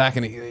it comes back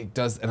and it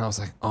does, and I was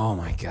like, oh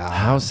my God.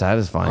 How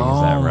satisfying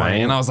is that, right?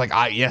 And I was like,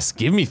 yes,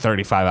 give me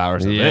 35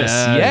 hours of this.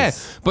 Yeah.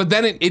 But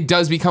then it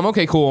does become,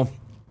 okay, cool.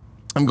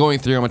 I'm going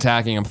through, I'm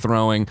attacking, I'm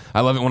throwing.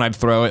 I love it when I'd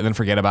throw it and then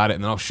forget about it,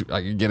 and then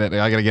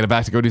I gotta get it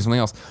back to go do something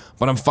else.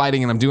 But I'm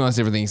fighting and I'm doing all these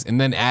different things, and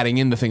then adding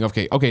in the thing of,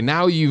 okay,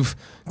 now you've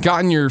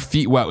gotten your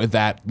feet wet with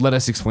that. Let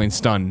us explain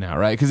stun now,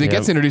 right? Because it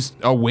gets introduced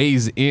a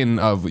ways in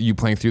of you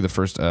playing through the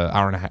first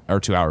hour and a half or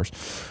 2 hours.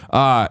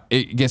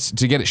 It gets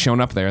to get it shown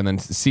up there, and then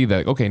see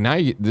that, okay, now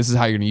this is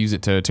how you're gonna use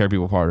it to tear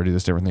people apart or do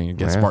this different thing. It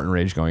gets Spartan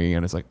Rage going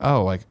again. It's like,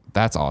 oh, like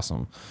that's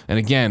awesome. And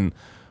again,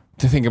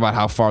 to think about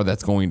how far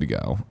that's going to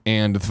go,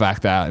 and the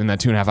fact that in that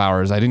 2.5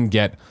 hours I didn't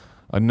get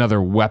another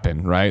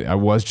weapon, right? I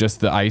was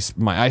just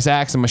my ice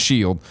axe and my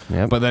shield.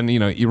 But then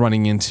you're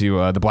running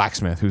into the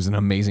blacksmith, who's an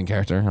amazing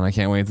character, and I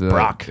can't wait to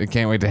Brock. I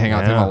can't wait to hang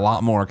out with him a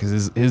lot more,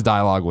 because his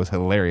dialogue was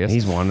hilarious.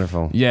 He's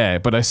wonderful. Yeah,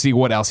 but I see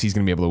what else he's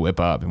going to be able to whip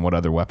up and what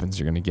other weapons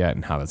you're going to get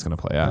and how that's going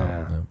to play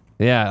out.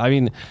 Yeah, I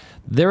mean,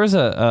 there was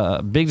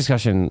a big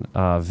discussion.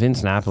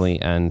 Vince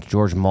Napoli and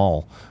George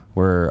Mall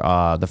were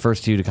the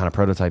first two to kind of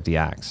prototype the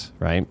axe,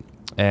 right?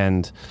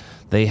 And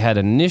they had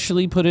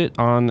initially put it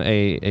on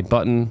a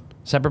button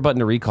separate button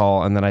to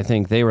recall, and then I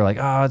think they were like,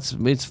 oh,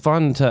 it's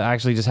fun to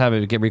actually just have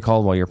it get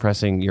recalled while you're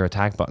pressing your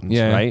attack buttons,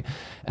 right?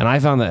 And I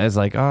found that as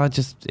like, oh,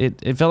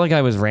 it felt like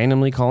I was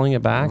randomly calling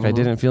it back. I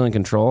didn't feel in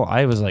control.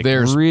 I was like,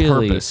 there's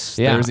really purpose.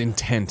 There's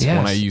intent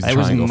when I use the it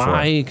was triangle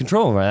my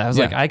control, right? I was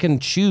like, I can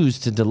choose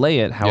to delay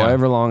it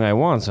however long I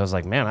want. So I was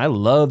like, man, I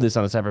love this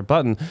on a separate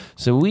button.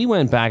 So we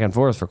went back and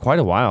forth for quite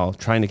a while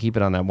trying to keep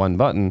it on that one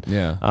button.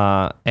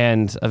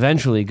 And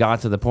eventually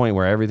got to the point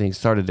where everything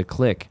started to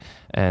click.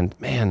 And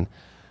man,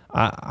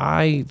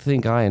 I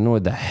think I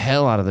annoyed the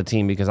hell out of the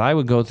team because I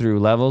would go through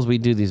levels.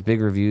 We'd do these big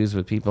reviews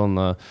with people in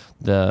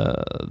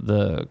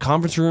the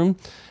conference room,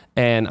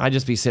 and I'd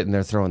just be sitting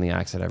there throwing the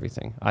axe at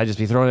everything. I'd just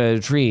be throwing it at a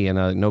tree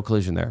and no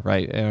collision there,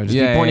 right? And I'd just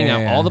be pointing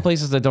out all the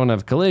places that don't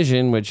have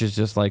collision, which is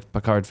just like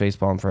Picard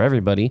facepalm for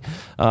everybody.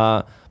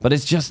 But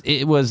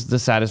it was the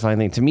satisfying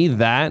thing. To me,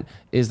 that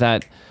is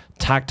that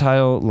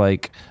tactile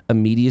like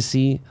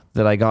immediacy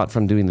that I got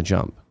from doing the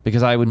jump.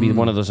 Because I would be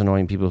one of those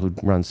annoying people who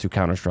runs through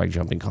Counter-Strike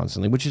jumping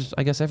constantly, which is,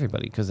 I guess,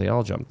 everybody, because they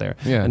all jump there.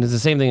 And it's the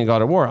same thing in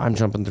God of War. I'm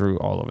jumping through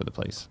all over the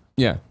place.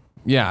 Yeah.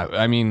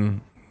 I mean,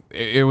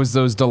 it was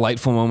those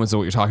delightful moments of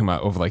what you're talking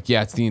about of like,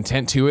 it's the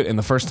intent to it. And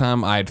the first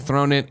time I had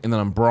thrown it, and then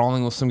I'm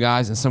brawling with some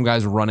guys, and some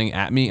guys running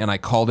at me, and I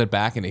called it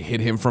back, and it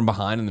hit him from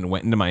behind, and then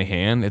went into my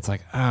hand. It's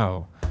like,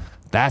 oh,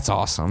 that's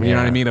awesome. You know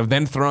what I mean? Of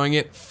then throwing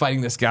it,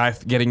 fighting this guy,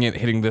 getting it,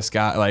 hitting this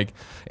guy, like,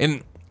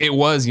 and it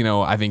was,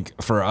 I think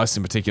for us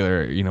in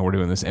particular, we're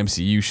doing this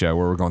MCU show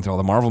where we're going through all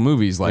the Marvel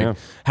movies, like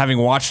having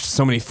watched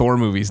so many Thor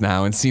movies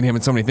now and seen him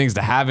in so many things,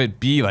 to have it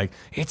be like,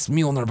 it's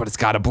Mjolnir, but it's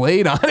got a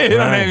blade on it. You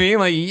know what I mean?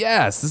 Like,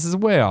 yes, this is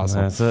way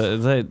awesome.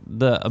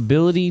 The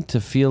ability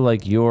to feel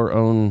like your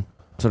own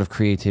sort of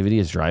creativity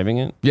is driving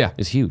it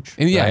is huge.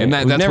 And and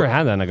that's we've never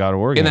had that in a God of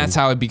War game. And that's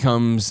how it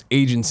becomes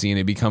agency, and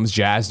it becomes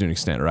jazz to an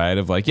extent, right?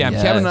 Of like, Kevin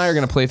and I are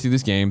going to play through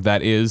this game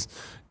that is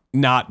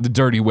not the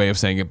dirty way of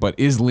saying it, but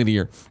is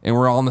linear, and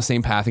we're all on the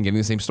same path and getting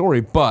the same story.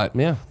 But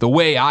the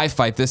way I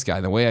fight this guy,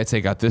 the way I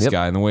take out this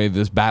guy, and the way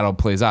this battle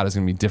plays out is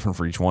going to be different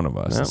for each one of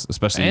us.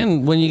 Especially,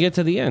 and when you get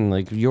to the end,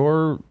 like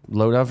your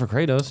loadout for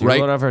Kratos, your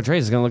loadout for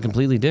Atreus is going to look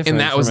completely different. And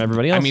that was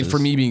everybody else's. I mean, for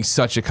me being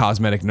such a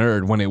cosmetic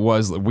nerd,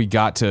 when we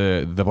got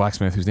to the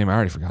blacksmith, whose name I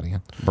already forgot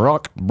again,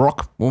 Brock.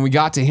 When we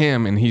got to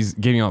him, and he's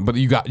getting on, but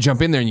you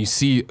jump in there and you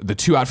see the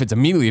two outfits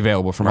immediately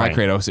available for my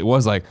Kratos. It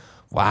was like,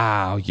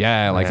 wow,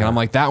 and I'm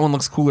like, that one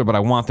looks cooler, but I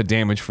want the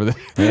damage for the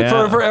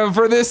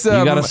for this. You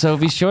got a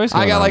Sophie's choice.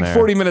 I got like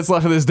 40 minutes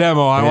left of this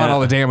demo. I want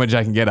all the damage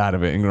I can get out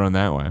of it and run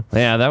that way.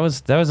 Yeah, that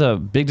was a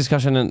big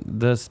discussion. And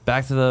this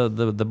back to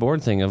the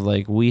board thing of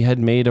like, we had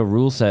made a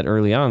rule set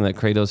early on that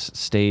Kratos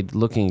stayed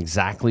looking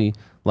exactly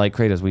like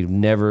Kratos. We'd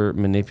never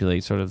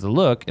manipulate sort of the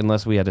look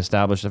unless we had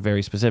established a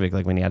very specific,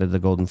 like when he added the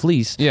golden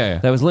fleece.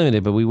 That was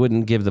limited, but we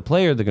wouldn't give the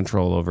player the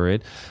control over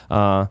it.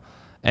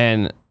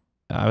 And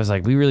I was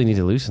like, we really need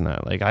to loosen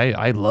that. Like,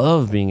 I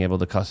love being able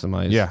to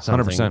customize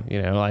something.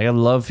 100%. Like, I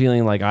love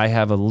feeling like I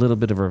have a little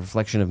bit of a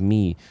reflection of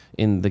me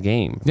in the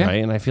game, right?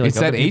 And I feel like it's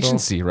that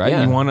agency,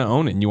 right? You want to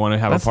own it, and you want to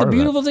have a part of it. That's the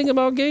beautiful thing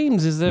about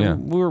games is that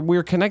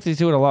we're connected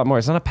to it a lot more.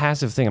 It's not a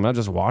passive thing. I'm not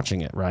just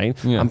watching it, right?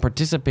 I'm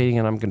participating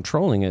and I'm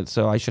controlling it,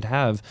 so I should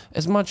have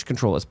as much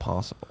control as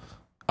possible.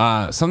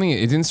 Something,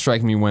 it didn't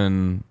strike me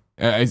when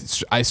it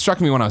struck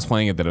me when I was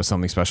playing it that it was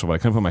something special, but I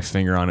couldn't put my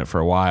finger on it for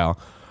a while.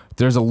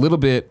 There's a little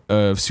bit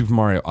of Super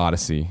Mario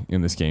Odyssey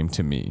in this game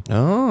to me.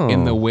 Oh,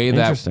 in the way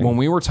that when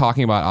we were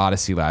talking about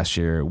Odyssey last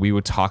year, we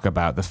would talk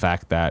about the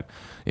fact that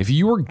if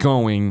you were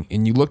going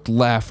and you looked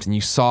left and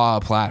you saw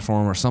a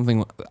platform or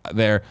something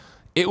there,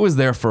 it was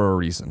there for a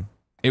reason.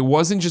 It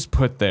wasn't just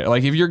put there.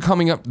 Like, if you're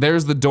coming up,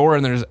 there's the door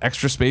and there's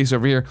extra space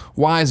over here.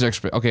 Why is there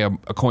extra? Okay,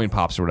 a coin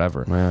pops or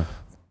whatever. Yeah.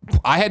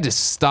 I had to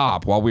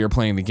stop while we were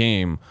playing the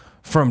game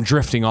from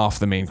drifting off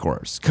the main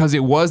course, because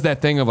it was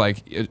that thing of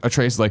like,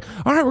 Atreus is like,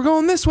 all right, we're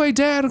going this way,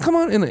 Dad, come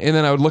on, and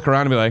then I would look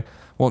around and be like,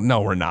 well,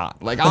 no, we're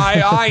not. Like,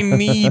 I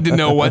need to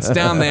know what's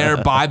down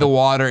there by the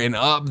water and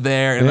up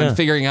there, and then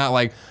figuring out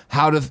like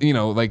how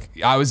to, like,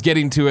 I was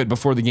getting to it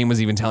before the game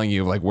was even telling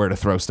you like where to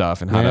throw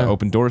stuff and how to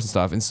open doors and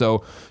stuff. And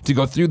so to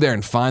go through there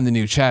and find the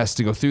new chest,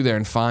 to go through there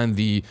and find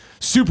the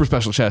super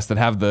special chests that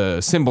have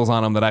the symbols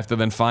on them that I have to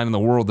then find in the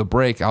world to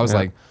break, I was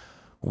like,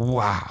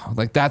 wow,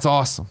 like, that's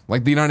awesome.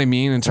 Like, you know what I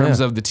mean? In terms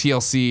of the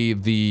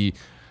TLC, the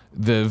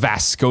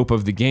vast scope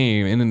of the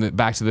game, and then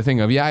back to the thing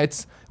of,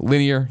 it's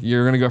linear.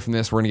 You're going to go from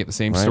this. We're going to get the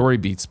same story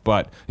beats,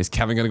 but is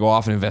Kevin going to go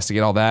off and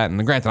investigate all that?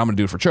 And granted, I'm going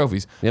to do it for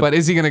trophies, but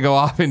is he going to go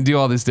off and do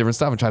all this different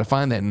stuff and try to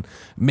find that and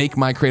make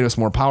my Kratos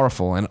more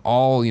powerful? And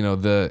all,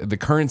 the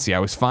currency I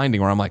was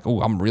finding where I'm like, oh,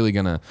 I'm really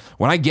going to,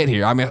 when I get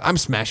here, I'm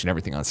smashing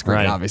everything on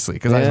screen, obviously,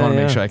 because I just want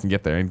to make sure I can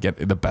get there and get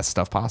the best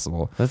stuff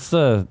possible. That's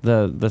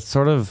the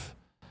sort of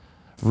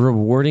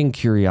rewarding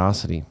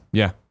curiosity.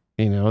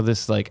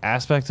 This like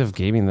aspect of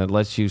gaming that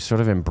lets you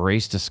sort of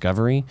embrace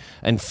discovery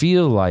and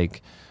feel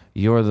like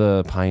you're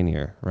the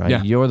pioneer, right?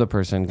 Yeah. You're the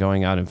person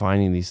going out and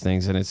finding these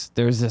things, and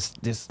there's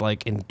this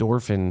like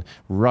endorphin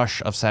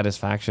rush of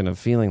satisfaction of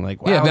feeling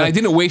like, wow, Yeah, that I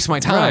didn't waste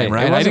my time,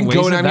 right? I didn't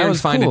go down here and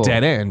find a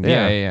dead end.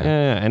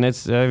 Yeah. And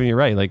it's, I mean, you're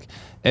right. Like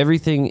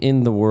everything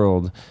in the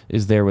world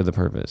is there with a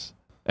purpose.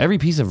 Every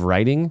piece of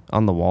writing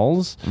on the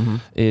walls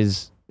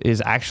is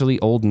actually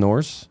Old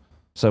Norse.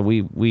 So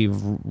we've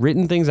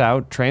written things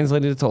out,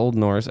 translated it to Old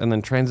Norse, and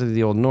then translated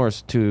the Old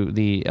Norse to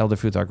the Elder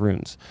Futhark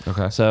runes.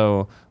 Okay.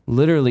 So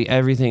literally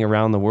everything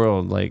around the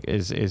world like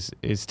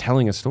is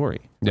telling a story,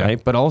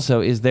 right? But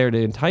also is there to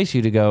entice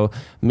you to go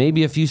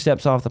maybe a few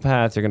steps off the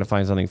path, you're going to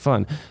find something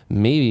fun.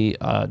 Maybe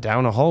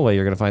down a hallway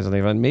you're going to find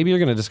something fun. Maybe you're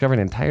going to discover an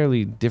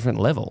entirely different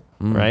level,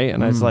 right?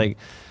 And it's like,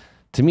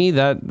 to me,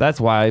 that's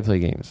why I play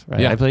games,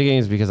 right? Yeah. I play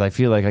games because I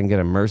feel like I can get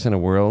immersed in a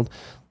world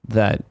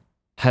that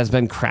has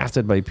been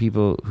crafted by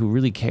people who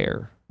really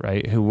care,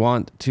 right? Who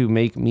want to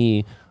make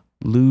me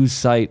lose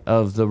sight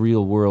of the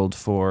real world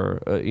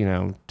for,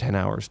 10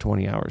 hours,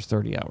 20 hours,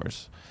 30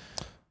 hours.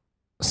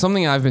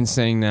 Something I've been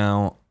saying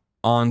now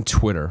on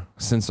Twitter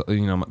since,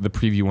 the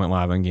preview went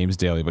live on Games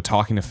Daily, but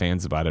talking to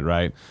fans about it,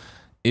 right,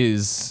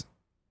 is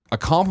a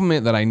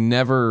compliment that I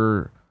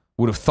never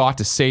would have thought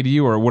to say to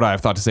you, or would I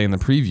have thought to say in the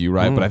preview,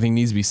 right? But I think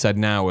needs to be said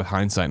now with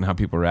hindsight and how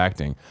people are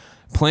acting.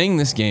 Playing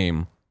this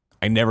game,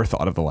 I never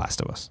thought of The Last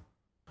of Us.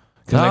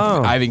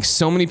 Because I think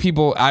so many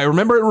people, I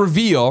remember at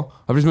reveal,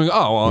 I was going,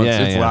 oh, well,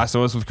 it's Last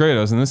of Us with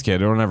Kratos and this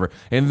kid or whatever.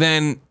 And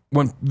then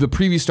when the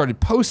preview started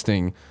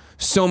posting,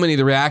 so many of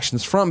the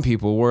reactions from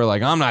people were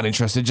like, I'm not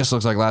interested, it just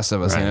looks like Last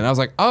of Us. Right. And I was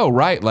like, oh,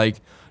 right,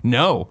 like,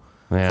 no.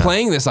 Yeah.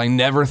 Playing this, I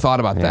never thought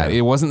about that.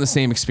 It wasn't the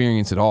same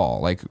experience at all.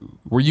 Like,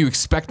 were you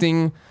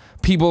expecting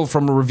people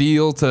from a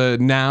reveal to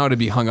now to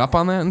be hung up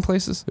on that in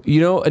places?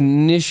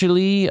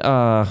 Initially,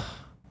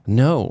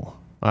 no.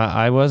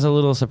 I was a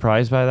little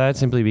surprised by that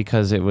simply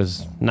because it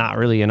was not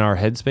really in our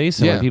headspace.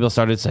 And when people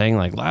started saying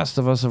like Last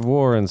of Us of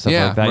War and stuff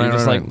like that, you're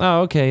just like,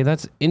 oh, okay,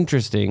 that's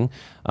interesting.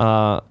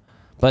 But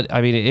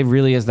I mean, it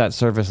really is that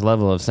surface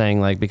level of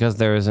saying like, because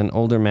there is an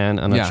older man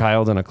and a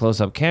child and a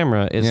close-up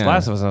camera, it's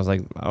Last of Us. And I was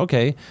like,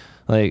 okay.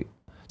 Like,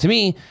 to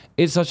me,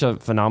 it's such a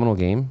phenomenal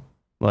game.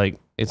 Like,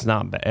 it's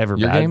not ever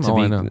Your bad game? to I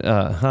be.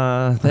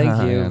 know.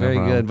 Thank you. Very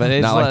good. But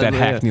it's not like that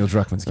hack Neil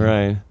Druckmann's game.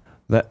 Right.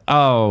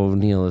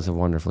 Neil is a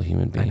wonderful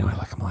human being. I know, I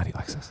like him a lot. He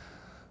likes us.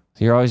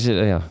 You're always,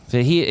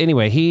 So he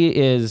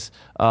is,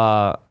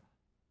 Last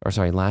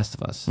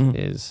of Us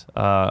is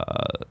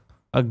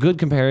a good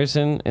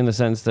comparison in the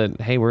sense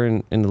that, hey, we're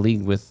in the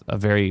league with a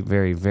very,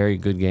 very, very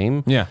good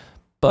game. Yeah.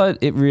 But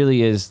it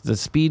really is the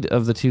speed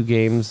of the two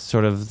games,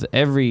 sort of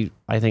every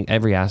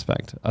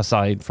aspect,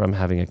 aside from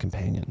having a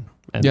companion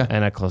and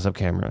a close-up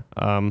camera.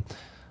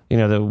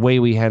 The way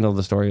we handle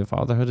the story of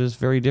fatherhood is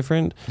very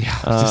different. Yeah,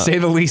 to say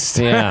the least.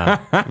 Yeah,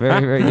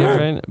 very, very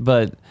different.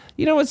 But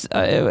it's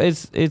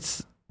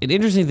an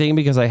interesting thing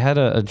because I had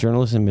a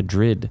journalist in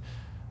Madrid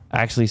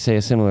actually say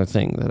a similar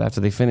thing. That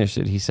after they finished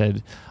it, he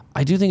said,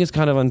 "I do think it's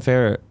kind of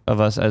unfair of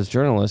us as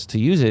journalists to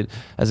use it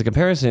as a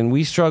comparison.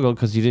 We struggled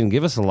because you didn't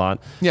give us a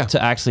lot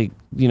to actually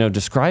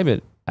describe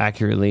it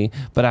accurately,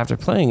 but after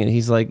playing it,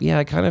 he's like, yeah,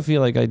 I kind of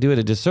feel like I do it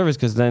a disservice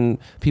because then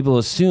people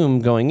assume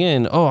going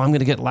in, oh, I'm going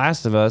to get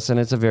Last of Us, and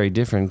it's a very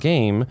different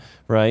game,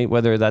 right?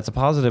 Whether that's a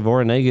positive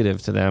or a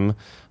negative to them." And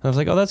I was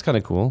like, oh, that's kind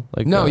of cool.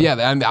 Like,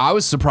 and I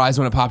was surprised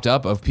when it popped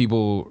up of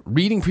people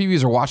reading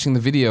previews or watching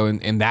the video,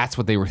 and that's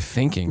what they were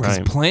thinking. Because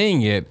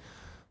playing it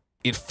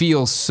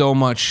feels so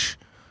much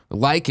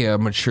like a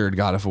matured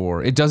God of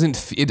War. It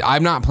doesn't.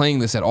 I'm not playing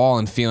this at all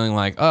and feeling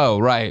like, oh,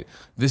 right,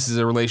 this is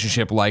a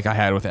relationship like I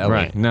had with Ellie.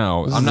 Right.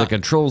 No, I'm not.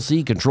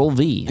 Control-C,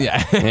 Control-V.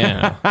 Yeah,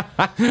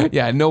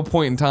 yeah. At no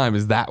point in time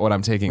is that what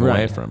I'm taking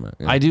away from it.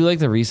 Yeah. I do like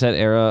the Reset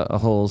era, a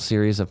whole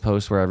series of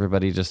posts where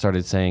everybody just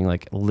started saying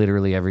like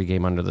literally every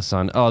game under the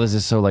sun. Oh, this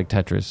is so like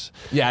Tetris.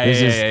 Yeah.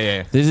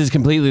 This is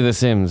completely The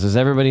Sims. Does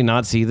everybody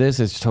not see this?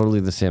 It's totally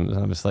The Sims.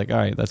 And I'm just like, all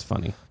right, that's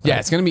funny. Yeah,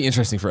 it's gonna be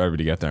interesting for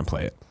everybody to get there and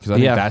play it because I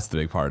think that's the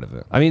big part of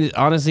it. I mean,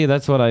 honestly,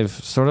 that's what I've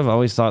sort of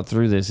always thought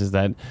through this is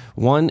that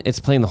one, it's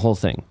playing the whole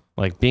thing.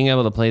 Like being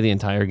able to play the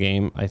entire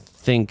game, I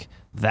think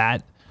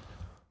that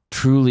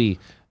truly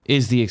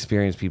is the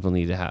experience people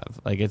need to have.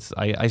 Like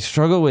I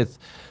struggle with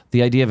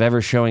the idea of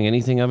ever showing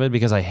anything of it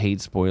because I hate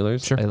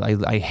spoilers. Sure.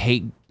 I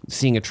hate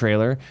seeing a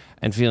trailer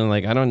and feeling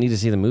like I don't need to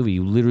see the movie.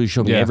 You literally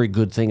show me every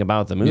good thing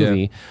about the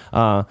movie.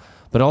 Yeah.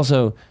 But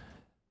also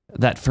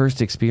that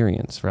first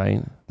experience,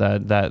 right?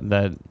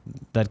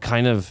 That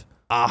kind of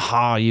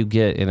aha you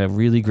get in a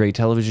really great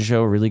television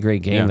show, a really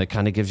great game that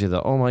kind of gives you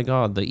the, oh my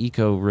God, the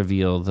eco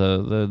reveal,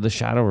 the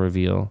shadow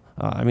reveal.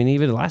 I mean,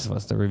 even Last of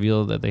Us, the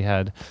reveal that they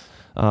had,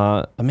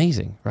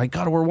 amazing, right?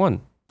 God of War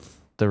 1,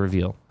 the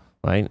reveal,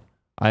 right?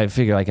 I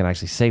figure I can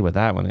actually say what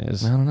that one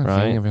is. I don't know.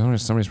 Right?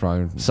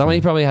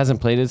 Somebody probably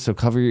hasn't played it, so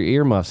cover your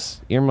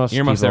earmuffs. Earmuffs,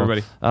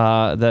 everybody.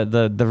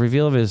 The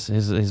reveal of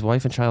his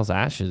wife and child's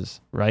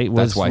ashes, right?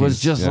 Was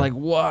just like,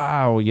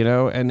 wow,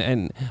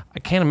 and I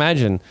can't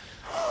imagine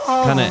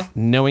kind of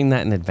knowing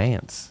that in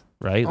advance,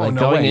 right? Like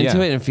going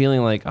into it and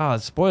feeling like, oh,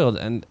 it's spoiled.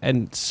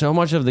 And so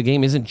much of the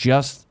game isn't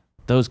just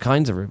those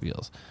kinds of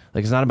reveals.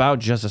 Like, it's not about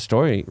just a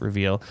story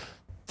reveal.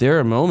 There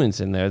are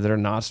moments in there that are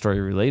not story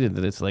related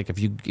that it's like, if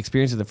you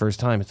experience it the first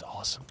time, it's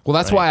awesome. Well,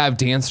 that's why I've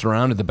danced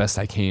around it the best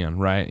I can,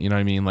 right? You know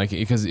what I mean? Like,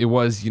 because it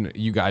was,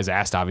 you guys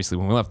asked, obviously,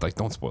 when we left, like,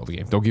 don't spoil the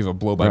game. Don't give a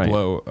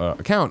blow-by-blow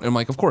account. And I'm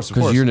like, of course.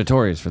 Because you're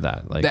notorious for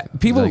that.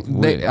 Like, people,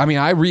 like,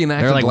 I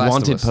reenacted they're like The Last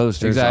wanted of Us.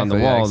 posters on the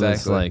wall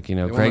that's like,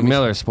 Craig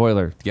Miller,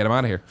 spoiler. Get him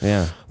out of here.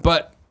 Yeah.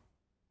 But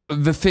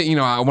the thing,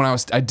 when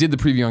I did the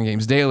preview on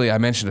Games Daily, I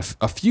mentioned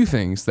a few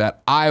things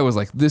that I was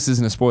like, this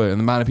isn't a spoiler. And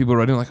the amount of people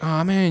were doing like,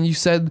 oh man, you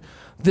said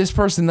this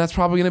person, that's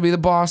probably going to be the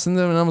boss. And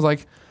I was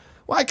like,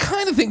 well, I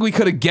kind of think we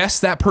could have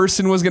guessed that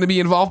person was going to be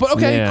involved, but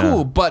okay,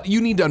 cool. But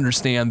you need to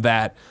understand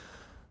that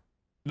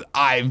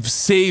I've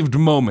saved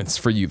moments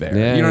for you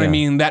there. You know what I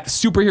mean? That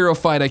superhero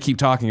fight I keep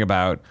talking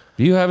about.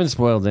 You haven't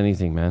spoiled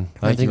anything, man.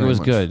 I think it was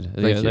good.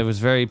 That was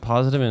very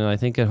positive, and I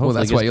think it hopefully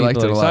that's why you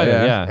liked it a lot.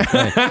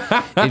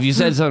 Yeah. If you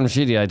said something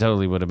shitty, I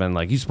totally would have been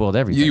like, you spoiled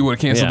everything. You would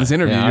have canceled this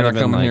interview. You're not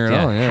coming here at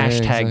all.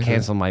 Hashtag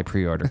cancel my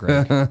pre-order,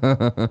 Greg.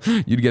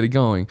 You'd get it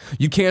going.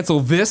 You'd cancel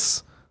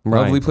this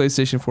lovely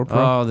PlayStation 4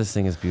 Pro. Oh, this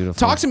thing is beautiful.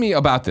 Talk to me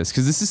about this,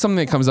 because this is something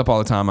that comes up all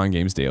the time on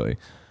Games Daily.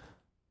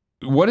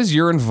 What is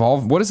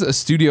a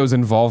studio's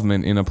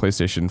involvement in a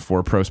PlayStation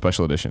 4 Pro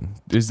Special Edition?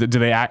 Do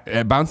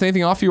they bounce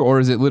anything off you, or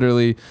is it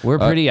literally? We're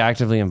pretty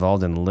actively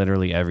involved in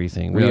literally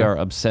everything. We are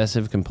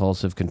obsessive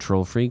compulsive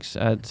control freaks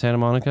at Santa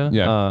Monica.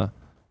 Yeah.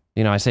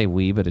 I say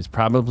we, but it's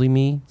probably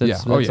me.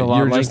 That's a lot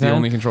You're like just that. the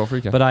only control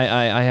freak. Yeah. But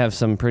I have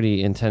some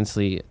pretty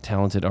intensely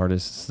talented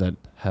artists that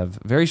have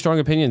very strong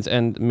opinions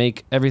and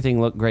make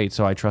everything look great,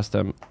 so I trust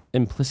them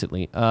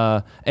implicitly.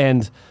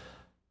 And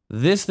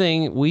this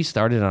thing, we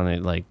started on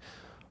it like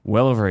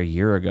well over a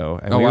year ago,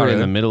 and we were in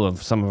the middle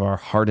of some of our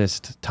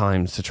hardest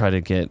times to try to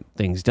get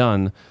things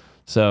done.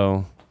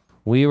 So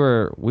we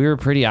were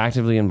pretty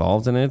actively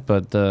involved in it,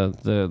 but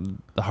the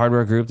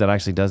hardware group that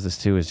actually does this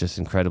too is just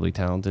incredibly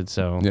talented.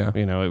 So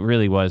it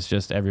really was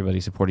just everybody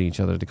supporting each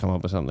other to come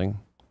up with something.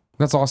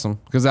 That's awesome,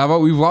 because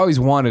we've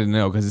always wanted to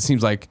know, because it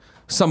seems like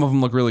some of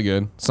them look really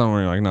good, some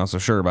are like not so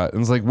sure about it.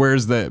 And it's like,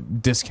 where's the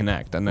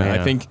disconnect? And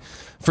I think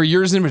for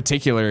yours in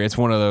particular, it's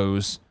one of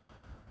those.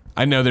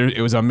 I know it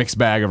was a mixed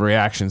bag of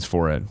reactions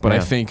for it, but I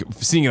think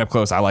seeing it up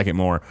close, I like it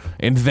more.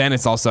 And then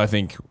it's also, I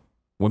think,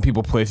 when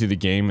people play through the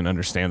game and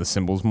understand the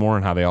symbols more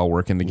and how they all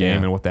work in the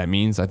game and what that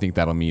means, I think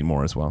that'll mean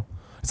more as well.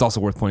 It's also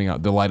worth pointing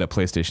out the light up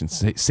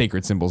PlayStation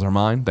sacred symbols are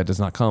mine. That does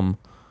not come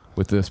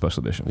with the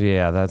special edition.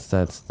 Yeah, that's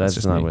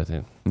not me. with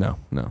it. No.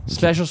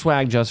 Special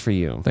swag just for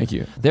you. Thank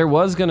you. There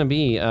was going to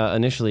be,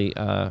 initially,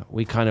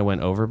 we kind of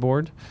went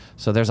overboard.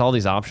 So there's all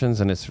these options,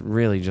 and it's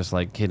really just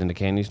like kid in a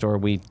candy store.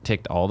 We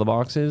ticked all the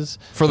boxes.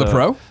 For the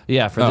Pro?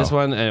 Yeah, for this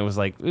one. And it was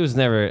like, it was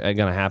never going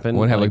to happen.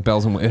 It had like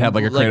bells and it had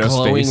like a Kratos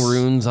glowing face.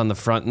 runes on the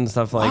front and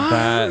stuff like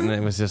that. And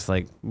it was just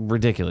like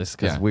ridiculous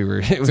because we were.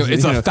 It was, so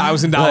it's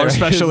 $1,000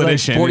 special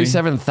edition.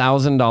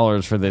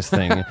 $47,000 for this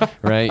thing,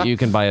 right? You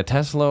can buy a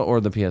Tesla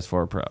or the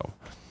PS4 Pro.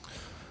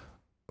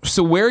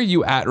 So where are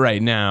you at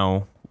right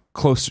now?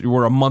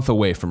 We're a month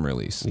away from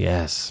release.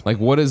 Yes. Like,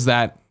 what does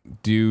that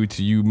do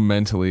to you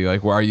mentally?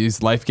 Like,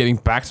 is life getting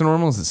back to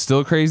normal? Is it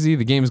still crazy?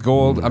 The game's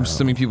gold. No. I'm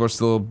assuming people are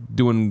still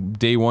doing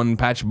day one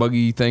patch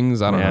buggy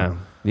things. I don't know.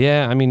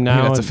 Yeah, I mean,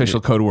 now that's official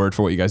code word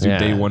for what you guys do.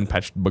 Day one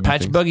patch buggy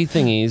things. Patch buggy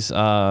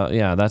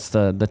thingies. That's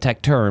the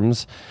tech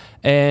terms.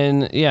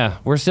 And yeah,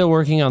 we're still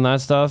working on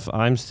that stuff.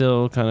 I'm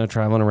still kind of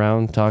traveling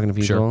around talking to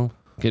people. Sure.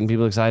 Getting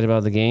people excited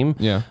about the game.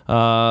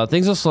 Yeah.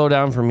 Things will slow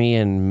down for me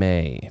in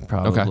May,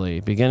 probably. Okay.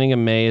 Beginning of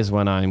May is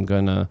when I'm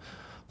going to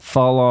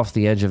fall off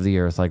the edge of the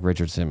earth like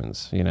Richard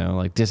Simmons,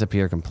 like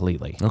disappear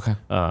completely. Okay.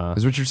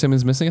 Is Richard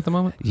Simmons missing at the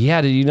moment?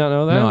 Yeah, did you not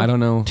know that? No, I don't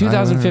know.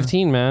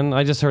 2015, man.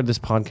 I just heard this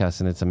podcast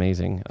and it's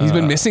amazing. He's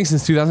been missing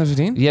since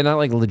 2015? Yeah, not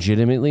like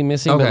legitimately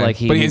missing, but like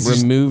he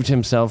removed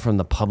himself from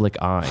the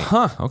public eye.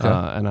 Huh, okay.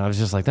 And I was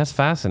just like, that's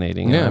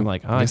fascinating. Yeah. And I'm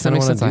like, I that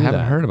makes sense. I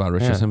haven't heard about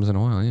Richard Simmons in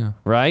a while, yeah.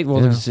 Right? Well,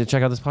 just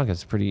check out this podcast.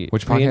 It's pretty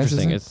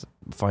interesting. Is it? It's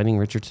Finding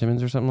Richard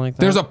Simmons or something like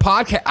that. There's a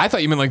podcast. I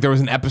thought you meant like there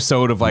was an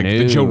episode of like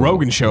the Joe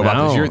Rogan show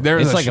about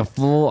this. It's like a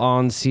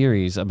full-on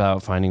series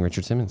about finding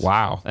Richard Simmons.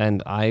 Wow.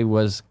 And I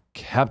was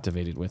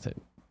captivated with it.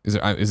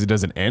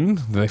 Does it end?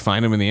 Do they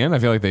find him in the end? I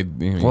feel like they.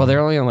 Well, they're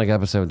only on like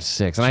episode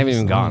 6, and I haven't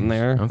even gotten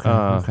there.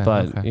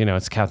 But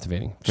it's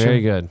captivating.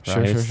 Very good.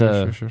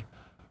 Right? Sure.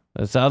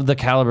 It's of the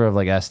caliber of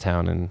like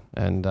S-Town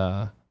and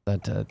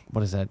that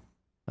what is that?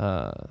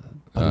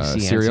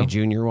 Serial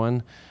Junior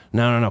one?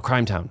 No,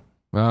 Crime Town.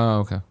 Oh,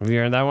 okay. Have you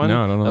heard that one?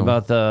 No, I don't know.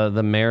 About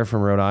the mayor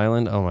from Rhode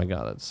Island. Oh my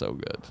God, that's so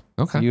good.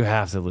 Okay. You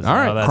have to listen. All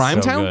right, that's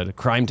Crime so Town? Good.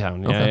 Crime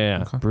Town. Yeah, Okay.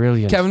 yeah.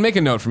 Brilliant. Kevin, make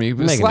a note for me.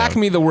 Slack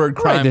me the word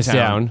Crime Write this Town.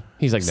 down.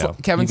 He's like, no,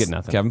 Kevin, you get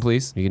nothing. Kevin,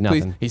 please. You get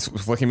nothing. Please.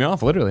 He's flicking me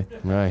off, literally.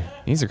 Right.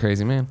 He's a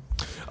crazy man.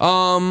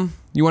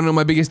 You want to know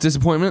my biggest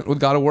disappointment with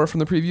God of War from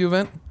the preview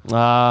event?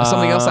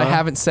 Something else I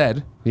haven't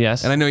said.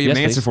 Yes. And I know you have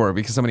an answer please. for it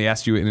because somebody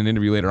asked you in an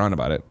interview later on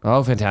about it.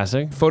 Oh,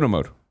 fantastic. Photo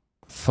mode.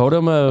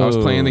 Photo mode. I was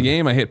playing the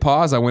game. I hit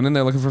pause. I went in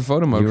there looking for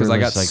photo mode You because were I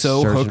got just, like,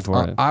 so searching hooked.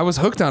 for it. I was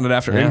hooked on it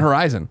after in Yeah.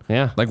 Horizon.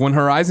 Yeah. Like when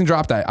Horizon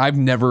dropped, I've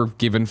never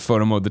given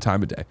photo mode the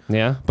time of day.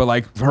 Yeah. But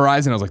like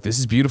Horizon, I was like, this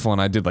is beautiful. And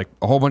I did like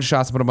a whole bunch of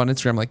shots, put them on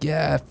Instagram. Like,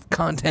 yeah,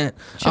 content.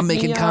 I'm me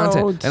making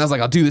content. out. And I was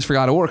like, I'll do this for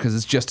God of War because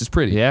it's just as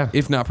pretty. Yeah.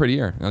 If not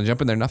prettier. And I'll jump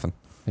in there, nothing.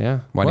 Yeah.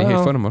 Why do you hate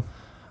Well, photo mode?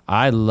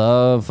 I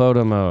love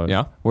photo mode.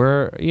 Yeah?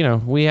 We're,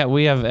 we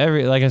have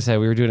every, like I said,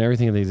 we were doing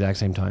everything at the exact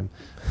same time.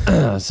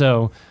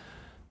 So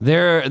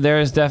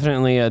there's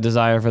definitely a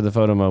desire for the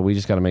photo mode. We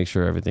just got to make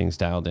sure everything's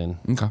dialed in.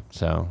 Okay.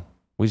 So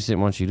we just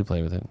didn't want you to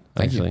play with it.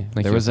 Thank you. Actually, Thank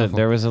there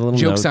you. was a little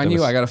Joke's note on that you.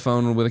 was- I got a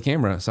phone with a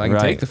camera, so I can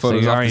right. take the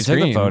photos so you off already the screen.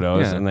 took the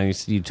photos, Yeah. and then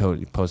you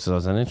totally posted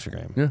those on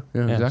Instagram. Yeah,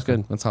 that's exactly.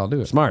 good. That's how I'll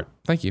do it. Smart,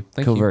 Thank you.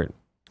 Thank you. covert.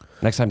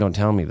 Next time, don't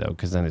tell me though,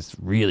 because then it's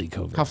really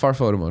covert. How far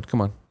photo mode?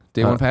 Come on.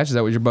 Day one patch, is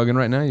that what you're bugging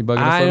right now? You bugging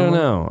a I photo don't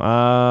mode?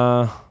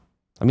 know.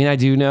 I mean, I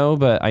do know,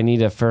 but I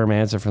need a firm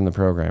answer from the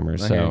programmer. I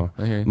hear So you.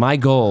 I hear you. my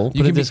goal,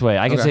 You put can it this way,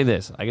 I can okay. say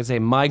this. I can say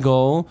my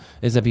goal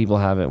is that people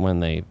have it when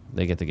they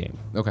get the game.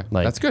 Okay.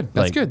 Like, That's good.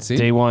 That's like, good. See?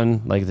 Day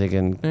one, like they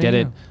can get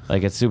yeah. it.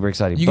 Like it's super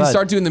exciting. You But can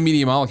start doing the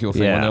media molecule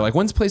thing when Yeah. they're like,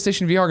 when's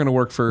PlayStation VR going to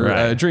work for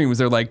Right. Dreams?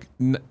 They're like,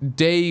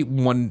 day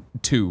 1,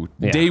 2,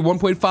 Yeah. day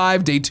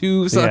 1.5, day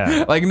 2. So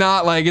Yeah. like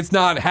not like it's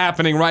not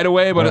happening right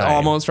away, but it's Right.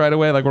 almost right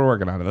away. Like we're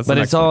working on it. That's But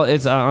the it's next all thing.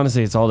 it's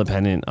honestly it's all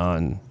dependent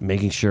on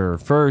making sure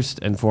first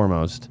and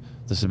foremost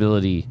the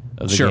stability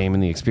of the Sure. game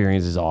and the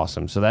experience is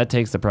awesome. So that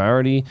takes the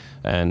priority,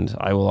 and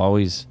I will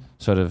always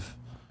sort of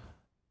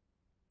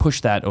push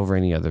that over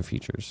any other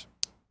features.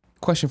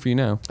 Question for you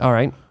now. All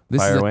right,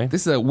 fire away.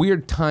 This is a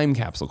weird time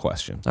capsule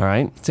question. All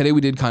right, Today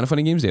we did Kind of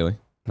Funny Games Daily.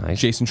 nice.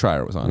 Jason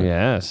Schreier was on it.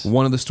 Yes.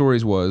 One of the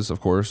stories was,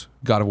 of course,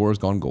 God of War has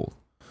gone gold.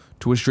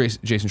 To which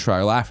Jason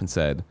Schreier laughed and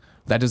said,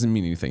 that doesn't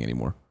mean anything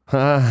anymore.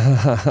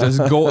 Does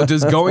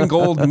going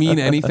gold mean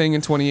anything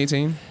in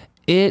 2018?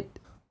 It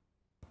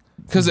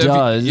Because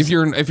does. if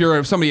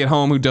you're somebody at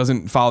home who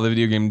doesn't follow the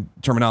video game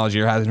terminology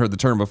or hasn't heard the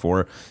term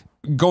before,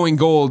 going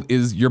gold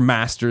is your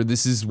master.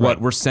 This is what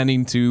Right. we're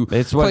sending to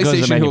It's what goes to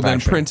PlayStation. Who'll then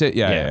manufacturing. print it.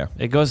 Yeah.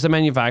 It goes to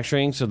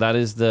manufacturing, so that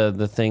is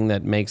the thing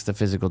that makes the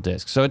physical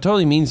disc. So it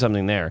totally means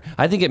something there.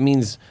 I think it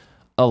means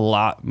a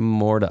lot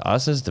more to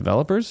us as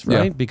developers,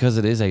 right? Yeah. Because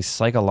it is a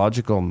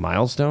psychological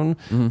milestone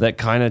that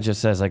kind of just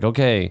says like,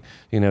 okay,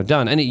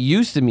 done. And it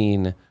used to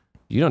mean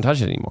you don't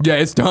touch it anymore. Yeah,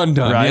 it's done.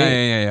 Right?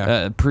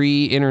 Yeah.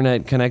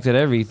 Pre-internet connected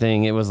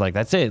everything, it was like,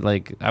 that's it.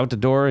 Like out the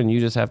door and you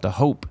just have to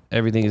hope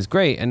everything is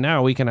great. And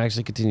now we can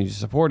actually continue to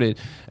support it.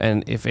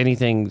 And if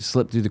anything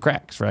slipped through the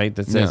cracks, right?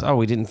 That says, Yeah. oh,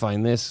 we didn't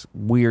find this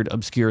weird,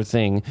 obscure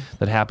thing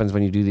that happens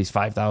when you do these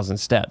 5,000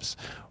 steps.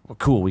 Well,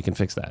 cool, we can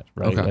fix that,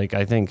 right? Okay. Like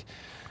I think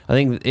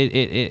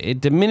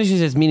it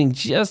diminishes its meaning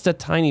just a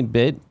tiny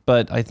bit,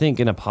 but I think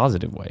in a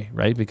positive way,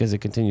 right? Because it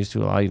continues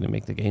to allow you to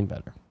make the game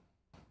better.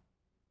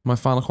 My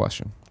final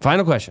question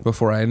Final question.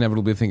 before I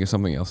inevitably think of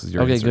something else is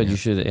your Okay, answer good. here. You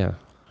should, yeah.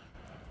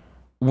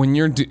 When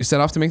you're set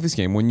off to make this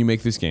game, when you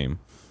make this game,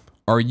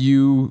 are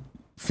you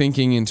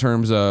thinking in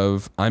terms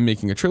of I'm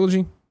making a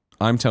trilogy?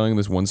 I'm telling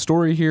this one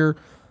story here.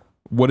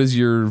 What is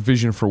your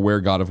vision for where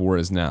God of War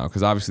is now?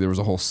 Because obviously there was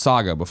a whole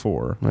saga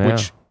before, Yeah.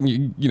 which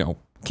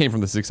came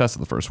from the success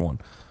of the first one.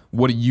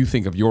 What do you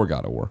think of your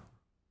God of War?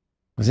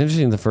 It's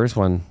interesting. The first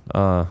one,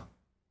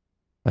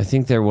 I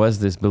think there was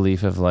this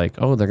belief of like,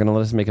 oh, they're gonna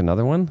let us make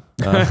another one,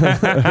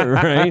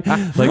 right?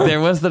 Like there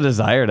was the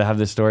desire to have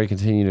this story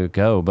continue to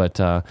go, but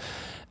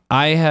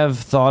I have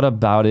thought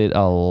about it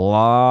a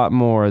lot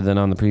more than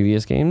on the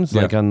previous games.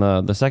 Yeah. Like on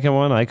the second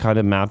one, I kind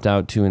of mapped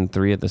out 2 and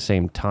 3 at the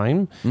same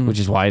time, which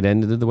is why it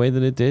ended the way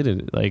that it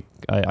did.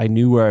 I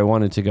knew where I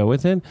wanted to go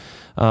with it.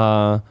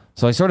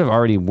 So I sort of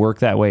already work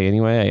that way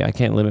anyway. I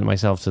can't limit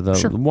myself to the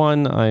Sure.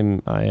 one.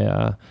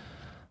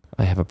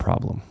 I have a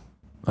problem.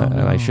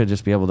 And I should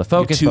just be able to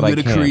focus, You're too but good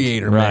I a can't.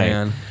 creator, Right.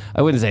 man.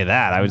 I wouldn't say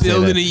that. I would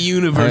Building say a that,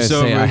 universe I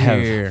would say over I have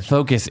here.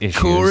 focus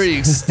issues. Cory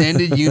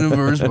Extended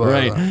Universe, bro.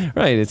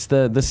 Right. It's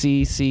the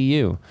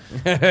CCU.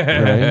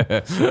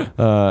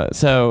 Right.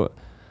 So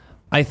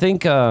I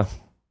think I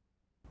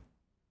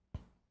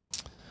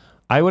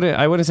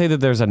wouldn't say that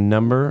there's a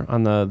number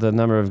on the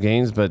number of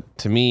games, but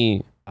to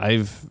me,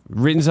 I've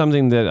written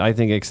something that I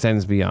think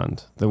extends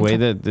beyond the way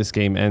that this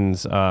game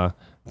ends.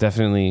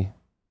 Definitely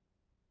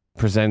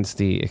presents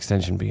the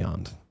extension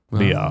beyond.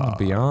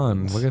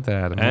 Beyond. Look at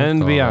that.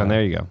 And beyond.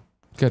 There you go.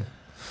 Good.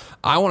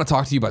 I want to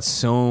talk to you about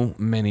so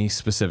many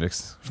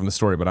specifics from the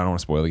story, but I don't want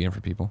to spoil the game for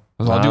people.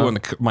 So I'll do it when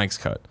the mic's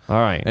cut. All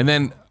right. And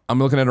then I'm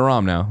looking at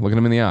Aram now, looking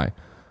him in the eye.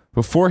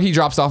 Before he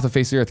drops off the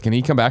face of the earth, can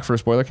he come back for a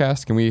spoiler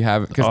cast? Can we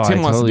have, because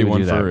Tim wants to do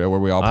one for where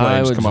we all play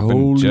and just come up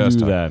and just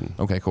do that.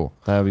 Okay, cool.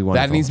 That would be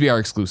wonderful. That needs to be our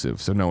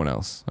exclusive, so no one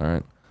else. All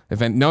right.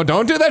 No,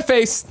 don't do that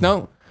face.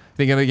 No.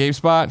 Thinking of the game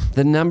spot?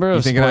 The number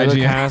of thinking spoiler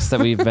IGN? casts that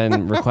we've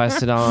been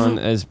requested on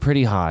is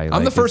pretty high.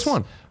 I'm the first it's-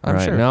 one. I'm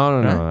right. sure. No.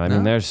 Right? I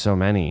mean, there's so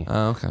many.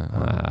 Oh, okay.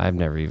 I've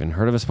never even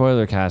heard of a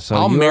spoiler cast. So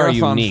I'll you are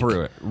marathon unique.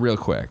 through it real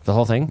quick. The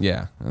whole thing?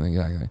 Yeah, I think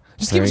exactly.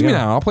 Just There give it to you me go.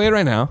 now. I'll play it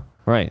right now.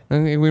 Right.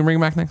 And we can bring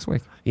it back next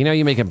week. You know,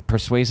 you make a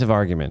persuasive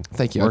argument.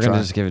 Thank you. We're I'll going to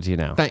try. just give it to you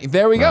now.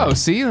 There we go.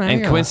 See? There you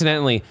And go.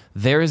 coincidentally,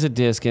 there is a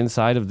disc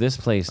inside of this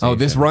PlayStation. Oh,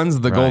 this runs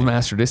the Right. Gold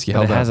Master disc you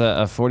But held it up. has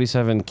a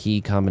 47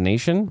 key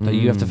combination that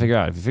you have to figure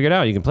out. If you figure it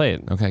out, you can play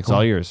it. Okay, It's cool.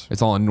 all yours.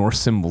 It's all in Norse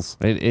symbols.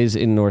 It is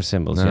in Norse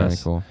symbols, All right,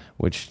 yes. cool.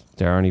 Which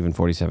there aren't even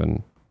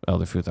 47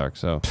 Elder Futhark,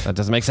 so that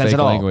doesn't make sense Fake at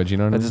all. language, you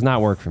know what I That mean? does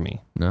not work for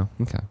me. No?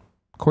 Okay.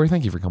 Corey,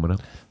 thank you for coming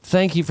up.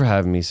 Thank you for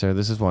having me, sir.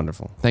 This is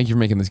wonderful. Thank you for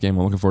making this game.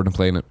 I'm looking forward to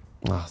playing it.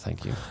 Oh,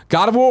 thank you.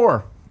 God of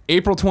War,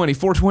 April 20,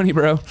 420,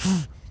 bro.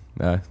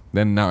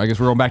 Then now I guess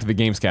we're going back to the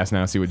Gamescast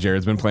now, see what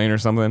Jared's been playing or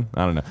something.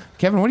 I don't know.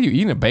 Kevin, what are you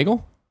eating? A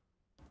bagel?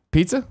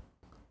 Pizza?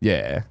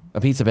 Yeah.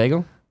 A pizza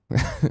bagel?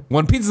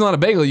 When pizza's not a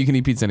bagel, you can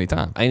eat pizza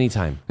anytime.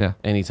 Anytime. Yeah.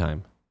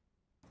 Anytime.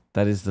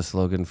 That is the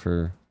slogan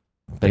for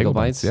Bagel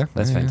Bites? Yeah.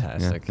 That's Yeah,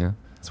 fantastic. Yeah.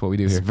 That's what we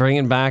do It's here.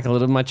 bringing back a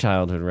little of my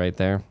childhood right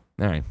there.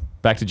 All right.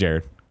 Back to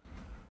Jared.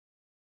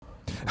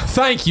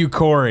 Thank you,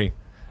 Corey.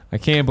 I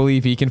can't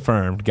believe he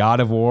confirmed God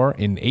of War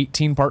in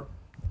 18-part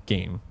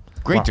game.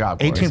 Great job.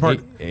 Corey. 18 part.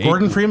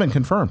 Gordon Freeman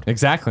confirmed.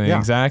 Exactly. Yeah.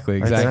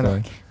 Exactly. Right there.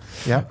 Exactly.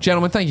 Yeah.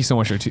 Gentlemen, thank you so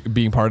much for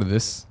being part of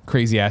this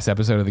crazy-ass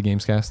episode of the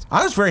Gamescast.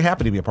 I was very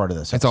happy to be a part of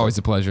this. It's always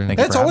a pleasure.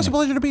 It's always a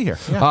pleasure to be here.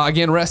 Yeah.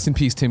 Again, rest in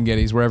peace, Tim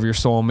Gettys, wherever your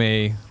soul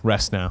may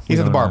rest now. He's We at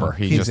the don't barber. know.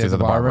 He just is at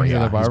the barber. He's at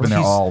Yeah. the barber. He's been there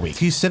He's- all week.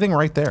 He's sitting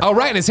right there. Oh,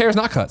 right, and his hair's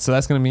not cut, so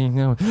that's going to be,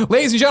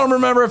 Ladies and gentlemen,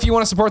 remember, if you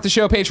want to support the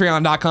show,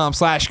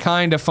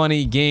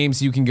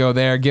 patreon.com/kindafunnygames. You can go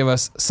there, give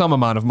us some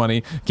amount of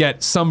money,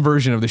 get some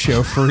version of the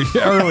show free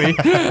early.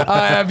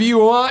 If you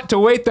want to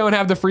wait, though, and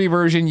have the free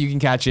version, you can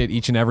catch it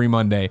each and every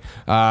Monday.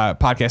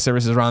 Podcast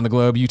services around the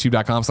globe,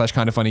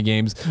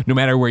 youtube.com/kindafunnygames, no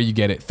matter where you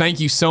get it. Thank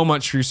you so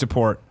much for your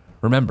support.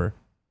 Remember,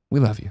 we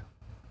love you.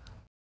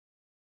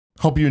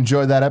 Hope you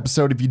enjoyed that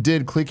episode. If you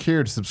did, click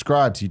here to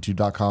subscribe to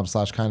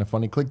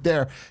youtube.com/kindafunny. Click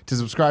there to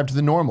subscribe to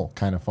the normal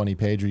Kinda Funny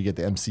page where you get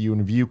the MCU in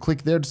review.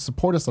 Click there to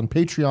support us on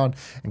Patreon,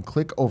 and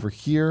click over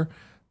here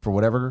for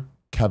whatever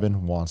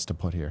Kevin wants to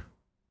put here.